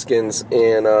on the Redskins,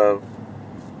 and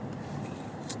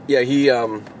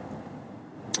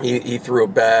he threw a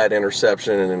bad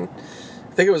interception, and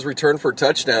I think it was returned for a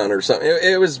touchdown or something.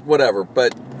 It was whatever,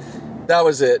 but that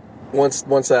was it. Once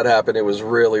that happened, it was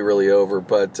really, really over,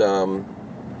 but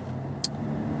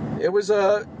it was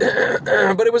but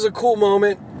it was a cool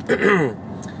moment.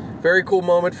 Very cool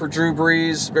moment for Drew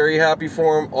Brees. Very happy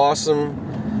for him. Awesome.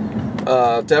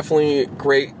 Definitely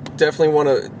great. Definitely one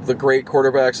of the great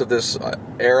quarterbacks of this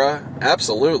era.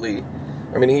 Absolutely.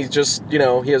 I mean, he's just, he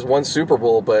has one Super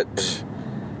Bowl, but,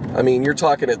 you're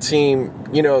talking a team,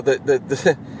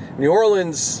 the New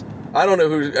Orleans, I don't know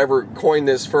who ever coined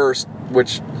this first,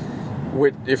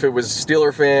 if it was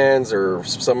Steeler fans or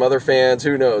some other fans,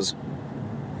 who knows.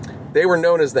 They were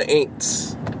known as the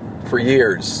Aints for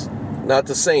years. Not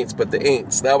the Saints, but the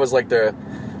Aints. That was like the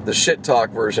shit talk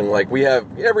version. Like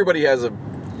everybody has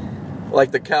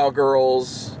like the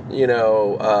Cowgirls,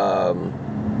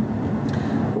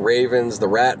 Ravens, the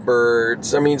Ratbirds.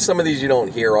 Some of these you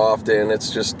don't hear often.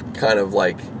 It's just kind of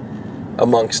like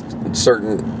amongst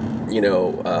certain,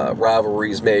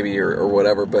 rivalries maybe or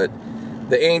whatever. But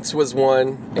the Aints was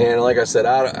one, and like I said,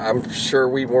 I'm sure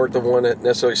we weren't the one that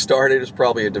necessarily started. It was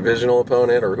probably a divisional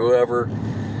opponent or whoever.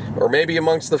 Or maybe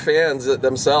amongst the fans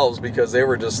themselves, because they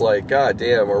were just like, God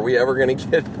damn, are we ever going to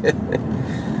get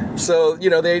it? So,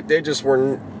 they just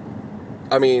weren't,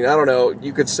 I don't know,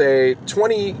 you could say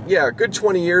 20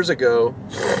 years ago,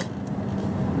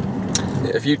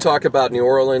 if you talk about New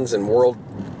Orleans and winning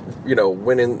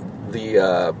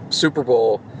the Super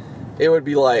Bowl, it would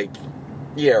be like,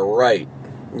 yeah, right,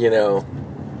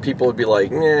 people would be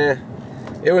like, nah,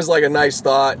 it was like a nice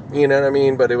thought, you know what I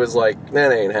mean? But it was like,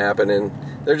 that ain't happening.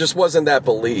 There just wasn't that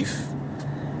belief.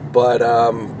 But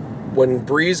when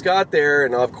Brees got there,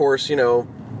 and of course,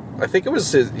 I think it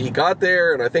was he got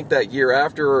there, and I think that year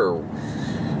after, or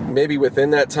maybe within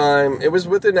that time, it was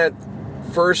within that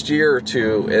first year or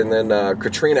two, and then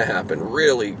Katrina happened.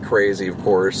 Really crazy, of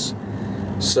course.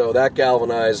 So that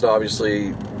galvanized,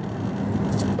 obviously,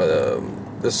 the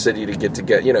city to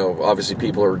get, obviously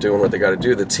people are doing what they got to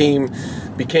do. The team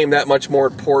became that much more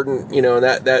important, and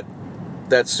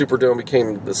that Superdome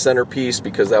became the centerpiece,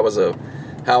 because that was a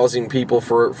housing people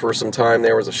for some time.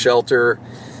 There was a shelter.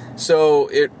 So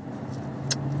it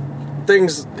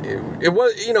was,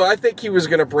 I think he was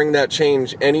going to bring that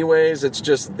change anyways. It's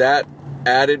just that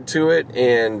added to it,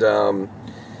 and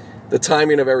the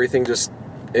timing of everything just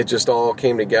all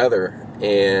came together,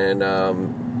 and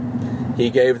he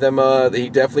gave them he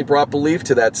definitely brought belief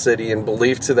to that city and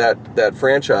belief to that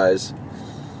franchise,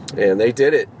 and they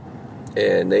did it.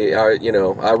 And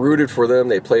I rooted for them.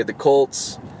 They played the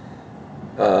Colts.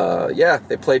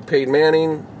 They played Peyton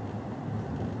Manning.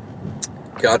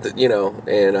 They got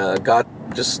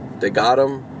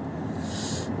him.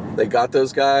 They got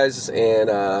those guys, and,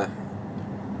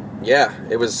 yeah,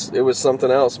 it was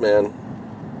something else, man.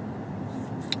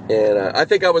 And I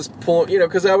think I was pulling,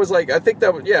 because I was like, I think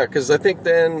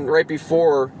then right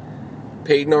before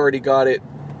Peyton already got it,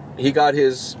 he got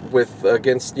his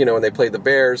against, when they played the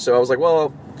Bears. So I was like,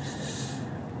 well,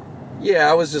 yeah,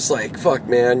 I was just like, fuck,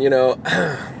 man,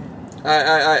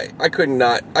 I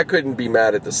couldn't be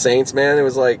mad at the Saints, man. It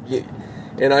was like,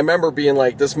 and I remember being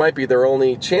like, this might be their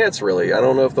only chance, really. I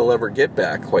don't know if they'll ever get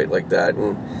back quite like that.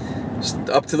 And just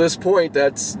up to this point,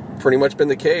 that's pretty much been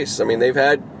the case. I mean, they've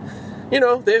had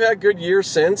good years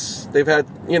since. They've had,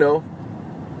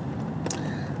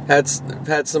 had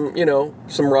some,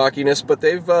 some rockiness, but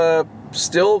they've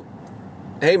still,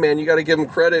 hey, man, you got to give them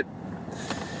credit.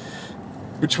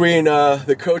 Between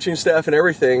the coaching staff and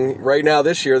everything, right now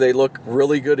this year they look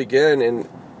really good again, and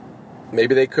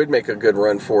maybe they could make a good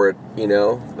run for it.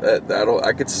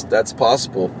 That's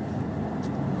possible.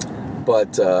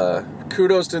 But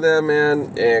kudos to them,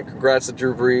 man, and congrats to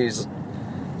Drew Brees.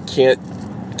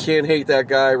 Can't hate that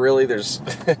guy, really. There's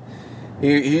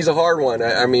he's a hard one.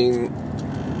 I mean,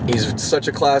 he's such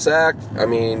a class act. I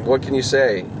mean, what can you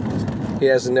say? He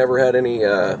has never had any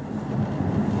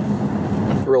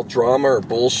real drama or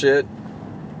bullshit.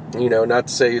 Not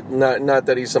to say not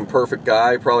that he's some perfect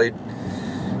guy. Probably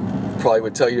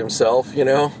would tell you himself.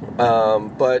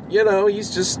 But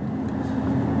he's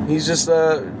just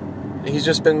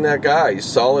been that guy. He's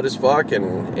solid as fuck,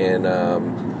 and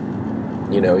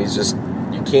he's just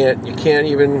you can't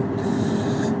even.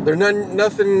 There's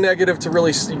nothing negative to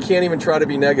really. You can't even try to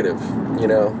be negative.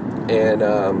 And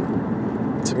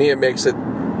to me, it makes it.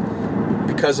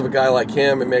 Because of a guy like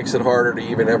him, it makes it harder to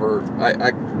even ever.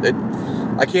 I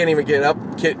can't even get up.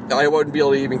 I wouldn't be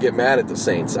able to even get mad at the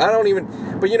Saints. I don't even.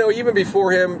 But even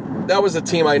before him, that was a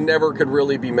team I never could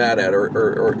really be mad at.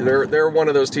 Or they're one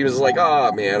of those teams that's like,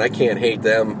 oh man, I can't hate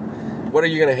them. What are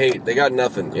you gonna hate? They got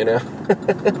nothing, And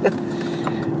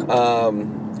I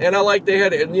like they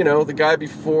had, the guy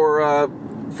before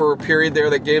for a period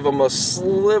there that gave them a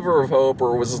sliver of hope,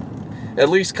 or was at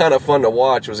least kind of fun to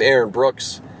watch, was Aaron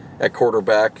Brooks at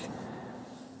quarterback.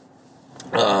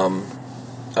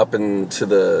 Up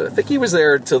into I think he was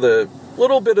there to the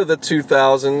little bit of the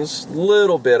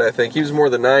 2000s, I think. He was more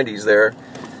the 90s there.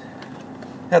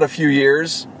 Had a few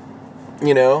years,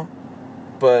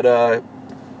 but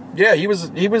yeah, he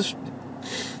was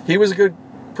a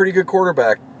pretty good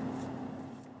quarterback,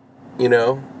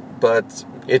 but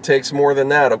it takes more than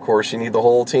that, of course. You need the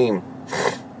whole team.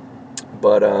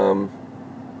 But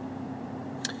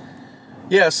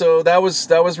yeah, so that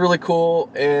was really cool.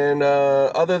 And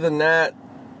other than that,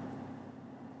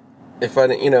 if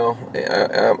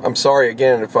I'm sorry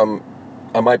again if I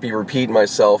might be repeating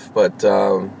myself, but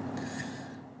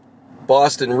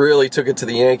Boston really took it to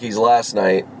the Yankees last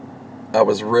night. I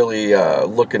was really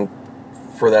looking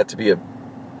for that to be a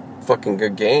fucking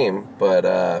good game,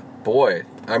 but boy,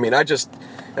 I mean, I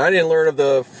didn't learn of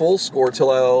the full score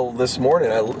till this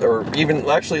morning, or even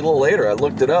actually a little later. I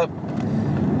looked it up.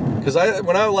 Because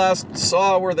when I last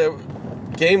saw where the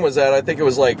game was at, I think it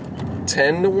was like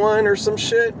 10-1 or some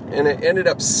shit, and it ended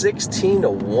up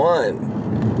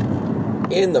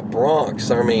 16-1 in the Bronx.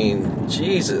 I mean,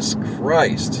 Jesus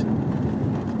Christ,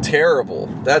 terrible.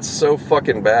 That's so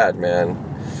fucking bad, man.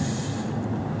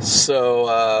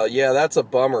 So yeah, that's a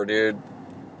bummer, dude.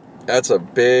 That's a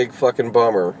big fucking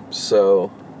bummer.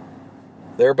 So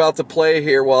they're about to play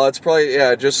here. Well, it's probably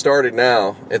it just started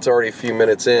now. It's already a few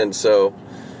minutes in, so.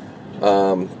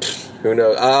 Who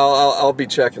knows? I'll be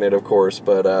checking it, of course,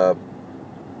 but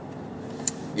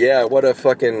yeah, what a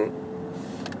fucking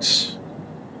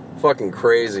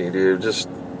crazy, dude. Just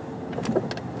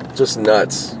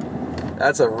nuts.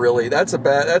 That's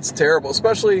terrible.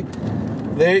 Especially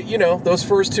those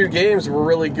first two games were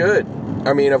really good.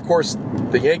 I mean, of course,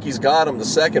 the Yankees got them the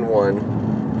second one.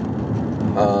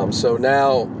 So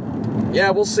now, yeah,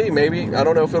 we'll see. Maybe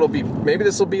maybe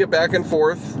this will be a back and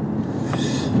forth.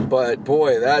 But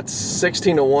boy, that's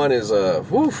 16-1 is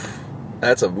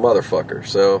that's a motherfucker.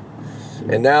 So,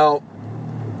 and now,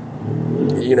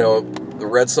 the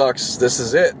Red Sox, this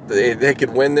is it. They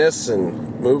could win this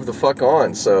and move the fuck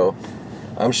on. So,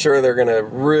 I'm sure they're gonna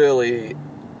really,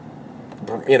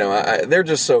 they're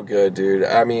just so good, dude.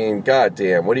 I mean,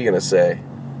 goddamn, what are you gonna say?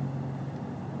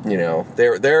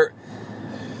 They're.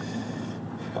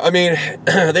 I mean,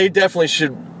 they definitely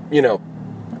should.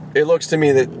 It looks to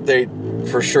me that they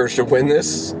for sure should win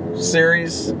this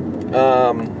series.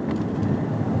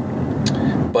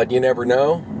 But you never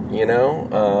know,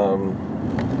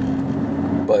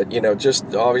 but,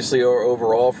 just obviously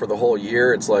overall for the whole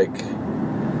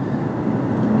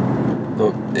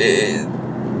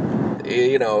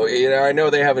you know, I know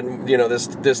they haven't, you know,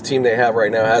 this team they have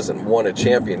right now hasn't won a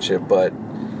championship, but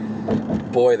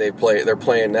boy, they're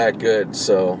playing that good.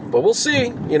 So, but we'll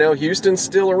see. You know, Houston's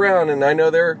still around, and I know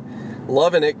they're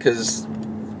loving it because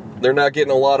they're not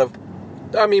getting a lot of.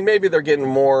 I mean, maybe they're getting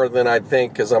more than I'd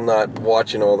think because I'm not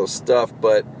watching all the stuff,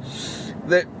 but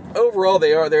overall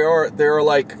they are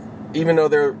like, even though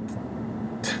they're,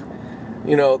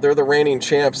 you know, they're the reigning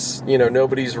champs, you know,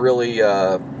 nobody's really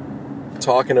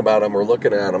talking about them or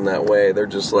looking at them that way. They're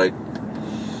just like,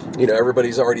 you know,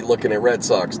 everybody's already looking at Red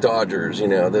Sox, Dodgers, you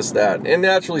know, this, that, and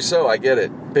naturally so. I get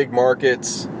it. Big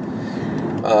markets.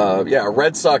 Yeah, a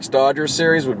Red Sox Dodgers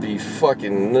series would be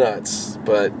fucking nuts,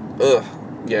 but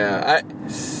yeah,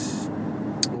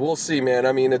 we'll see, man.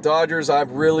 I mean, the Dodgers, I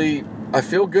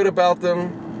feel good about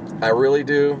them. I really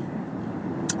do.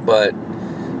 But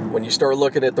when you start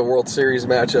looking at the World Series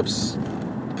matchups,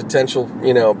 potential,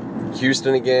 you know,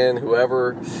 Houston again,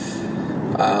 whoever,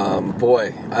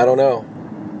 boy, I don't know.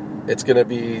 It's gonna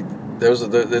be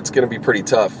it's gonna be pretty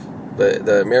tough.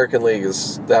 The American League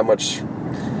is that much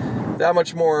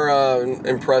more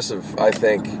impressive, I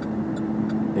think.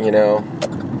 You know,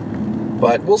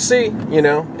 but we'll see. You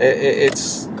know,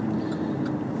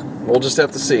 we'll just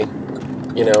have to see.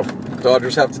 You know,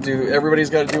 Dodgers have to do. Everybody's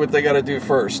got to do what they got to do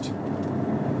first.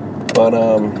 But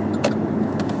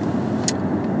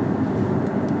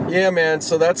yeah, man.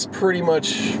 So that's pretty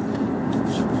much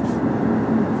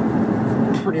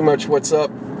what's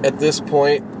up at this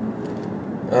point.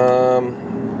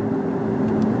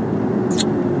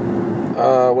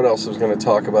 What else I was going to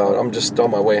talk about? I'm just on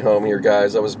my way home here,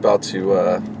 guys. I was going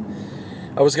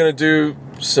to do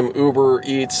some Uber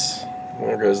Eats.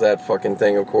 There goes that fucking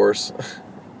thing, of course.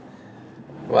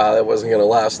 Wow, that wasn't going to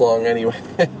last long anyway.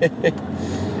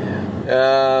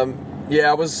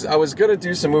 Yeah, I was going to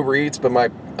do some Uber Eats, but my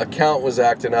account was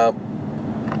acting up.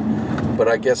 But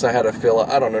I guess I had to fill it.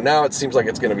 I don't know. Now it seems like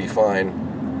it's going to be fine.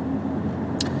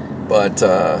 But,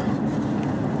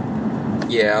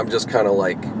 yeah, I'm just kind of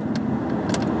like,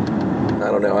 I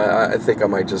don't know. I think I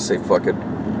might just say fuck it.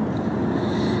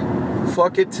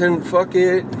 Fuck it and fuck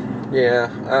it. Yeah,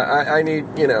 I need,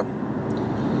 you know.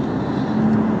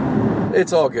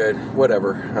 It's all good.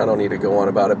 Whatever. I don't need to go on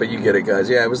about it, but you get it, guys.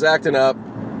 Yeah, it was acting up,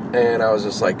 and I was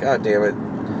just like, God damn it.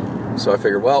 So I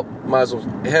figured, well, might as well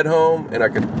head home, and I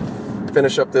could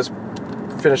finish up this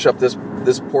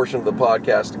portion of the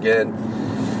podcast again.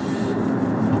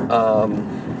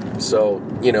 So,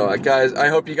 you know, guys, I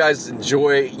hope you guys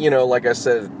enjoy, you know, like I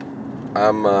said,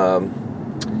 I'm,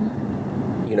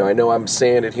 you know, I know I'm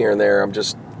saying it here and there. I'm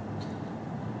just,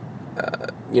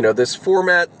 you know, this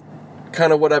format,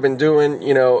 kind of what I've been doing,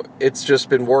 you know, it's just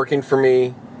been working for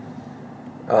me.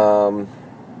 I'm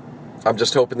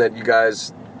just hoping that you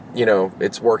guys, you know,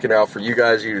 it's working out for you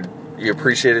guys. You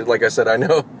appreciate it. Like I said, I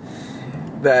know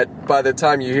that by the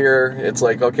time you hear, it's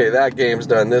like, okay, that game's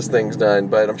done, this thing's done,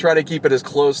 but I'm trying to keep it as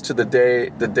close to the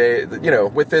day, you know,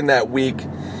 within that week,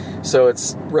 so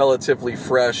it's relatively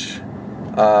fresh.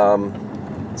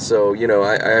 So, you know,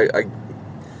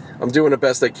 I'm doing the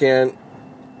best I can,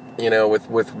 you know,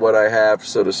 with what I have,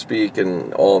 so to speak,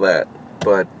 and all that,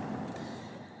 but,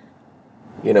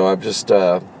 you know, I'm just,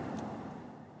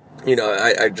 you know,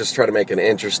 I just try to make it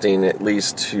interesting, at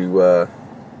least, to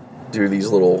do these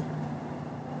little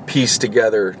piece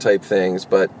together type things,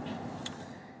 but,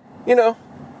 you know,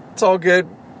 it's all good.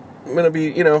 I'm gonna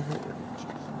be, you know,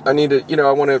 I need to, you know,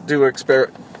 I want to do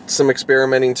some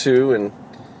experimenting too, and,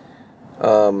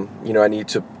 you know, I need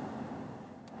to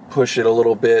push it a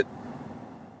little bit,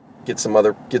 get some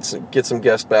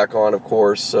guests back on, of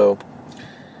course, so,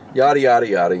 yada, yada,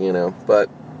 yada, you know, but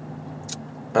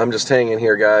I'm just hanging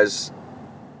here, guys.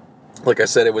 Like I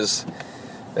said, it was,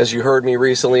 as you heard me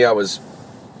recently, I was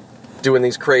doing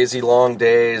these crazy long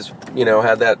days, you know,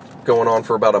 had that going on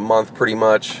for about a month pretty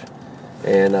much,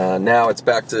 and now it's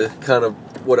back to kind of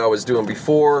what I was doing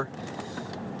before,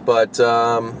 but,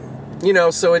 you know,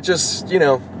 so it just, you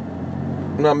know,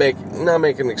 not making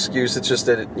an excuse, it's just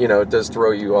that, it, you know, it does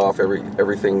throw you off,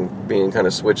 everything being kind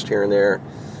of switched here and there,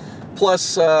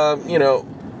 plus, you know,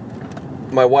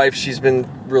 my wife, she's been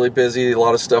really busy, a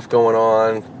lot of stuff going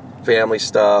on, family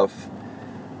stuff,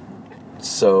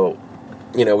 so,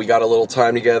 you know, we got a little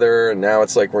time together, and now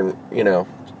it's like we're, you know,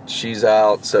 she's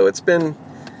out, so it's been,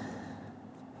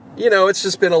 you know, it's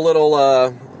just been a little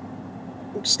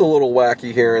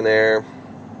wacky here and there,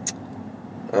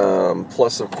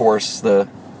 plus, of course, the,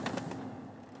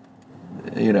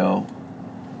 you know,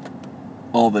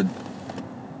 all the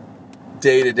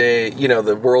day-to-day, you know,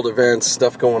 the world events,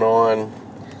 stuff going on,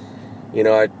 you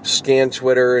know, I scan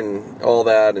Twitter and all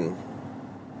that, and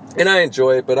I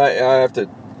enjoy it, but I have to,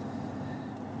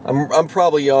 I'm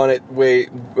probably on it a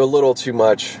little too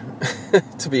much,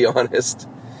 to be honest.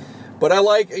 But I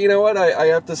like, you know what, I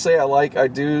have to say I like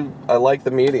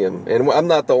the medium. And I'm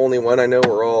not the only one. I know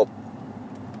we're all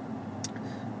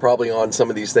probably on some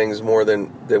of these things more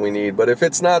than we need. But if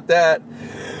it's not that,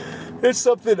 it's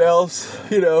something else.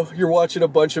 You know, you're watching a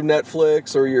bunch of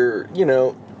Netflix, or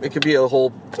it could be a whole,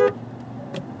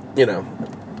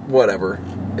 whatever.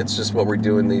 It's just what we're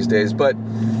doing these days. But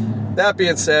that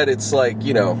being said, it's like,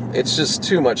 it's just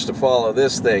too much to follow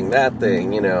this thing, that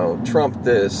thing, Trump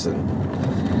this, and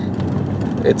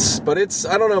I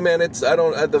don't know, man,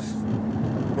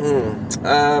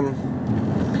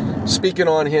 speaking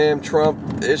on him,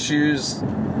 Trump issues,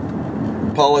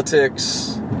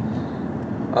 politics,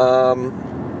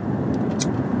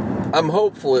 I'm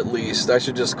hopeful, at least. I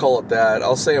should just call it that.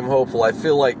 I'll say I'm hopeful. I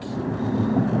feel like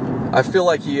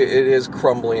it is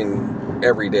crumbling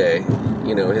every day,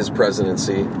 his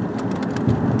presidency.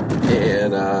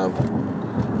 And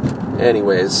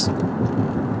anyways,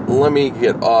 let me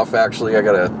get off. Actually, I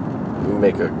gotta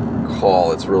make a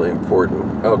call. It's really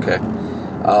important. Okay,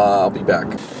 I'll be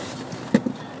back.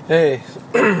 Hey,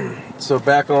 so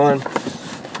back on.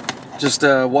 Just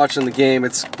watching the game.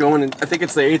 It's going in, I think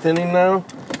it's the 8th inning now.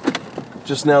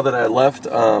 Just now that I left,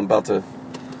 I'm about to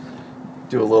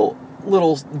do a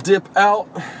little dip out,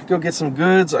 go get some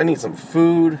goods. I need some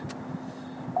food,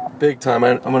 big time.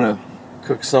 I'm gonna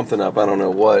cook something up. I don't know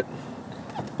what,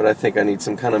 but I think I need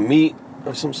some kind of meat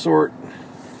of some sort.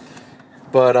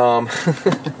 But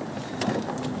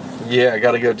yeah, I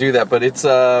gotta go do that. But it's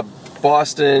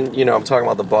Boston. I'm talking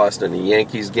about the Boston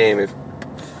Yankees game. If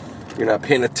you're not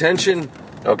paying attention,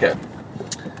 okay.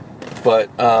 But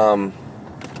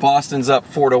Boston's up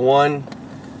 4-1,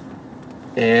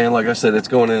 and like I said, it's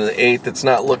going into the 8th. It's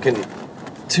not looking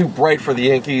too bright for the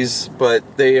Yankees,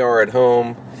 but they are at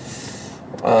home.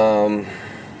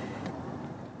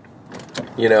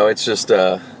 It's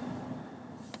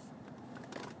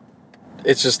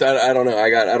just I don't know.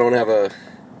 I don't have a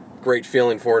great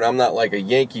feeling for it. I'm not like a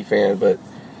Yankee fan, but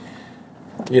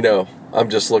I'm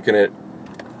just looking at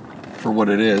for what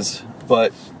it is.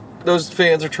 But those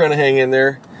fans are trying to hang in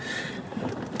there.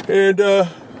 And,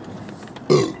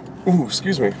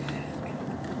 excuse me.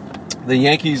 The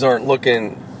Yankees they're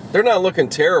not looking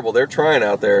terrible. They're trying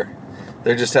out there.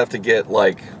 They just have to get,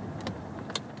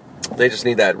 they just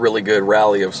need that really good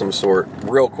rally of some sort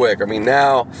real quick. I mean,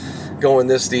 now, going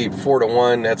this deep,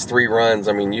 4-1, that's 3 runs.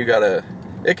 I mean,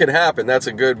 it can happen. That's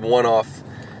a good one-off.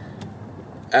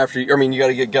 You got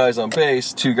to get guys on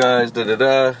base, 2 guys,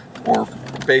 or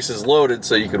bases loaded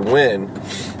so you can win.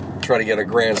 Try to get a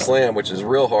grand slam, which is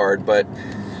real hard. But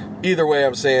either way,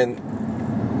 I'm saying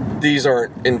these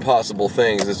aren't impossible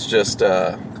things. It's just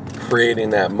creating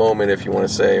that moment, if you want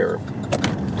to say, or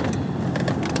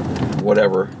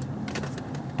whatever.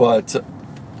 But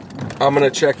I'm going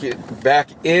to check it back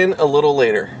in a little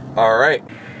later. All right.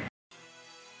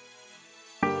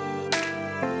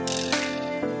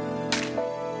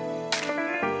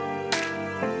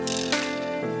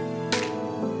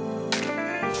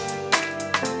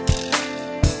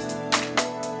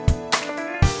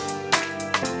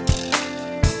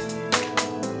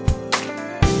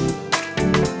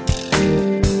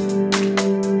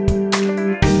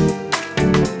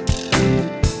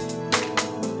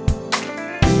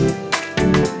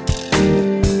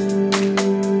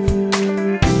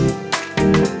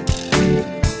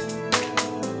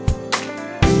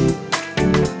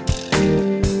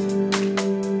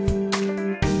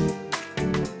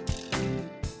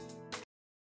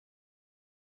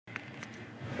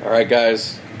 Alright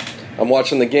guys, I'm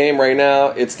watching the game right now.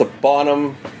 It's the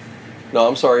bottom,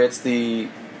 it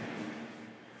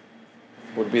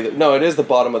is the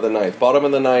bottom of the ninth. Bottom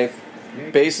of the ninth,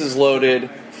 bases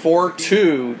loaded,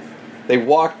 4-2. They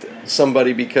walked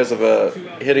somebody because of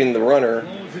hitting the runner.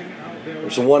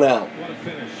 There's 1 out.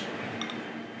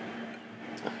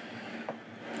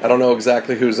 I don't know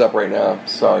exactly who's up right now.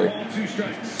 Sorry.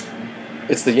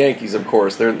 It's the Yankees, of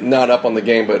course. They're not up on the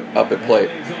game, but up at plate.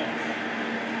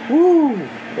 Woo!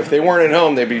 If they weren't at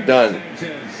home, they'd be done.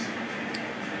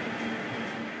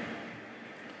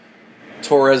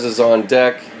 Torres is on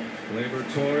deck. Gleyber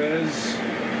Torres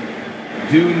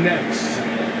due next.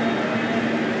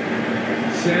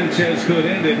 Sanchez could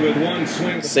end it with 1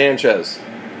 swing. Sanchez.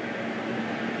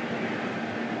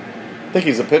 I think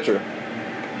he's a pitcher.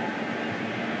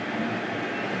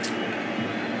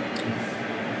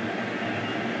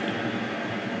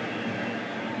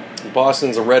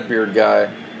 Boston's a Redbeard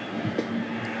guy.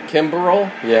 Kimbrel?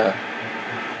 Yeah.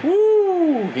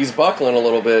 Woo! He's buckling a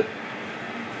little bit.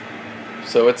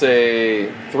 So it's a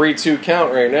 3-2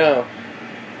 count right now.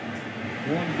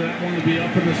 Wanted that one to be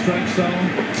up in the strike zone.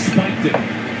 Spiked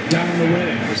it down the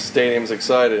way. The stadium's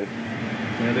excited.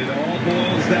 And it all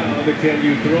boils down to can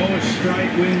you throw a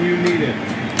strike when you need it?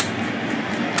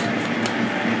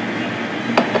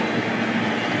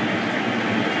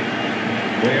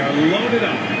 They are loaded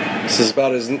up. This is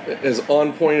about as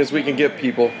on point as we can get,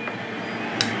 people.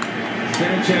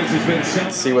 Sanchez has been set.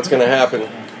 Let's see what's going to happen.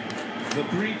 The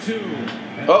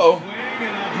 3-2. Uh-oh.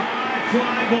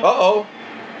 Uh-oh.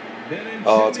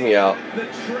 Oh, it's me out.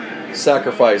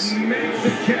 Sacrifice. Makes the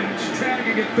catch,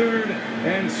 tagging at third,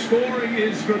 and scoring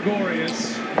is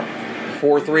Gregorius.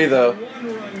 4-3 though.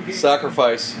 One-run game.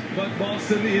 Sacrifice. But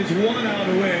Boston is one out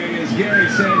away as Gary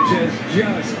Sanchez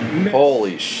just missed.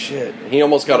 Holy shit. He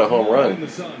almost got a home run.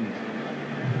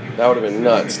 That would have been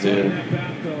nuts, dude.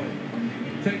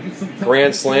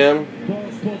 Grand slam.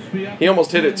 He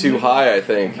almost hit it too high, I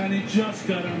think. And he just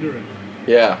got under it.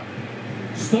 Yeah.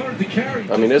 Started to carry.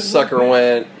 I mean, this sucker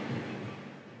went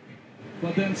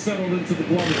But then settled into the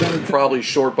glove. probably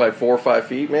short by 4 or 5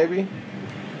 feet, maybe.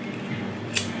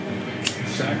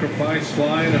 Sacrifice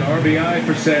fly and an RBI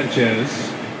for Sanchez.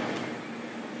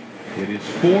 It is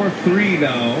 4-3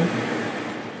 now.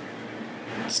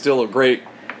 Still a great.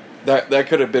 That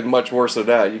could have been much worse than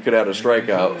that. You could have had a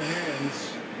strikeout.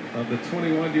 Of the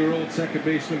 21-year-old second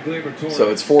baseman Gleyber Torres. So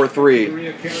it's 4-3.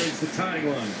 Korea carries the tying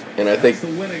run. And I think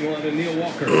That's the winning one in Neil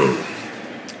Walker.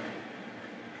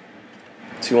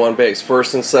 2 on base,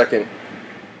 first and second.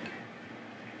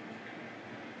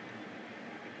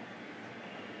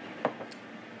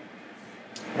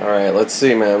 All right, let's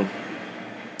see, man.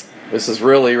 This is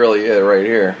really, really it right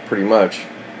here, pretty much.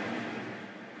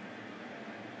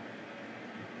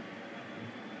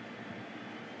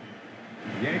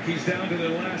 Yankees down to their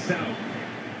last out.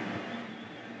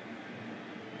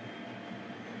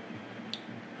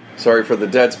 Sorry for the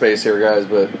dead space here, guys,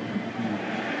 but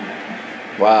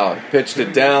wow, pitched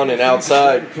it down and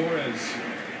outside. Torres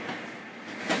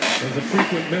was a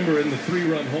frequent member in the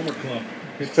 3-run homer club.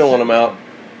 Filling him out.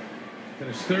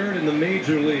 Finished third in the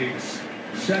major leagues.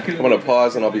 Second. I'm gonna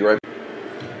pause and I'll be right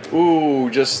back.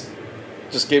 Ooh, just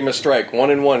gave him a strike.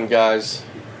 1-1, guys.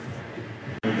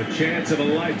 With a chance of a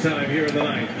lifetime here in the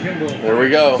ninth. Kimbrel. There we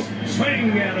go.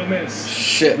 Swing and a miss.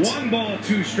 Shit. 1 ball,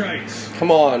 2 strikes. Come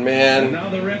on, And man. now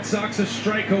the Red Sox a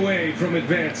strike away from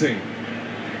advancing.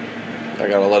 I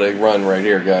gotta let it run right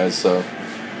here, guys, so.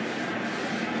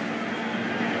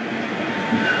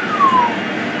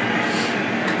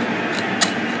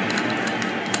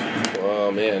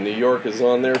 Oh, man. New York is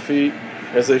on their feet,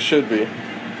 as they should be.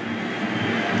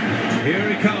 Here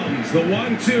he comes. The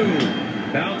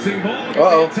 1-2. Bouncing ball.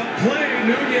 Uh-oh. Top play.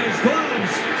 Nunez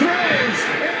gloves. Throws.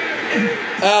 And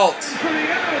Out. for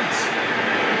the out.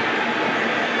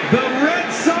 The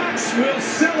Red Sox will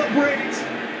celebrate,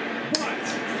 but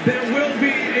there will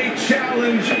be a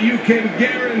challenge you can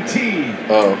guarantee.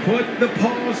 Oh. Put the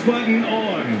pause button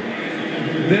on.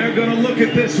 They're going to look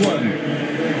at this one.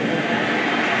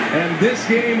 And this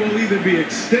game will either be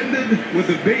extended with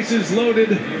the bases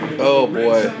loaded. Oh, the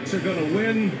boy. Red Sox are going to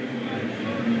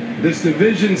win this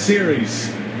division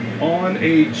series on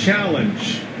a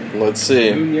challenge. Let's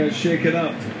see. Nunez shake it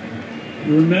up.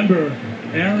 Remember,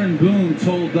 Aaron Boone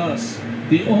told us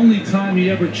the only time he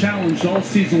ever challenged all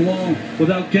season long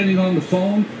without getting on the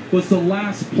phone was the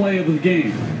last play of the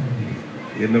game.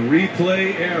 In the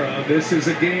replay era, this is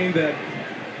a game that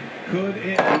could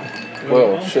end with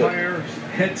Whoa, an shit. umpire's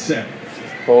headset.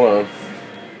 Hold on.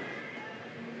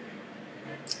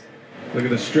 Look at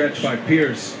the stretch by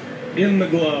Pierce in the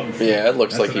glove. Yeah, it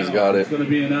looks That's like an he's out. got It's it. going to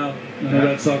be an out, and the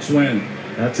Red Sox win.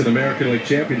 That's an American League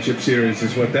Championship Series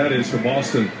is what that is for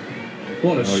Boston.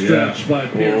 What a stretch by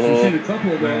Pierce. We've seen a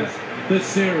couple of those this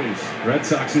series. Red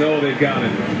Sox know they've got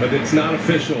it, but it's not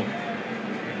official.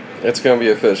 It's going to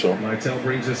be official. Mitel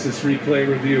brings us this replay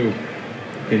review.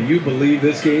 Can you believe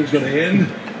this game's going to end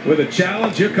with a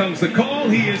challenge? Here comes the call.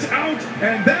 He is out,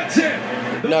 and that's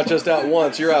it. The Not just out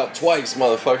once, you're out twice,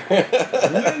 motherfucker.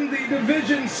 win the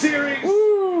division series.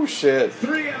 Ooh, shit.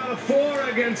 3 out of 4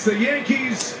 against the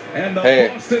Yankees, and the Hey.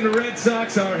 Boston Red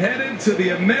Sox are headed to the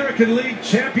American League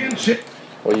Championship.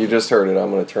 Well, you just heard it.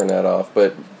 I'm going to turn that off.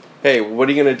 But, hey, what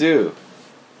are you going to do?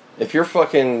 If you're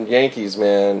fucking Yankees,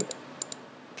 man,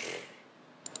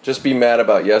 just be mad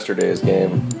about yesterday's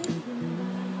game.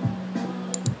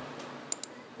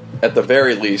 At the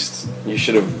very least, you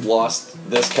should have lost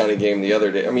this kind of game the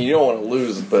other day. I mean, you don't want to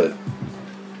lose, but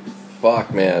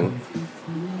fuck, man.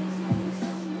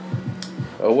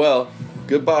 Oh well.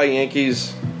 Goodbye,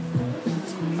 Yankees.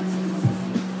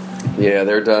 Yeah,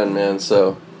 they're done, man.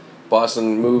 So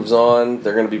Boston moves on.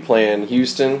 They're going to be playing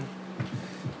Houston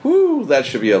Woo, that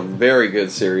should be a very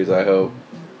good series, I hope.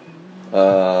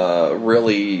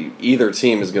 Really, either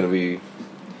team is going to be...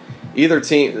 Either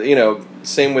team, you know,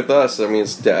 same with us. I mean,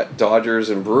 it's Dodgers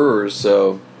and Brewers,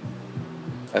 so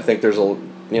I think there's a,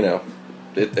 you know,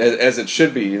 as it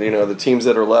should be. You know, the teams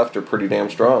that are left are pretty damn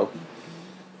strong.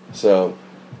 So,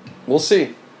 we'll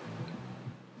see.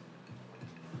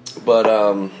 But,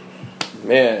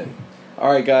 man.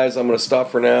 All right, guys, I'm going to stop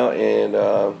for now,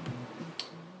 and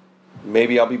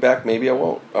maybe I'll be back, maybe I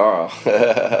won't.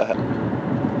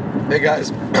 Hey, guys.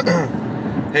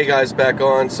 Hey, guys, back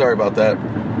on. Sorry about that.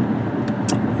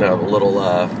 A little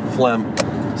phlegm.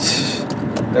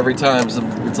 Every time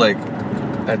it's like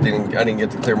I didn't get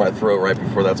to clear my throat right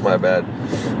before. That's my bad.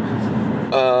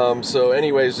 So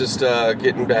anyways, just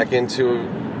getting back into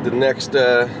the next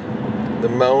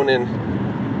moaning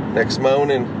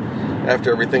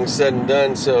after everything's said and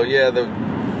done. So yeah,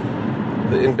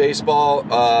 in baseball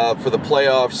for the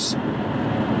playoffs,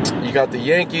 you got the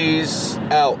Yankees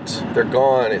out. They're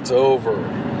gone. It's over.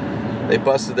 They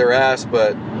busted their ass,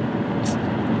 but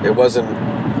it wasn't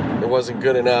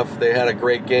good enough. They had a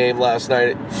great game last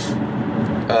night.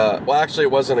 Well, actually,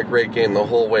 it wasn't a great game the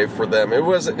whole way for them.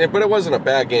 But it wasn't a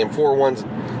bad game.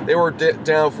 4-1. They were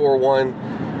down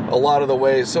 4-1 a lot of the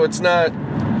ways. So that's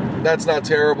not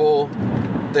terrible.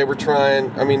 They were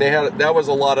trying. I mean, that was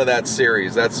a lot of that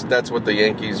series. That's what the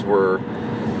Yankees were.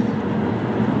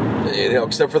 You know,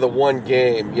 except for the one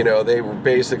game, you know, they were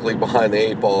basically behind the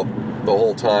 8 ball the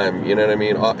whole time. You know what I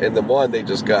mean? And the one they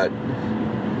just got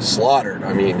slaughtered.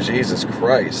 I mean, Jesus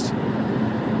Christ.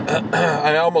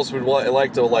 I almost would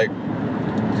like to I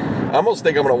almost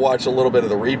think I'm going to watch a little bit of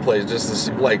the replays just to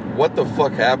see, like, what the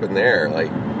fuck happened there.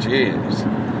 Like,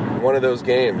 jeez. One of those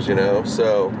games, you know.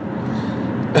 So,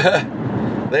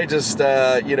 they just,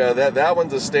 you know, that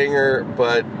one's a stinger,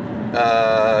 but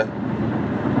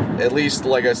at least,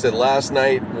 like I said, last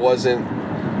night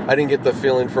I didn't get the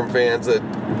feeling from fans that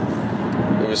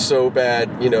it was so bad,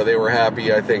 you know, they were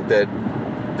happy. I think that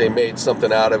they made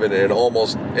something out of it, and it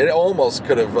almost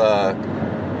could have,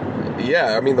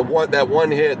 yeah, I mean, that one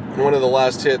hit, one of the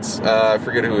last hits, I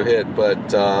forget who hit, but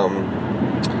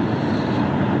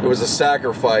it was a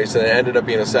sacrifice, and it ended up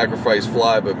being a sacrifice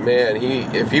fly, but man,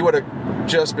 if he would have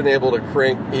just been able to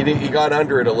crank, he got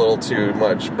under it a little too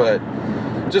much, but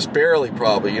just barely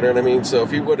probably, you know what I mean? So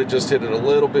if he would have just hit it a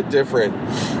little bit different,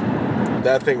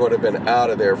 that thing would have been out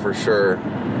of there for sure.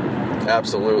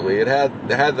 Absolutely. It had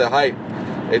the height.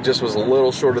 It just was a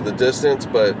little short of the distance,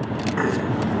 but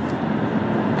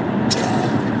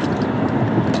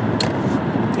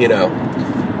you know,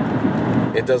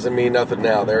 it doesn't mean nothing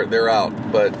now. They're out.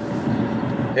 But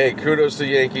hey, kudos to the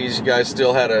Yankees. You guys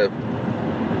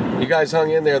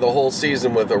hung in there the whole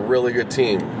season with a really good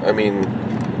team. I mean,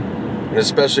 and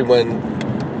especially when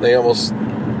the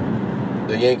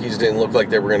Yankees didn't look like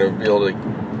they were going to be able to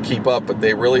keep up, but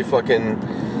they really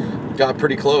fucking got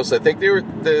pretty close. I think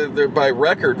they're by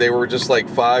record, they were just like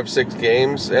 5-6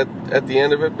 games at the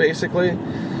end of it, basically.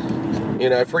 You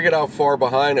know, I forget how far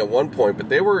behind at one point, but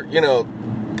they were, you know,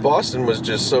 Boston was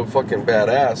just so fucking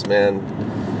badass, man.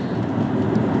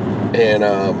 And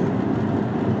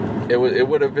it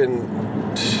would have been,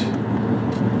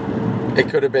 it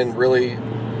could have been really,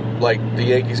 like, the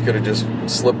Yankees could have just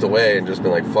slipped away and just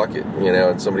been like, fuck it, you know,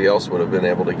 and somebody else would have been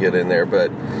able to get in there,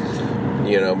 but,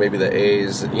 you know, maybe the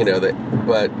A's, you know,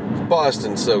 but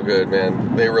Boston's so good,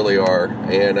 man. They really are.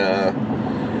 And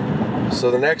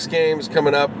so the next game's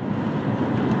coming up.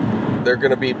 They're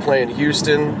going to be playing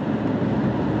Houston,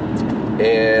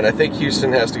 and I think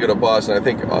Houston has to go to Boston. I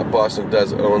think Boston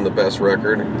does own the best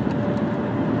record.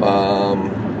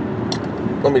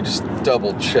 Let me just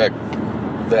double check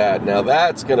that. Now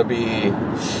that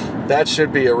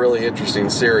should be a really interesting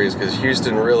series, because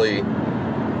Houston really,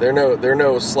 they're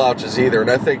no slouches either,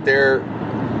 and I think their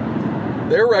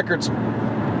record's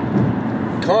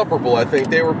comparable. I think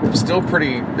they were still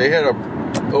pretty. They had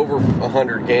over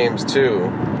 100 games too.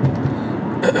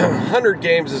 100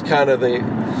 games is kind of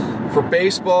for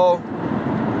baseball.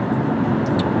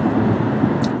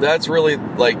 That's really,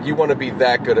 like, you want to be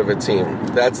that good of a team.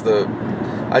 I'd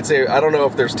say, I don't know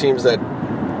if there's teams that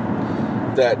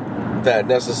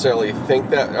necessarily think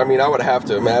that. I mean, I would have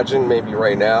to imagine maybe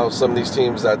right now some of these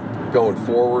teams that going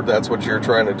forward, that's what you're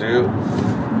trying to do.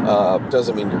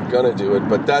 Doesn't mean you're gonna do it,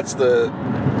 but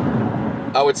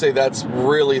I would say that's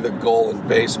really the goal in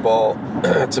baseball,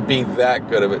 to be that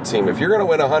good of a team. If you're gonna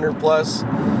win 100 plus,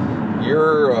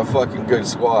 you're a fucking good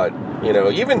squad. You know,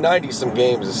 even 90 some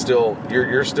games is still,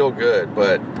 you're still good,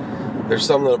 but there's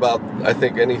something about, I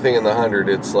think, anything in the 100,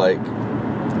 it's like,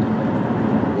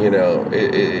 you know,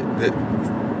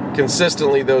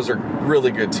 consistently, those are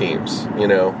really good teams, you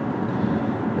know.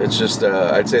 It's just,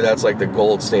 I'd say that's like the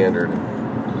gold standard.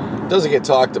 Doesn't get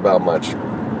talked about much,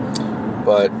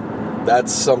 but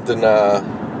that's something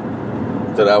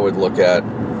that I would look at.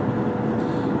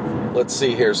 Let's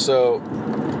see here. So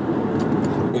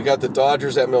we got the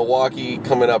Dodgers at Milwaukee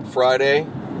coming up Friday.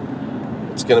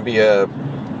 It's going to be a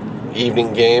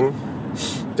evening game.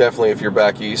 Definitely, if you're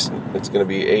back east, it's going to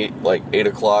be 8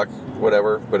 o'clock,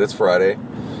 whatever. But it's Friday,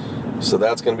 so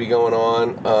that's going to be going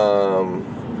on.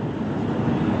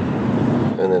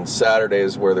 And then Saturday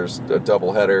is where there's a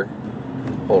doubleheader.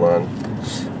 Hold on,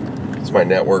 it's my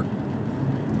network.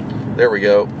 There we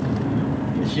go.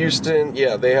 Houston,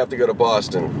 yeah, they have to go to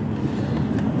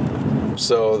Boston.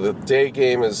 So the day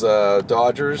game is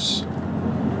Dodgers.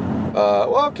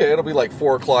 Well, okay, it'll be like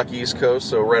 4 o'clock East Coast,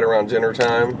 so right around dinner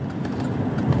time,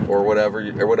 or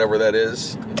whatever that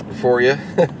is for you.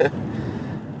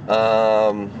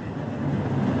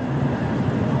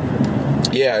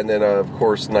 Yeah, and then of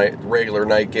course regular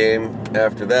night game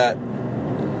after that.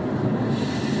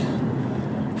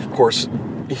 Of course,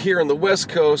 here in the West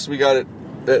Coast, we got it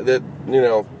that you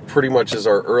know pretty much is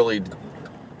our early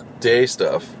day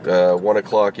stuff. 1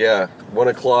 o'clock, yeah, 1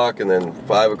 o'clock, and then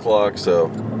 5 o'clock. So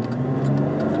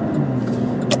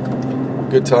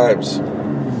good times.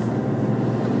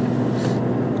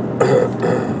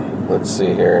 Let's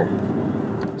see here.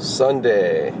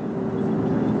 Sunday,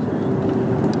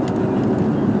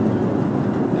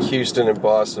 Houston and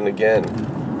Boston again.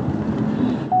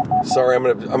 Sorry,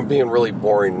 I'm being really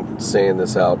boring saying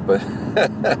this out, but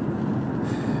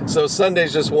so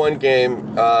Sunday's just one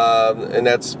game, and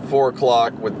that's 4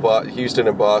 o'clock with Houston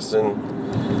and Boston,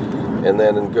 and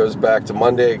then it goes back to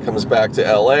Monday. It comes back to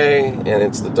LA, and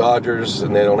it's the Dodgers,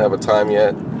 and they don't have a time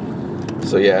yet.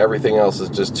 So yeah, everything else is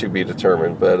just to be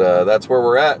determined. But that's where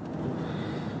we're at.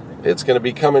 It's going to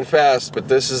be coming fast, but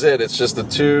this is it. It's just the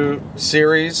 2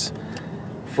 series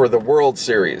for the World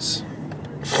Series.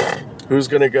 Who's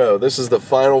going to go? This is the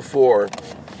Final Four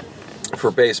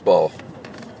for baseball.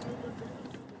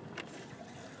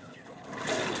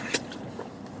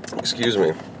 Excuse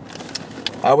me.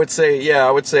 I would say,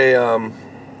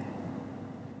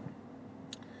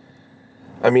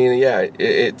 I mean, yeah,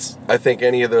 I think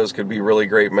any of those could be really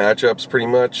great matchups, pretty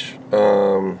much.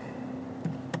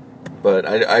 But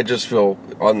I just feel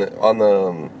on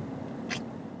the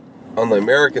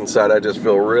American side, I just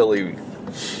feel really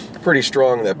pretty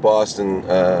strong that Boston.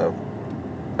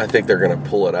 I think they're going to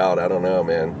pull it out. I don't know,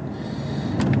 man.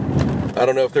 I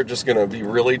don't know if they're just going to be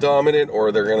really dominant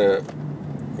or they're going to,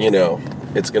 you know,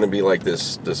 it's going to be like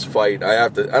this fight. I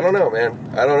don't know,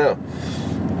 man. I don't know.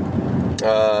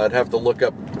 I'd have to look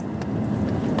up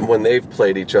when they've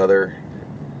played each other.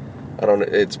 I don't know.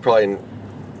 It's probably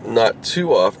not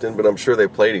too often, but I'm sure they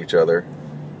played each other.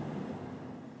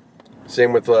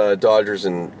 Same with Dodgers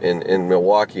in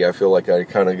Milwaukee. I feel like I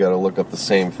kind of got to look up the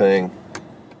same thing.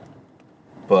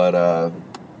 But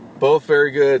both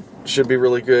very good. Should be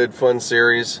really good. Fun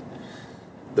series.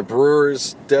 The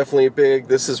Brewers, definitely big.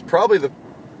 This is probably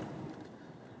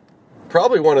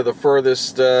one of the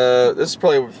furthest. This is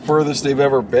probably the furthest they've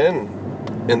ever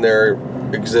been in their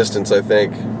existence, I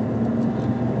think.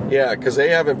 Yeah, because they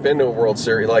haven't been to a World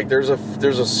Series. Like there's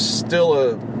still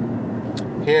a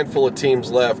handful of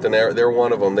teams left, and they're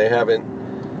one of them. They haven't.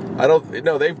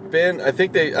 They've been. I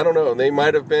think they. I don't know. They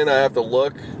might have been. I have to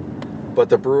look. But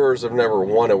the Brewers have never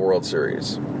won a World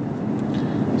Series,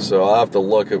 so I'll have to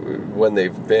look at when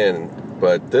they've been.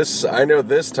 But this, I know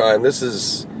this time. This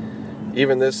is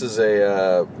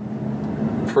a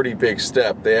pretty big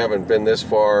step. They haven't been this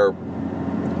far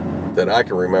that I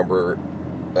can remember.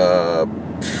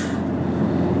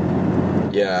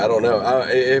 Yeah, I don't know.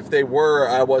 If they were,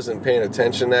 I wasn't paying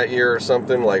attention that year or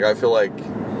something. Like I feel like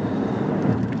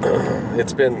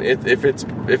it's been.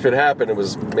 If it happened, it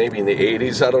was maybe in the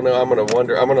 80s. I don't know. I'm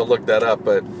gonna look that up,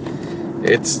 but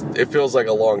it feels like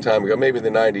a long time ago. Maybe the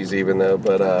 90s even though.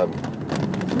 But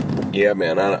yeah,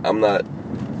 man, I'm not,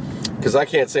 because I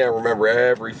can't say I remember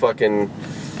every fucking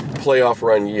playoff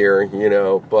run year, you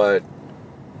know. But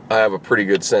I have a pretty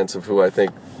good sense of who I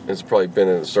think has probably been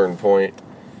at a certain point.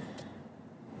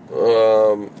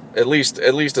 At least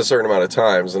a certain amount of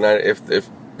times, and if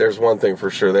there's one thing for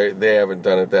sure, they haven't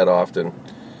done it that often.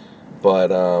 But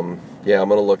yeah, I'm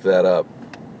gonna look that up.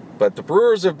 But the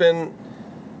Brewers have been,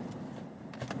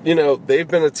 you know, they've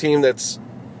been a team that's,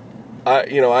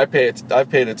 I've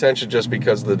paid attention just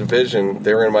because of the division.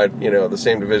 They're in the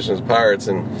same division as Pirates,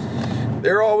 and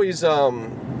they're always,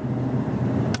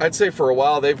 I'd say for a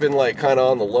while they've been like kind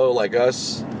of on the low, like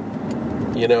us.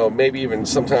 You know, maybe even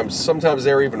sometimes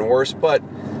they're even worse, but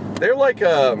they're like,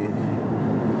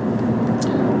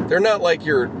 they're not like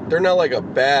a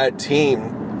bad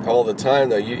team all the time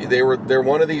though. They're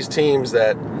one of these teams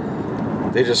that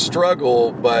they just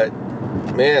struggle, but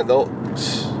man,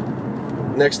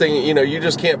 next thing you know, you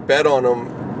just can't bet on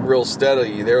them real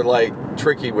steadily. They're like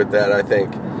tricky with that, I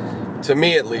think. To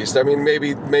me, at least. I mean,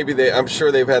 maybe I'm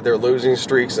sure they've had their losing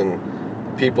streaks, and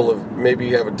people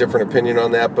have a different opinion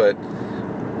on that. But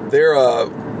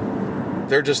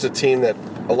they're just a team that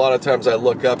a lot of times I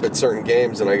look up at certain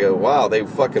games and I go, wow, they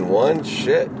fucking won,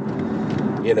 shit.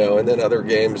 You know, and then other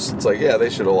games, it's like, yeah, they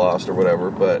should have lost or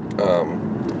whatever. But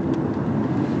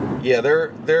yeah,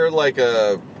 they're like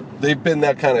they've been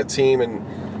that kind of team, and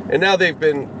now they've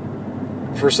been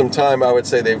for some time. I would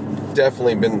say they've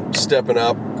definitely been stepping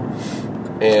up.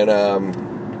 And,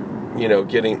 you know,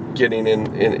 getting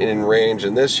in range.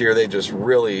 And this year they just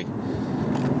really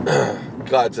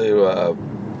got to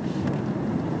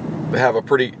have a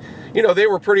pretty, you know, they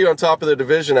were pretty on top of the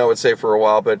division, I would say, for a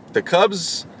while. But the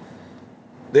Cubs,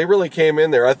 they really came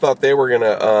in there. I thought they were going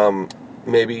to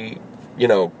maybe, you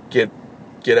know, get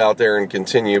out there and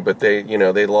continue. But they, you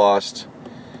know, they lost,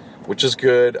 which is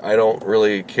good. I don't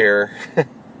really care.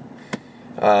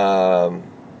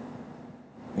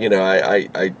 You know,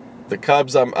 I the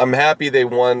Cubs, I'm happy they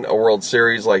won a World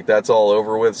Series. Like, that's all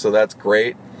over with, so that's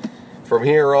great. From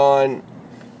here on,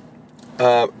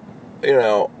 you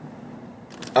know,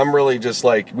 I'm really just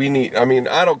like, I mean,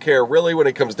 I don't care really when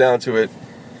it comes down to it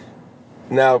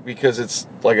now, because it's,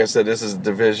 like I said, this is a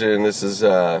division, this is,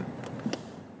 you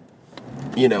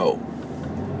know,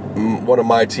 one of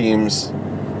my teams.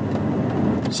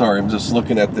 Sorry, I'm just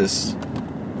looking at this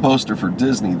poster for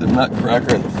Disney, the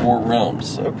Nutcracker in the Four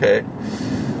Realms. Okay,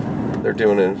 they're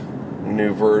doing a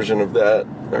new version of that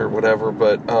or whatever,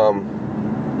 but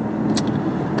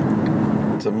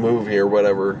it's a movie or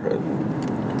whatever,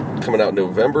 coming out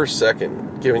November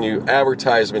 2nd, giving you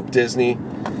advertisement. Disney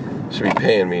should be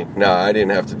paying me. No, I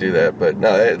didn't have to do that, but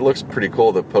no, it looks pretty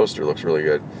cool. The poster looks really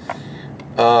good.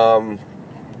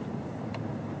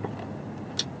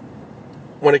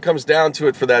 When it comes down to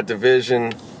it for that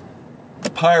division, the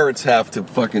Pirates have to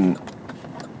fucking,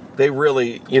 they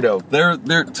really, you know, they're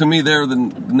to me, they're the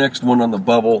next one on the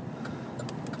bubble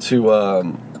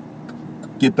to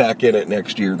get back in it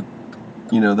next year.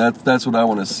 You know, that's what I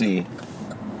want to see.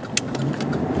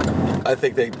 I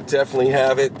think they definitely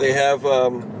have it. They have,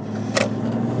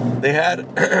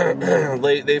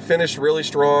 they finished really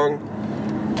strong.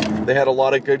 They had a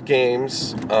lot of good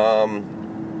games.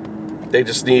 They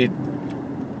just need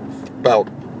about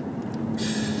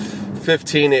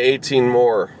 15 to 18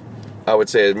 more, I would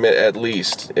say, at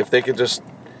least. If they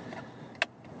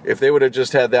would have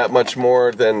just had that much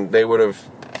more, then they would have,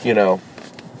 you know.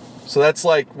 So that's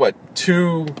like, what,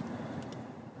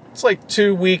 it's like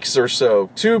 2 weeks or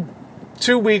so. 2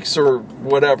 weeks or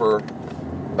whatever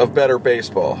of better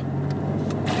baseball.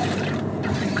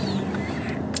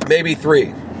 Maybe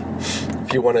 3.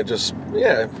 If you want to just,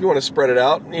 if you want to spread it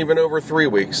out, even over 3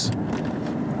 weeks.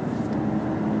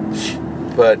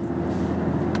 But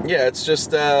yeah, it's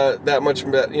just that much,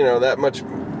 you know, that much.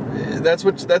 That's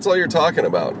all you're talking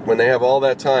about when they have all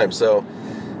that time. So,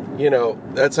 you know,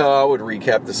 that's how I would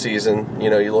recap the season. You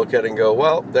know, you look at it and go,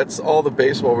 well, that's all the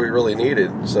baseball we really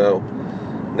needed. So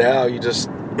now you just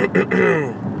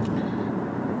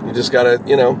gotta,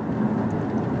 you know,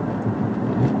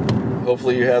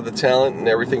 hopefully you have the talent and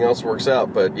everything else works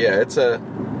out. But yeah, it's a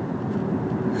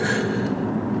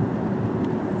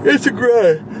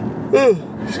grind. Oh,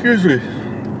 excuse me.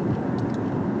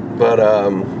 But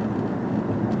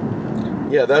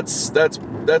yeah, that's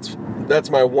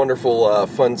my wonderful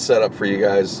fun setup for you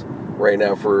guys right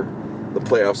now for the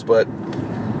playoffs. But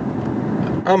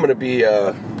I'm gonna be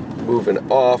moving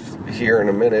off here in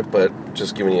a minute, but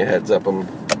just giving you a heads up, I'm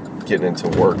getting into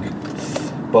work.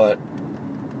 But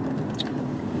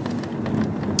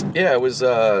yeah, I was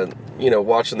you know,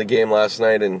 watching the game last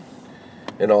night and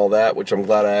all that, which I'm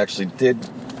glad I actually was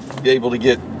able to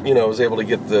get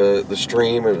the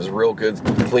stream. It was a real good,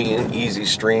 clean, easy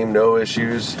stream, no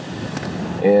issues.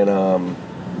 And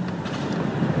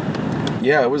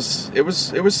yeah, it was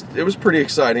pretty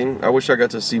exciting. I wish I got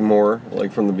to see more,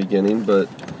 like, from the beginning, but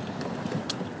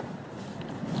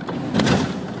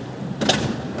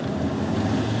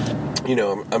you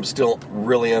know, I'm still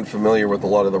really unfamiliar with a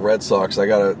lot of the Red Sox. I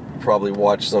gotta probably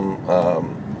watch some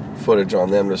footage on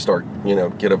them to start, you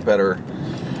know, get a better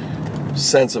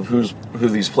sense of who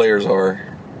these players are.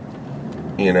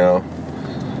 You know,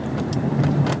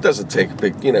 it doesn't take a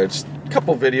big, you know, just a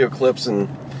couple video clips and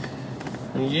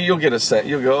you'll get a sense.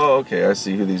 You'll go, oh, okay, I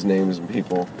see who these names and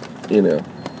people, you know,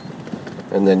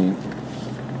 and then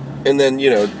you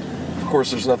know, of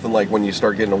course, there's nothing like when you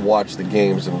start getting to watch the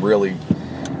games and really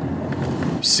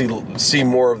see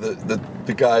more of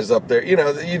the guys up there. You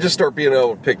know, you just start being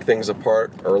able to pick things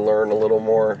apart or learn a little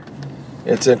more.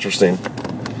 It's interesting.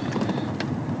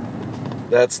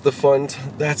 That's the fun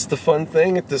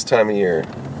thing at this time of year.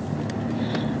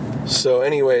 So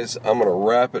anyways, I'm going to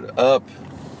wrap it up.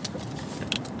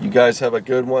 You guys have a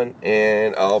good one,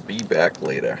 and I'll be back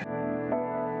later.